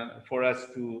for us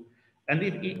to, and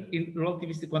if in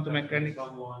relativistic quantum mechanics.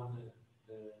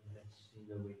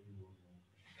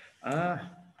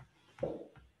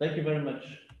 Thank you very much.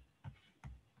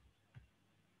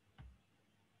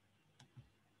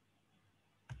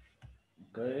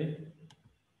 Okay.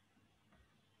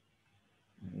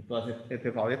 It was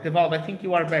Etevaldo. I think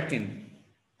you are back in.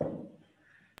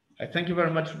 I thank you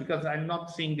very much, because I'm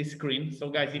not seeing the screen. So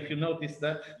guys, if you notice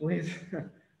that, please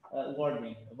warn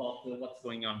me about what's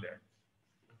going on there.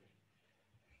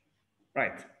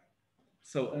 Right.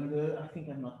 So, and I think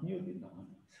I'm not muted. No, I'm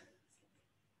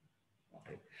not.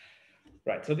 Okay.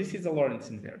 Right, so this is a Lorentz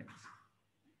invariance.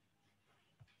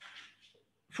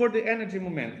 For the energy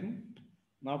momentum,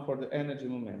 now for the energy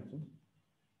momentum,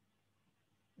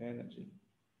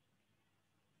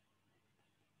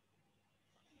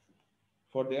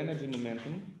 for the energy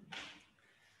momentum.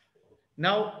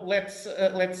 Now let's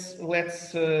use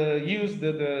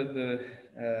the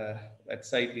let's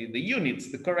say the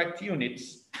units, the correct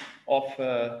units of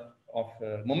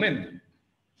momentum.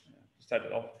 To start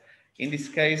it off, in this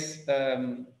case,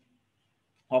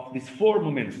 of this 4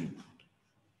 momentum,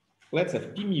 let's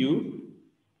have p mu.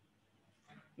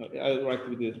 No, I'll write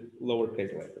with the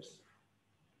lowercase letters.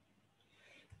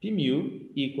 P mu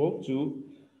equal to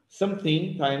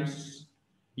something times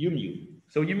u mu.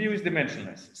 So u mu is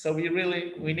dimensionless. So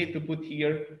we need to put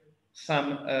here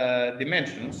some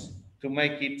dimensions to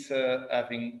make it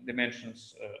having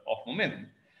dimensions of momentum.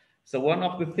 So one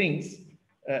of the things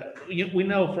we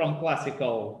know from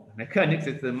classical mechanics,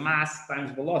 it's the mass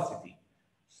times velocity.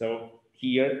 So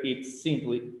here it's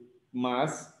simply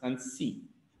mass and c.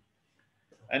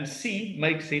 And c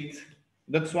makes it,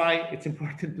 that's why it's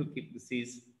important to keep the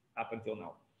c's up until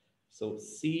now. So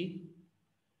c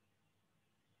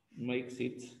makes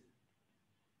it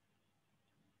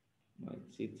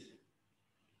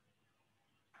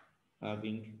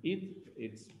having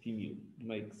it's p mu,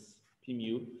 makes p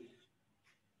mu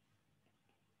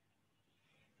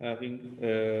having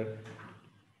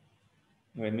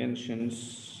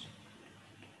dimensions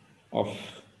of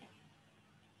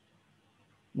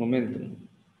momentum.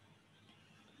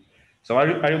 So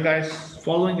are you guys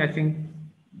following? I think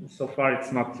so far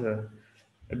it's not a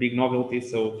big novelty,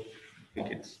 so I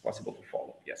think it's possible to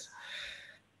follow. Yes.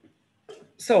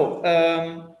 So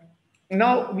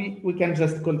now we can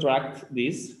just contract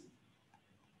this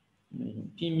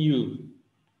p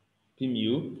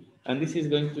mu, and this is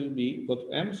going to be equal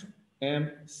to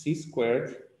m c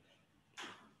squared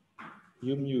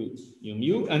u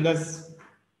mu, and as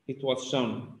it was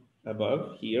shown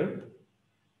above here,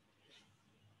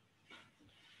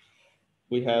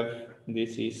 we have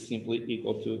this is simply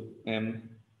equal to m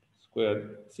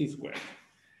squared c squared.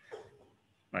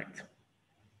 Right.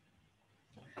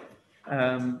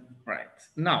 Right.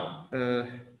 Now,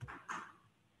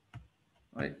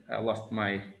 I lost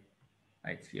my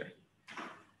heights here.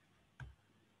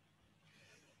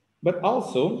 But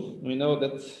also, we know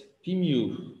that p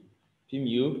mu,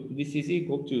 this is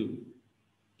equal to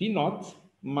p naught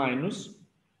minus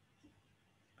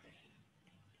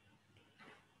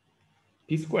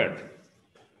p squared.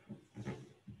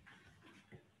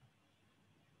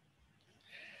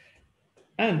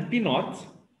 And p naught,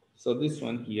 so this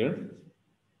one here,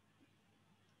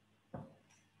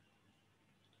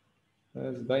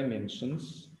 has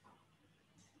dimensions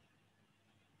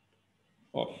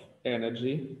of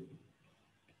energy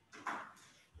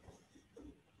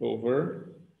over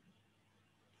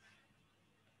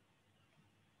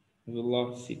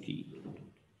velocity.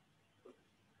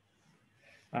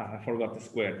 I forgot the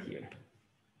square here.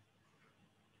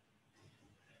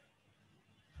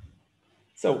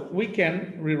 So we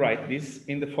can rewrite this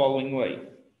in the following way.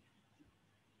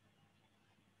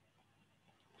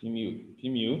 P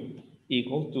mu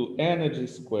equal to energy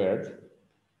squared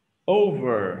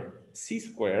over c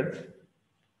squared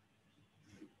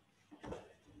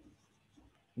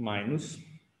minus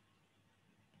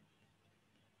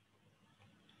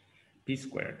p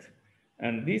squared.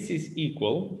 And this is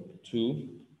equal to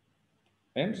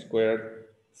m squared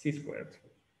c squared.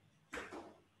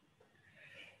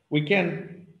 We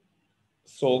can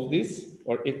solve this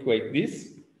or equate this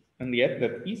and get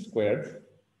that e squared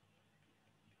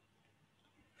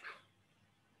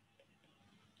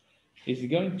is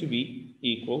going to be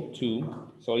equal to,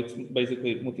 so it's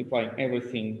basically multiplying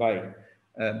everything by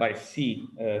c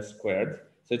squared.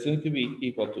 So it's going to be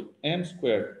equal to m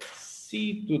squared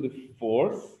c to the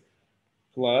 4th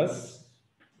plus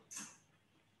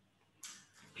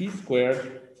p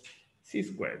squared c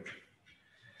squared.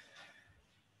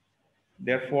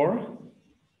 Therefore,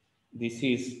 this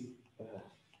is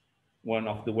one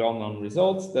of the well-known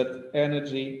results, that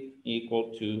energy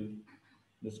equal to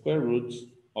the square root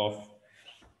of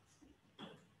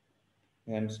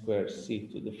m squared c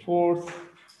to the 4th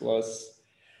plus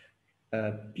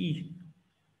p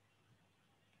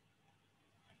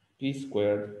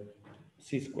squared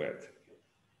c squared.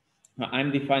 Now,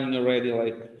 I'm defining already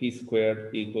like p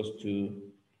squared equals to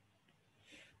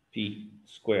p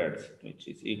squared, which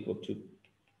is equal to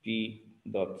p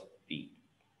dot p.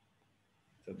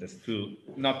 So just to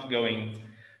not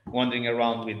wandering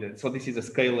around with it. So this is a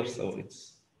scalar, so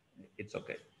it's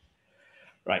okay.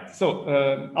 Right.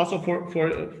 So also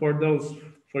for those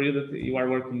for you that you are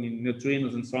working in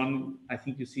neutrinos and so on, I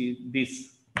think you see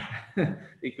these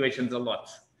equations a lot.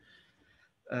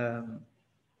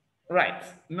 Right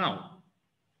now,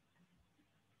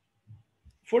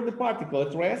 for the particle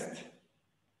at rest,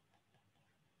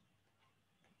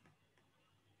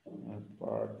 a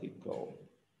particle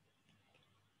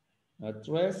at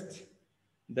rest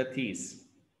that is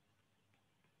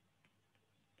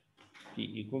P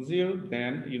equals 0,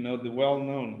 then you know the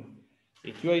well-known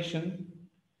equation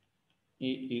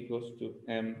E equals to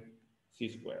mc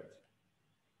squared.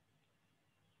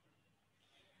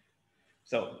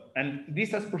 So, and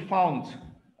this has profound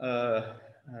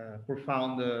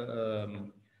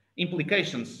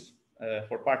implications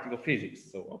for particle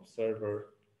physics. So,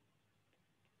 observer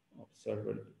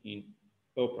in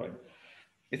O prime.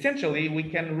 Essentially, we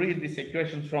can read this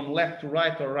equation from left to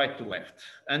right or right to left,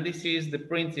 and this is the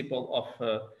principle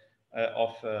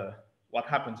of what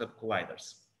happens at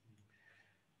colliders.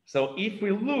 So, if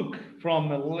we look from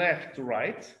left to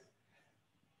right,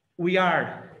 we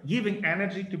are giving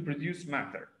energy to produce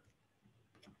matter,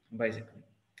 basically.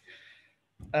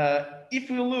 If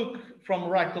we look from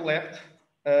right to left,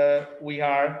 we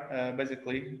are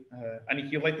basically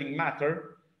annihilating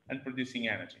matter and producing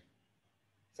energy.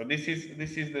 So this is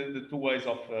the two ways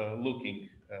of looking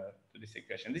to this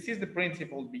equation. This is the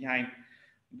principle behind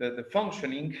the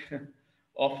functioning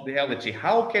of the LHC.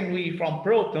 How can we, from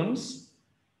protons,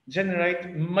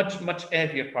 generate much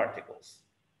heavier particles?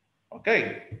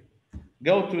 Okay,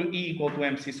 go to E equal to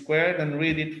mc squared and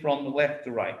read it from left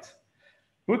to right.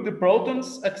 Put the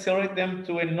protons, accelerate them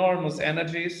to enormous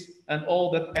energies, and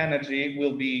all that energy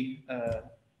will be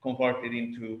converted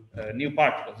into new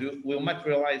particles. Will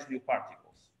materialize new particles.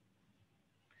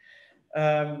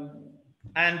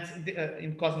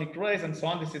 In cosmic rays and so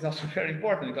on, this is also very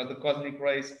important because the cosmic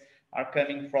rays are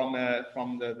coming from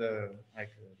the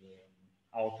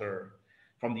outer,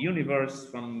 from the universe,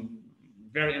 from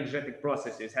very energetic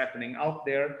processes happening out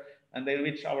there, and they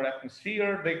reach our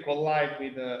atmosphere. They collide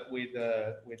with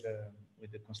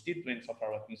the constituents of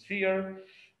our atmosphere,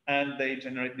 and they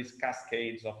generate these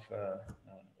cascades of.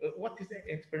 What is the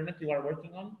experiment you are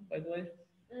working on, by the way?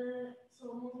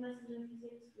 So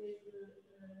multi-messenger physics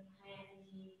with high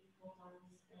energy photons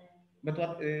and. But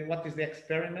what is the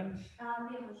experiment?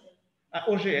 The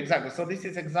Auger, exactly. So this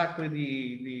is exactly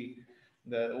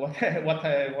what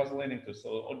I was leaning to.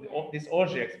 So this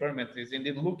Auger experiment is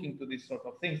indeed looking to these sort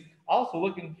of things, also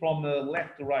looking from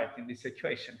left to right in this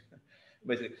equation.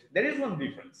 Basically, there is one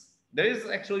difference. There is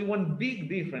actually one big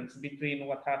difference between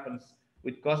what happens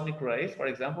with cosmic rays, for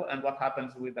example, and what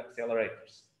happens with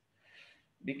accelerators.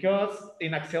 Because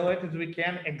in accelerators, we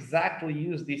can exactly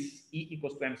use this E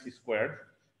equals to mc squared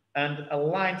and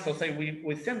align. So say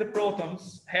we send the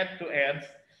protons head to head,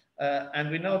 and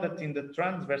we know that in the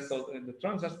transverse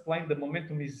plane, the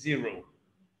momentum is 0.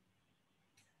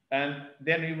 And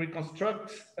then we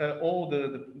reconstruct all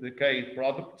the K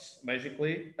products,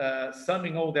 basically,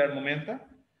 summing all their momenta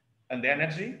and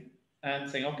energy, and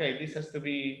saying, okay, this has to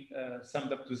be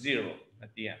summed up to 0 at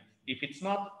the end. If it's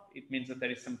not, it means that there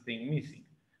is something missing.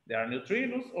 There are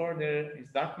neutrinos, or there is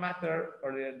dark matter,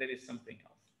 or there is something else.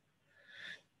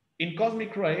 In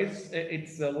cosmic rays,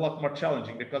 it's a lot more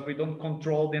challenging because we don't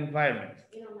control the environment.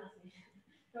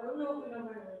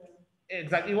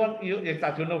 Exactly,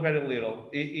 you know very little.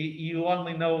 You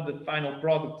only know the final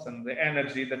products and the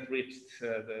energy that reached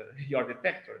your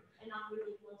detector. And not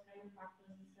really what kind of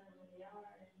particles they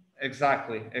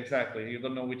are. Exactly. You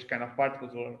don't know which kind of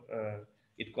particles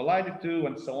it collided to,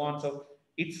 and so on. So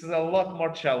it's a lot more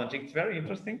challenging. It's very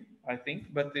interesting, I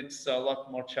think, but it's a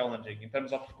lot more challenging in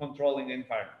terms of controlling the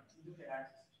environment. You get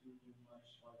access to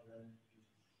much larger energies,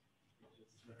 which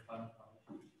is the fun part.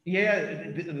 Yeah,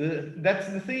 that's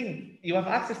the thing. You have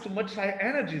access to much higher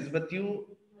energies, but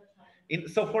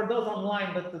so for those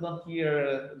online that don't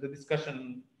hear the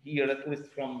discussion here, at least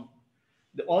from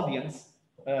the audience,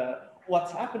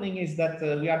 what's happening is that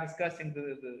we are discussing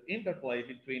the interplay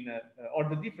between, or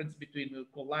the difference between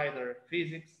collider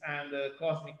physics and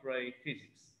cosmic ray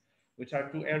physics, which are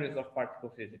two areas of particle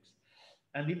physics.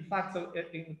 And in fact, so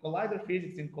in collider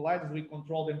physics, in colliders, we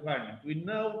control the environment. We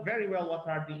know very well what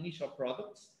are the initial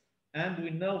products, and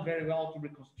we know very well to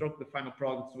reconstruct the final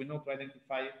products. We know to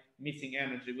identify missing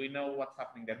energy. We know what's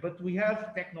happening there. But we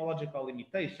have technological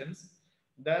limitations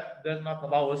that does not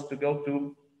allow us to go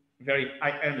to very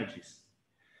high energies.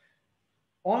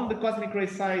 On the cosmic ray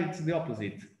side, it's the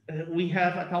opposite. We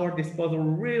have at our disposal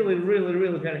really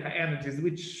very high energies,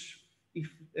 which if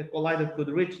a collider could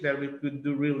reach there, we could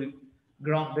do really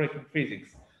groundbreaking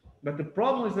physics. But the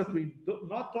problem is that we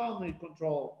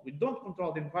don't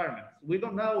control the environment. We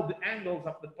don't know the angles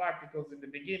of the particles in the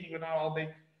beginning. We know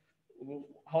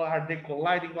how are they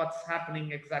colliding, what's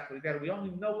happening exactly there. We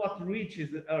only know what reaches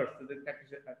the Earth, the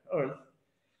temperature at Earth,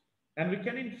 and we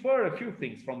can infer a few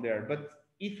things from there. But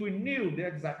if we knew the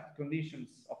exact conditions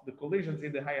of the collisions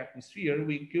in the high atmosphere,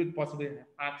 we could possibly have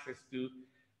access to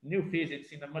new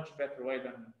physics in a much better way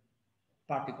than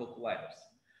particle colliders.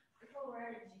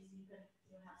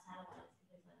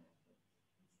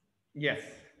 Yes,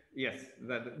 yes,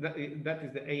 that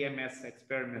is the AMS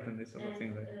experiment and this sort of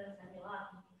thing.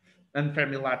 And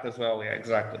Fermi-Lat as well, yeah,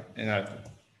 exactly.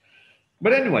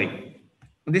 But anyway,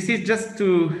 this is just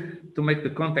to make the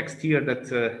context here that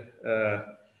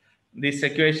this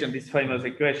equation, this famous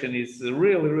equation, is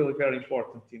really, really very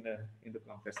important in the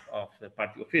context of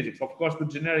particle physics. Of course, the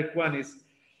generic one is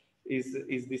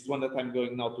this one that I'm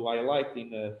going now to highlight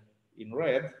in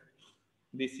red.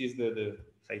 This is the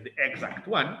exact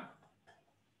one.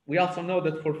 We also know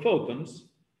that for photons,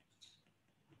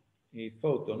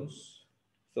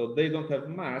 so they don't have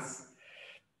mass.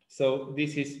 So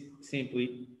this is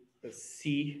simply a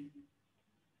C.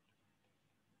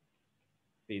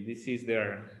 This is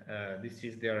their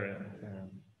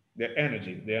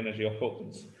energy, the energy of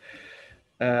photons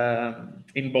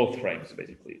in both frames,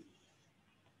 basically.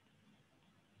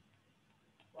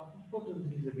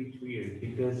 Photons is a bit weird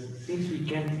because since we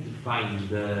can't define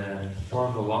the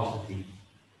form velocity,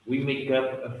 we make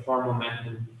up a form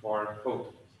momentum for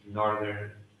photons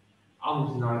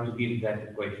almost in order to give that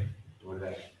equation or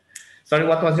that. Sorry,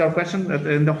 what was your question at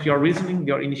the end of your reasoning,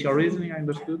 your initial reasoning? I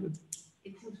understood it.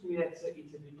 It seems to me that it's a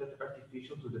bit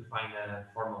artificial to define a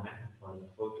form momentum for the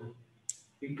photon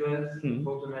because the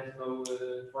photon has no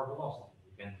form velocity.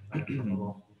 We can't define a form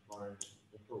velocity for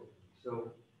the photon.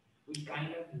 So we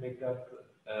kind of make up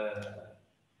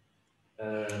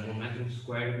momentum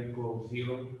squared equals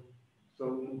 0. So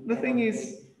the thing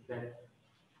is that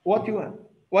what you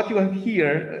have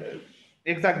here,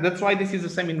 exactly. That's why this is the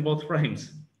same in both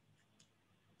frames.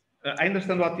 I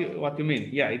understand what you mean.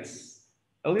 Yeah, it's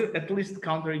at least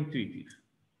counterintuitive,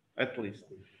 at least.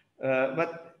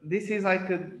 But this is like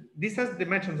this has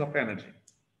dimensions of energy.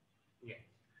 Yeah.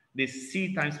 This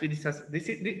C times V.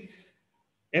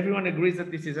 Everyone agrees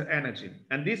that this is an energy,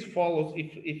 and this follows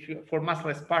if for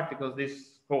massless particles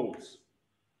this holds.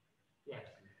 Yes.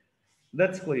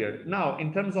 That's clear. Now,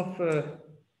 in terms of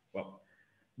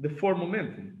the form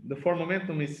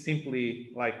momentum is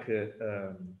simply like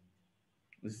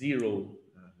zero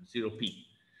p.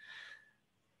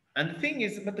 And the thing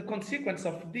is, but the consequence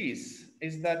of this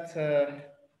is that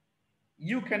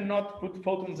you cannot put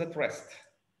photons at rest.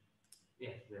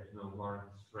 Yes, there's no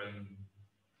Lorentz frame.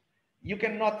 You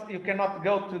cannot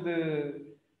go to the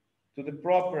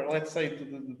proper, let's say, to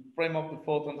the frame of the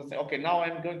photons and say, okay, now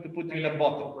I'm going to put you in a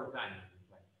bottle.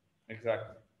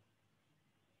 Exactly.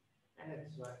 And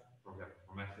that's why, for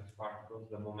massless particles,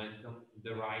 the momentum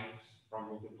derives from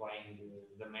multiplying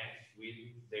the mass with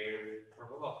their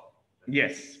velocity.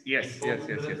 Yes. The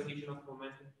definition of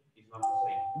momentum is not the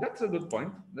same. That's a good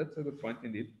point. That's a good point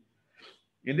indeed.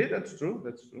 Indeed, that's true.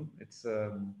 That's true. It's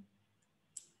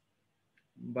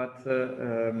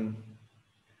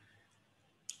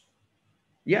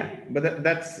yeah, but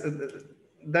that's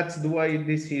the way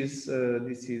this is. I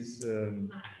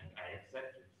accept it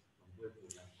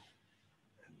completely.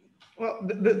 Well,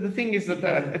 the thing is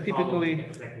that typically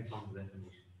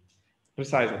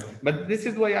precisely, but this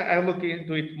is the way I look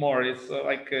into it more. It's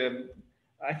like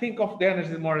I think of the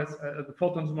energy more as the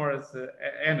photons more as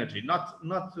energy, not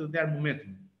their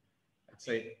momentum. I'd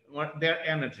say their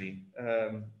energy.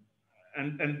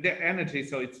 And their energy,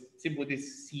 so it's simply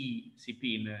this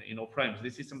CP in all frames.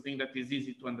 This is something that is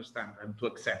easy to understand and to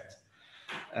accept.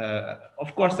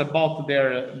 Of course, about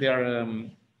their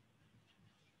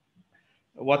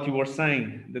what you were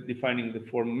saying, that defining the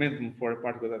form momentum for a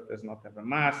particle that does not have a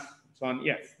mass, and so on.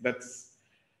 Yes, that's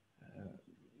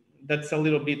a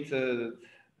little bit. I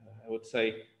would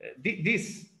say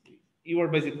this you are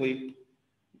basically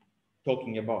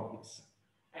talking about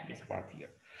this part here.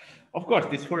 Of course,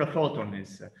 this for a photon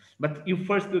is, but you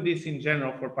first do this in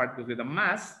general for particles with a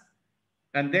mass,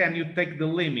 and then you take the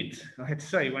limit. Let's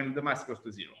say when the mass goes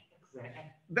to 0.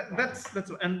 That's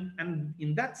and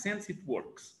in that sense it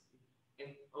works.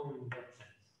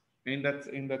 In that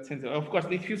sense, of course,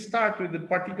 if you start with the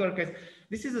particular case,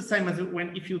 this is the same as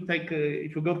when if you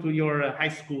go to your high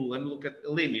school and look at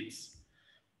limits.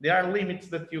 There are limits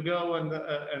that you go and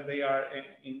they are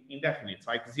indefinite,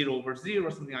 like 0/0 or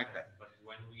something like that.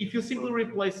 If you simply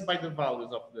replace by the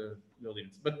values of the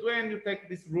limits, but when you take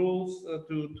these rules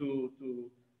to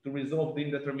to resolve the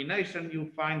indetermination, you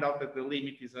find out that the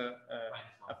limit is a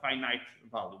finite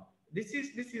value. This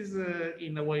is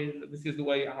in a way, this is the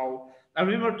way how I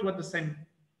remember to have the same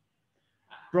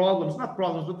problems, not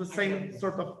problems, but the same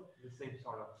sort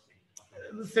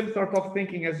of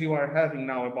thinking as you are having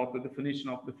now about the definition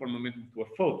of the form momentum to a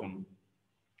photon.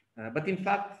 But in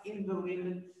fact, in the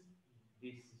limit,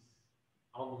 this is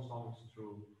almost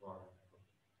true for.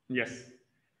 Yes,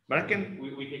 but I can.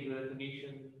 We take the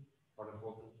definition for the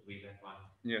photon to be that one.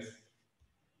 Yes,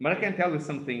 but I can tell you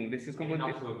something. This is completely.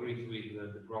 And also agrees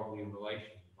with the probability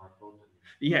relation for photon.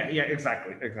 Yeah,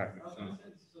 exactly. So, we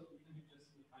can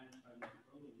just define by the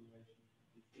probability relation.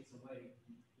 It's a way.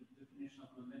 The definition of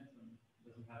momentum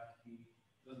doesn't have to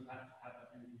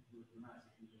have anything to do with the mass.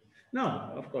 No,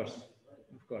 of course.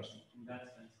 In that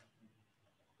sense,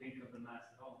 think of the mass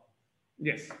at all.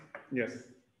 Yes.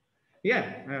 Yeah,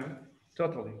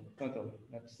 totally.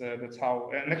 That's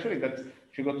how, and actually, that's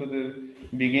if you go to the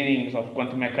beginnings of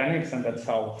quantum mechanics, and that's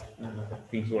how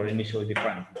things were initially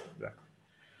defined. Exactly.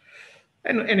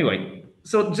 And anyway,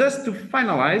 so just to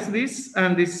finalize this,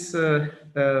 and this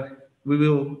we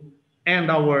will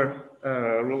end our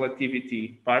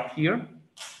relativity part here.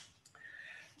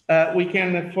 We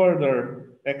can further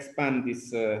expand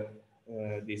this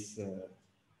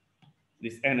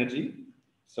this energy,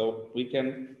 so we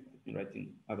can write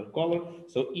in other color.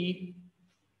 So E,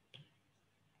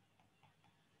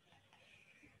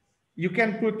 you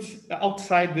can put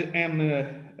outside the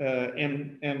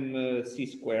mc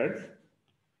squared.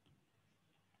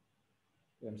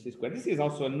 MC squared. This is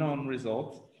also a known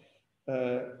result.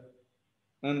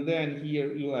 And then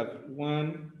here you have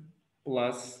 1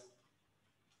 plus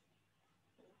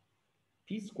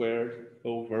p squared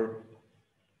over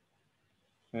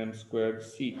m squared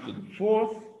c to the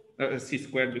fourth, c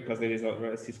squared because there is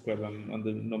a c squared on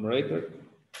the numerator,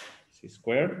 c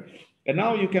squared. And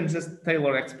now you can just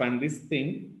Taylor expand this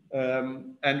thing.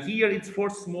 And here it's for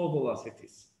small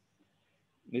velocities.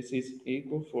 This is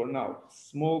equal for now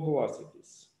small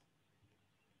velocities.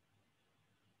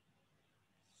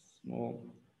 Small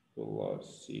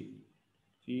velocities.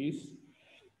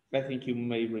 I think you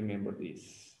may remember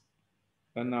this.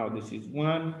 And now this is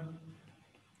 1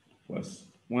 plus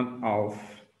 1/2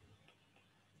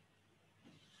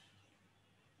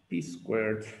 p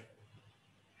squared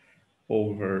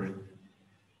over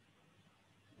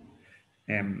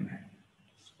m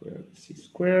squared c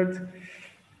squared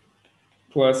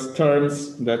plus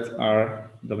terms that are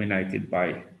dominated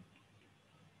by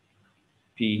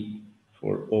p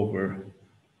 4 over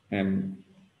m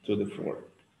to the 4.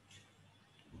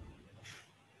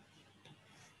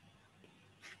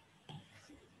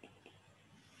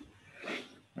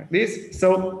 Like this.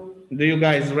 So do you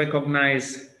guys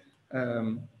recognize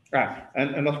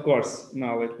and of course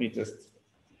now let me just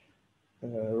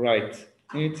write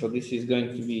it. So this is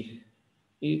going to be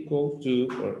equal to,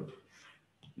 or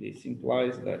this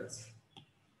implies that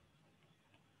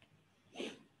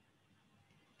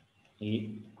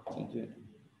E into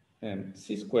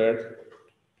mc squared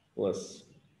plus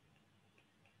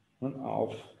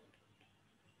 1/2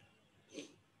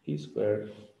 p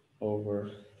squared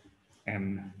over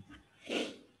m.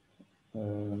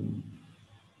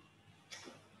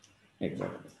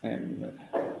 Exactly. And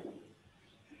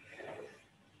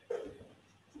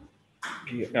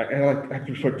I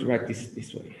prefer to write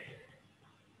this way.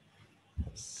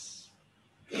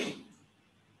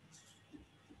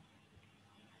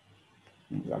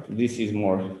 Exactly. This is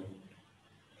more.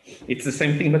 It's the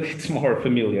same thing, but it's more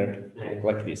familiar,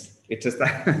 like this. It's just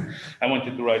I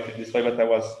wanted to write it this way, but I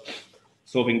was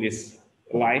solving this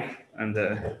live, and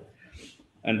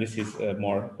this is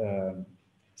more.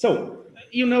 So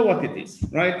you know what it is,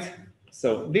 right?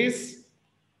 So this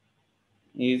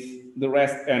is the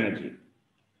rest energy,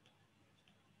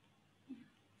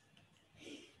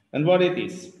 and what it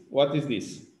is? What is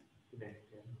this?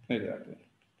 Exactly.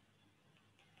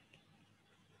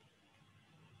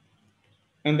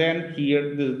 And then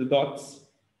here the dots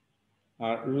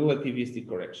are relativistic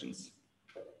corrections.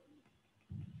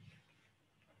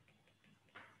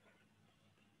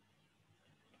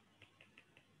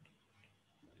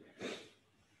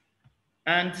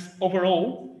 And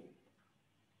overall,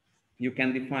 you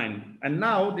can define. And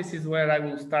now this is where I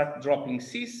will start dropping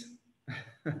C's.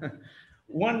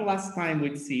 One last time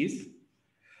with C's.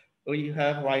 We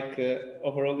have like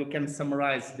overall you can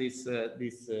summarize this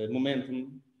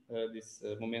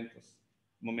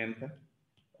momenta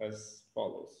as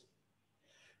follows.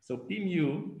 So P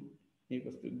mu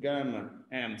equals to gamma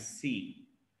MC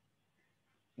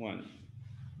 1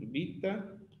 beta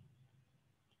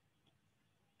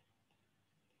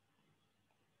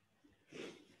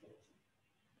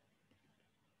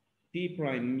P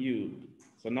prime mu.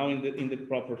 So now in the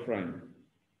proper frame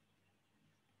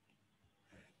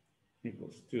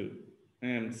equals to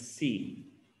MC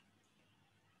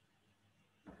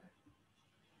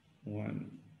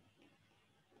 1,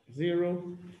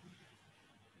 0.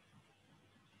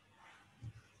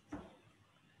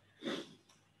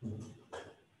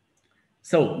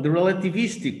 So the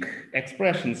relativistic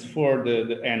expressions for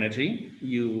the energy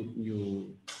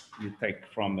you take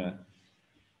from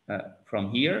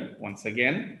here once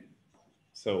again.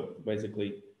 So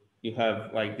basically you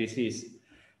have like this is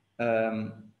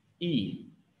E.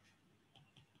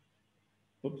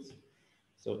 Oops.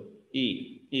 So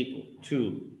E equal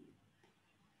to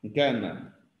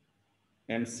gamma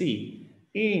MC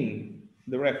in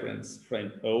the reference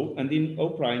frame O, and in O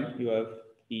prime you have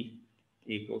E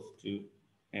equals to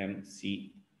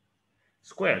MC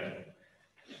squared.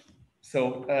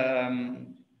 So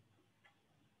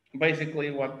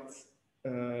basically what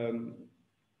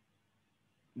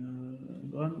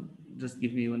just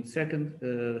give me 1 second.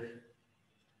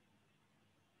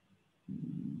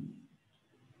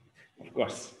 Of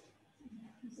course,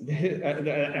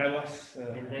 I was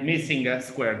missing a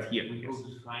squared here. We Yes. will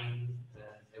define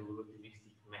a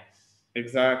relativistic mass,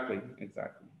 Exactly.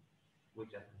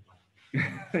 which I don't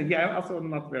like. Yeah, I'm also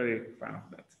not very fan of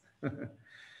that.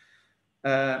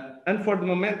 And for the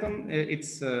momentum,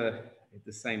 it's the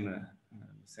same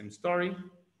story. We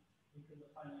can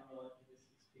define a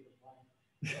relativistic speed of light.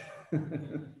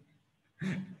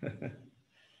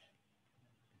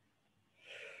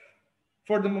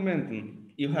 For the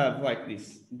momentum, you have like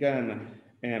this gamma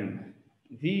m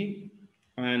v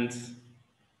and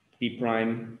p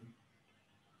prime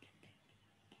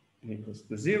equals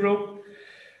to 0.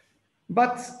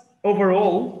 But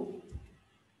overall,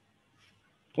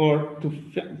 or to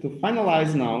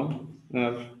finalize now,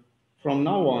 from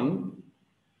now on,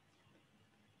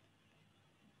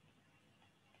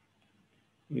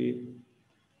 we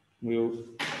will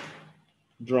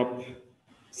drop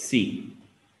c.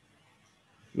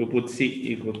 We'll put c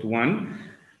equal to 1.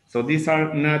 So these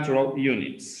are natural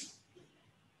units.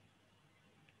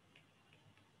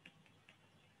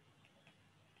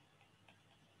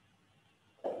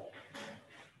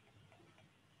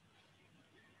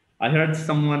 I heard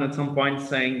someone at some point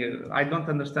saying, I don't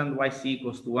understand why c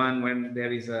equals to 1 when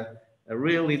there is a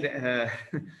really a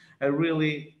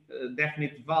really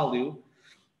definite value.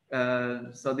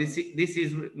 So this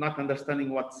is not understanding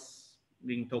what's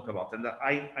being talked about. And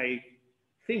I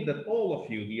think that all of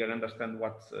you here understand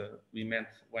what we meant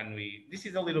when this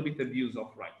is a little bit abuse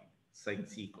of writing, saying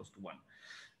c equals to 1.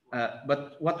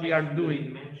 But what we are doing...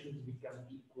 Dimensions become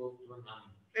equal to a number.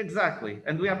 Exactly.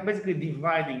 And we are basically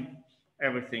dividing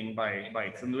everything by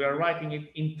it. And we are writing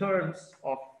it in terms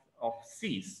of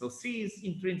c's. So c is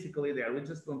intrinsically there. We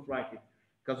just don't write it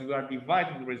because we are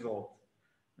dividing the result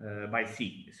by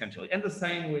c, essentially. And the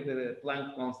same with the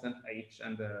Planck constant h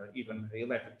and even the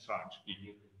electric charge.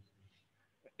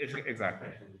 Exactly.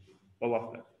 All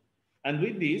of that. And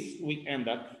with this, we end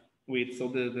up with, so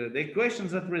the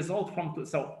equations that result from,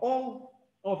 so all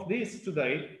of this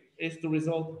today is to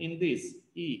result in this,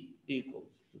 E equals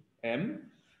to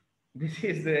M. This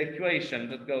is the equation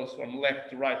that goes from left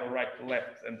to right or right to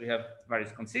left, and we have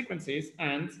various consequences,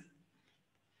 and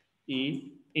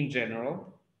E, in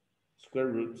general, square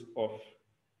root of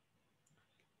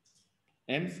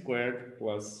M squared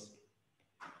plus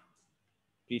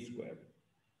P squared.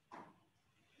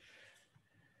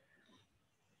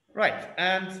 Right,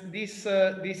 and this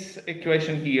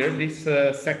equation here, this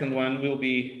second one will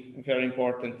be very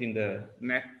important in the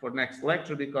next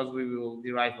lecture because we will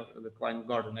derive the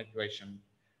Klein-Gordon equation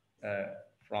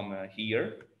from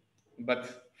here.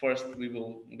 But first we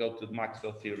will go to the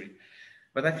Maxwell theory.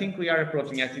 But I think we are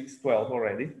approaching SX12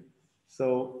 already,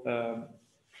 so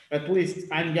at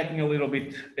least I'm getting a little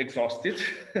bit exhausted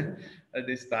at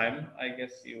this time. I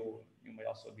guess you may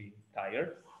also be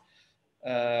tired.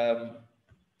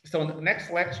 So in the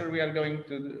next lecture, we are going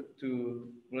to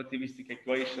relativistic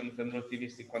equations and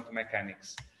relativistic quantum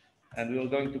mechanics. And we're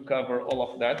going to cover all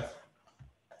of that.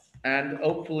 And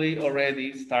hopefully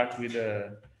already start with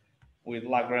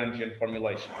Lagrangian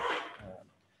formulation.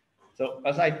 So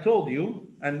as I told you,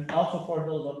 and also for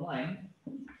those online,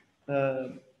 I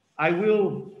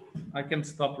can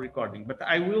stop recording, but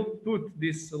I will put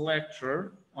this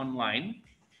lecture online.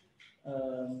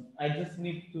 I just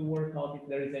need to work out if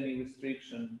there is any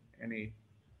restriction, any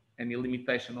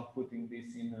limitation of putting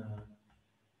this in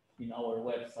our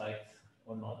website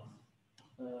or not.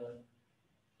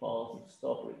 Pause,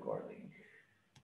 stop recording.